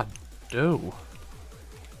mind if I do.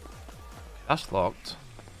 That's locked.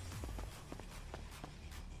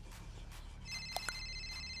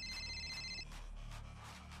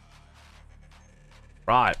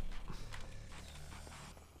 Right.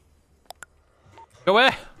 Go away.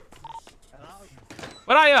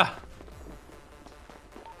 Where are you?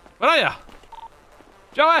 Where are you?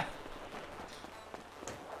 Joey!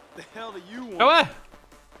 The hell do you want? Joey!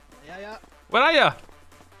 Yeah. Where are you?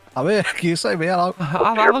 I'm here. Can you say me hello?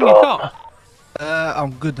 How long you got?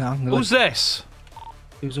 I'm good now. Who's this?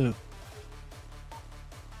 Who's who?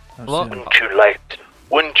 Hello? Wouldn't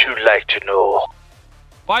you like to know?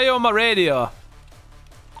 Why are you on my radio?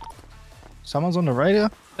 Someone's on the radio?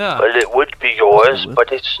 Yeah. Well, it would be yours,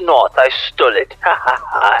 but it's not. I stole it. Ha ha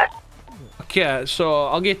ha. Okay, so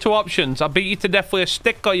I'll get 2 options. I beat you to death with a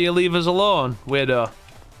stick or you leave us alone, weirdo.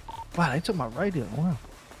 Wow, they took my radio. Wow.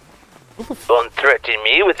 Don't threaten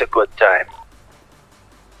me with a good time.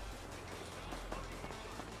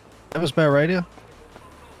 Have a spare radio?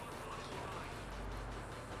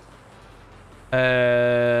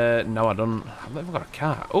 No, I don't. I've never got a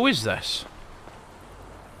car. Who is this?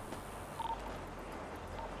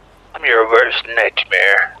 I'm your worst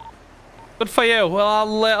nightmare. Good for you.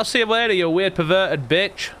 Well, I'll see you later, you weird perverted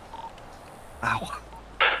bitch. Ow.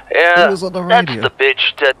 Yeah, Who was on the that's radio? the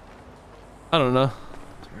bitch that... I don't know.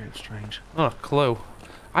 It's very strange. Not a clue.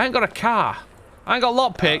 I ain't got a car. I ain't got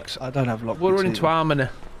lockpicks. I don't have lockpicks. We're running to harmony.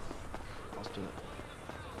 Let's do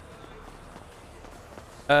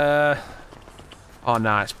it. Oh,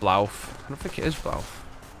 no, it's Blouth. I don't think it is Blouth.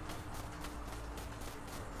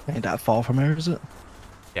 Ain't that far from here, is it?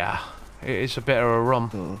 Yeah, it's a bit of a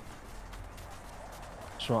run.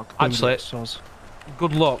 So Actually,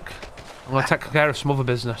 good luck. I'm going to take care of some other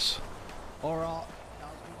business. Alright.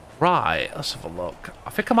 Right, let's have a look.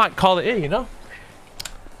 I think I might call it here, you know?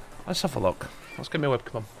 Let's have a look. Let's get my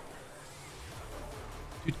webcam on.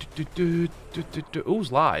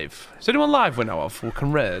 Who's live? Is anyone live we know of? We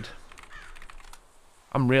can raid.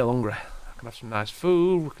 I'm real hungry. I can have some nice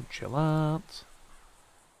food. We can chill out.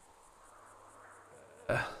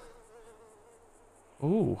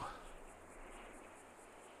 Ooh.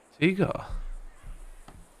 Tigo.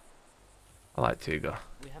 I like Tigo.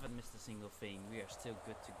 We haven't missed a single thing. We are still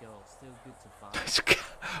good to go. Still good to find.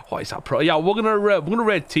 What is that, pro? Yeah, we're gonna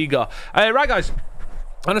raid Tigo. Right, guys.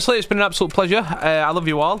 Honestly, it's been an absolute pleasure. I love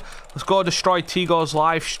you all. Let's go destroy Tigo's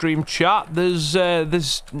live stream chat. There's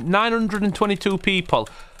 922 people,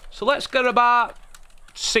 so let's get about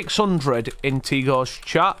 600 in Tigo's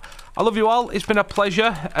chat. I love you all. It's been a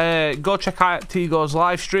pleasure. Go check out Tigo's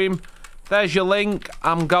live stream. There's your link.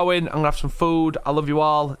 I'm going. I'm gonna have some food. I love you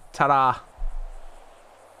all. Ta-da.